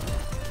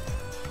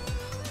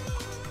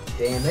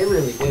 Damn, they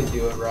really did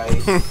do it right.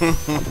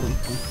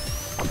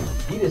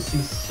 You just see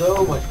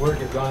so much work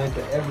has gone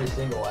into every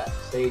single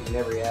stage and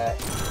every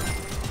act.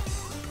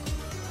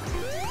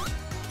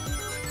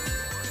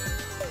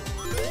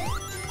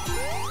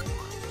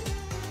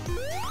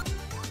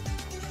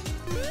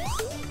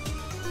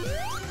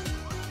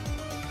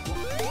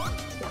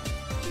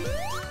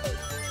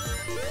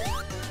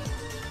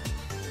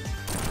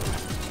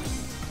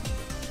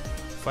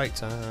 Fight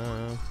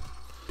time.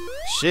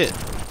 Shit.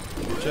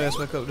 Get your ass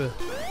back up there.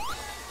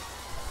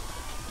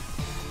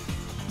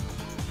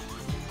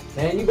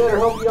 Man, you better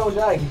hope you don't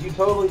die, because you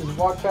totally just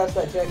walked past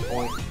that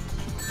checkpoint.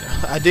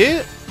 I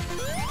did?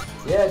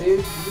 Yeah,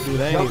 dude. You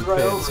Dude, I ain't even jumped right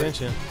paying over it.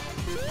 attention.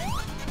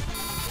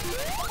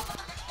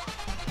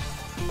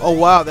 Oh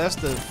wow, that's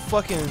the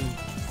fucking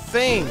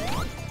thing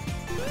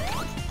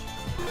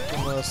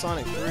from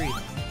Sonic 3.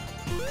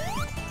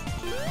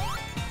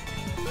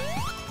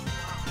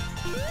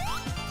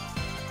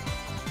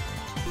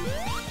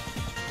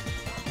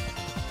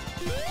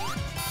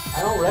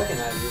 I don't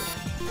recognize you.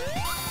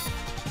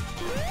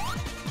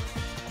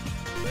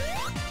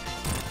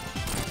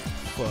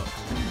 Fuck.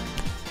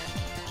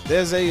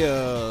 There's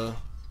a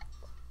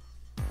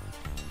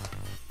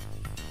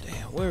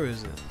damn, where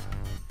is it?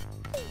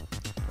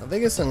 I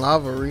think it's in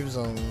Lava Reef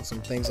Zone.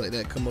 Some things like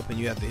that come up and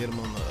you have to hit them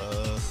on the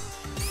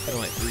hit them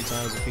like 3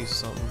 times a piece or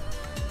something.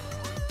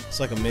 It's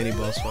like a mini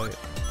boss fight.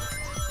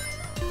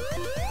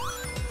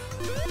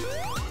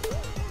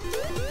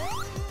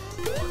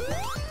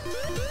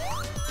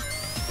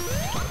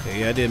 Okay,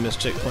 yeah, I did miss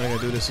checkpoint. I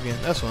gotta do this again.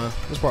 That's fine.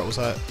 This part was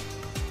hot.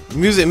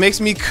 Music makes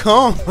me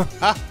come.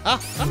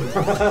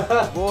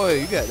 Boy,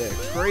 you got that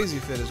crazy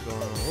fetish going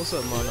on. What's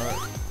up, Monarch?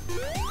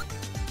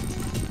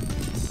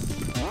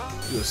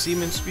 You a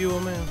semen spewer,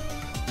 man?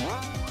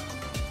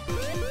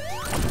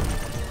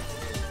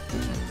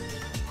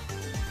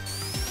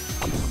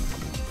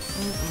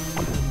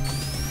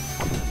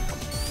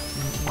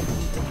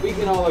 We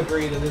can all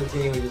agree that this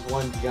game is just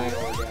one giant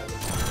orgasm.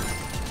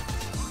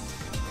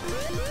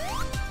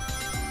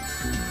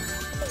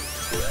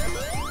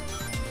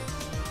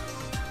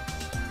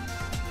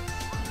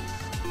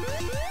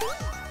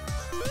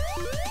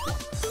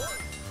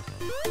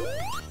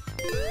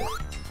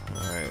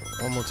 Alright,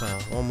 one more time.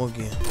 One more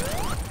again.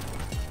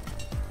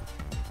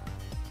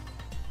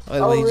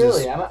 Oh,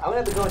 really? I'm gonna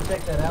have to go and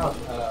check that out,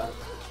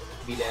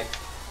 B-Deck.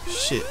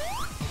 Shit.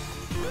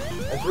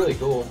 That's really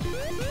cool.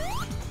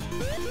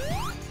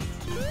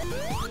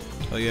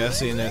 Oh yeah, I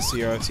seen that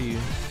CRT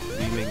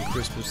be making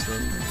Christmas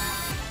stuff.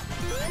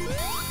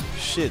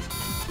 Shit.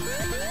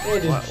 They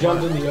just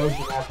jumped in the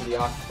ocean after the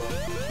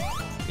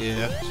octopus.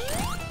 Yeah.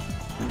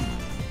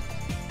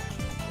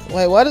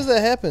 Wait, why does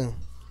that happen?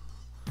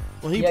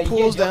 When he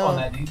pulls down, on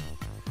that, dude.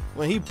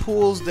 when he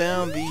pulls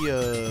down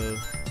the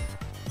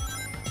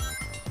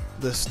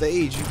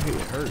stage, you get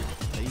hurt.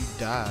 Like, you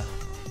die.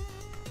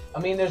 I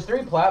mean, there's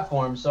 3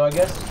 platforms, so I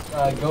guess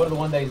go to the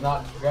one that he's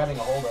not grabbing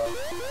a hold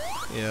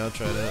of. Yeah, I'll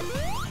try that.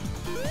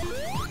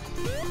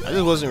 I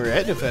just wasn't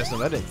reacting fast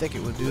enough. I didn't think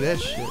it would do that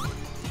shit.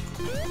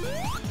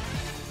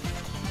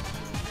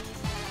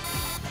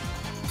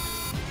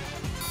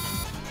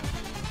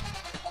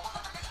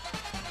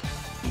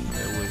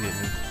 That would hit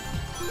me.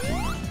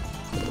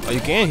 Oh,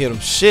 you can hit him.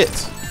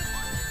 Shit.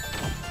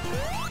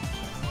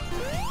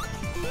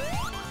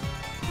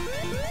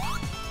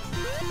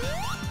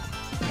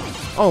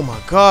 Oh my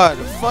god,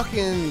 the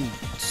fucking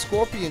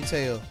scorpion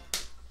tail.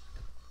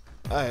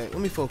 Alright, let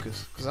me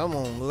focus, because I'm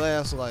on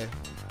last life.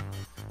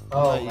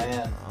 Oh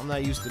man. I'm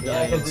not used to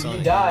Yeah, dying. because if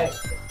you die...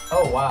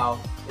 Oh wow.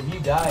 If you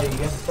die, you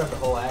have to start the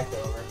whole act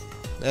over.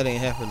 That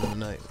ain't happening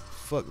tonight.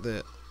 Fuck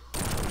that.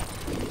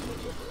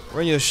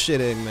 Run your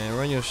shit, Eggman.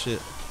 Run your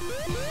shit.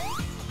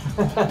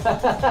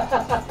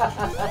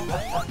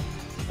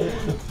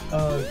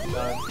 Oh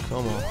god.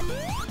 Come on.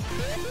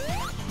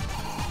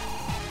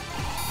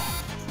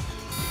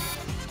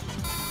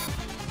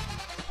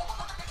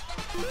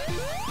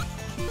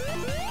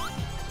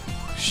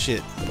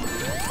 Shit.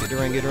 Get the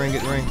ring, get the ring,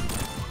 get the ring.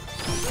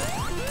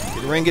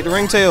 Get the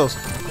ring, Tails.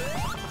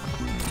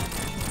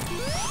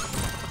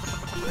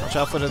 Watch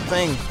out for the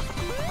thing.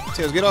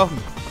 Tails, get off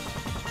me.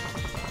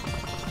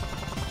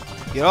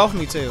 Get off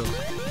me, Tails.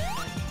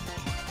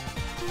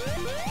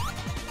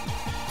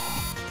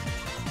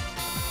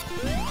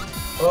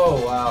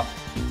 Oh wow.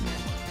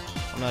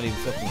 I'm not even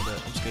fucking with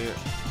that. I'm scared.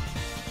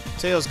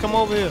 Tails, come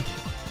over here.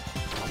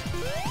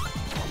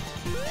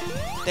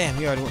 Damn,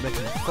 he already went back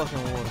in the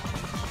fucking water.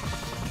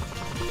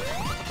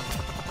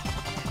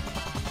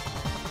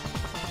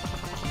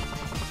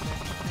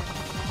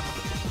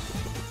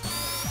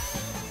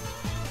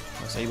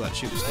 I say you about to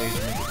shoot the stage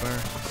and make it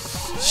burn.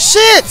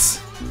 Shit!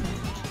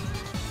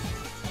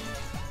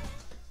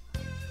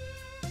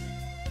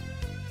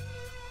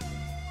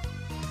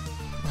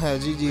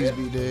 GG's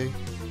B-Day.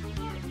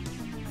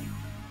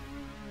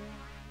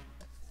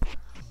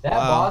 That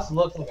boss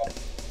looks like a...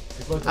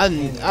 I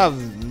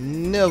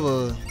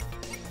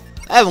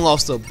haven't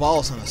lost a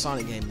boss in a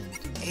Sonic game in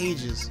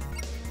ages.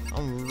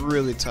 I'm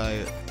really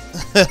tired.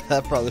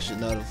 I probably should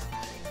not have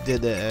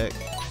did that act.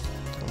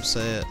 I'm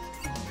sad.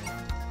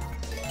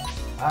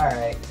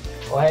 Alright.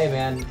 Well, hey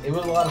man, it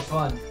was a lot of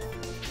fun.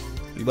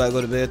 You about to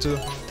go to bed too?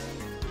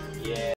 Yeah.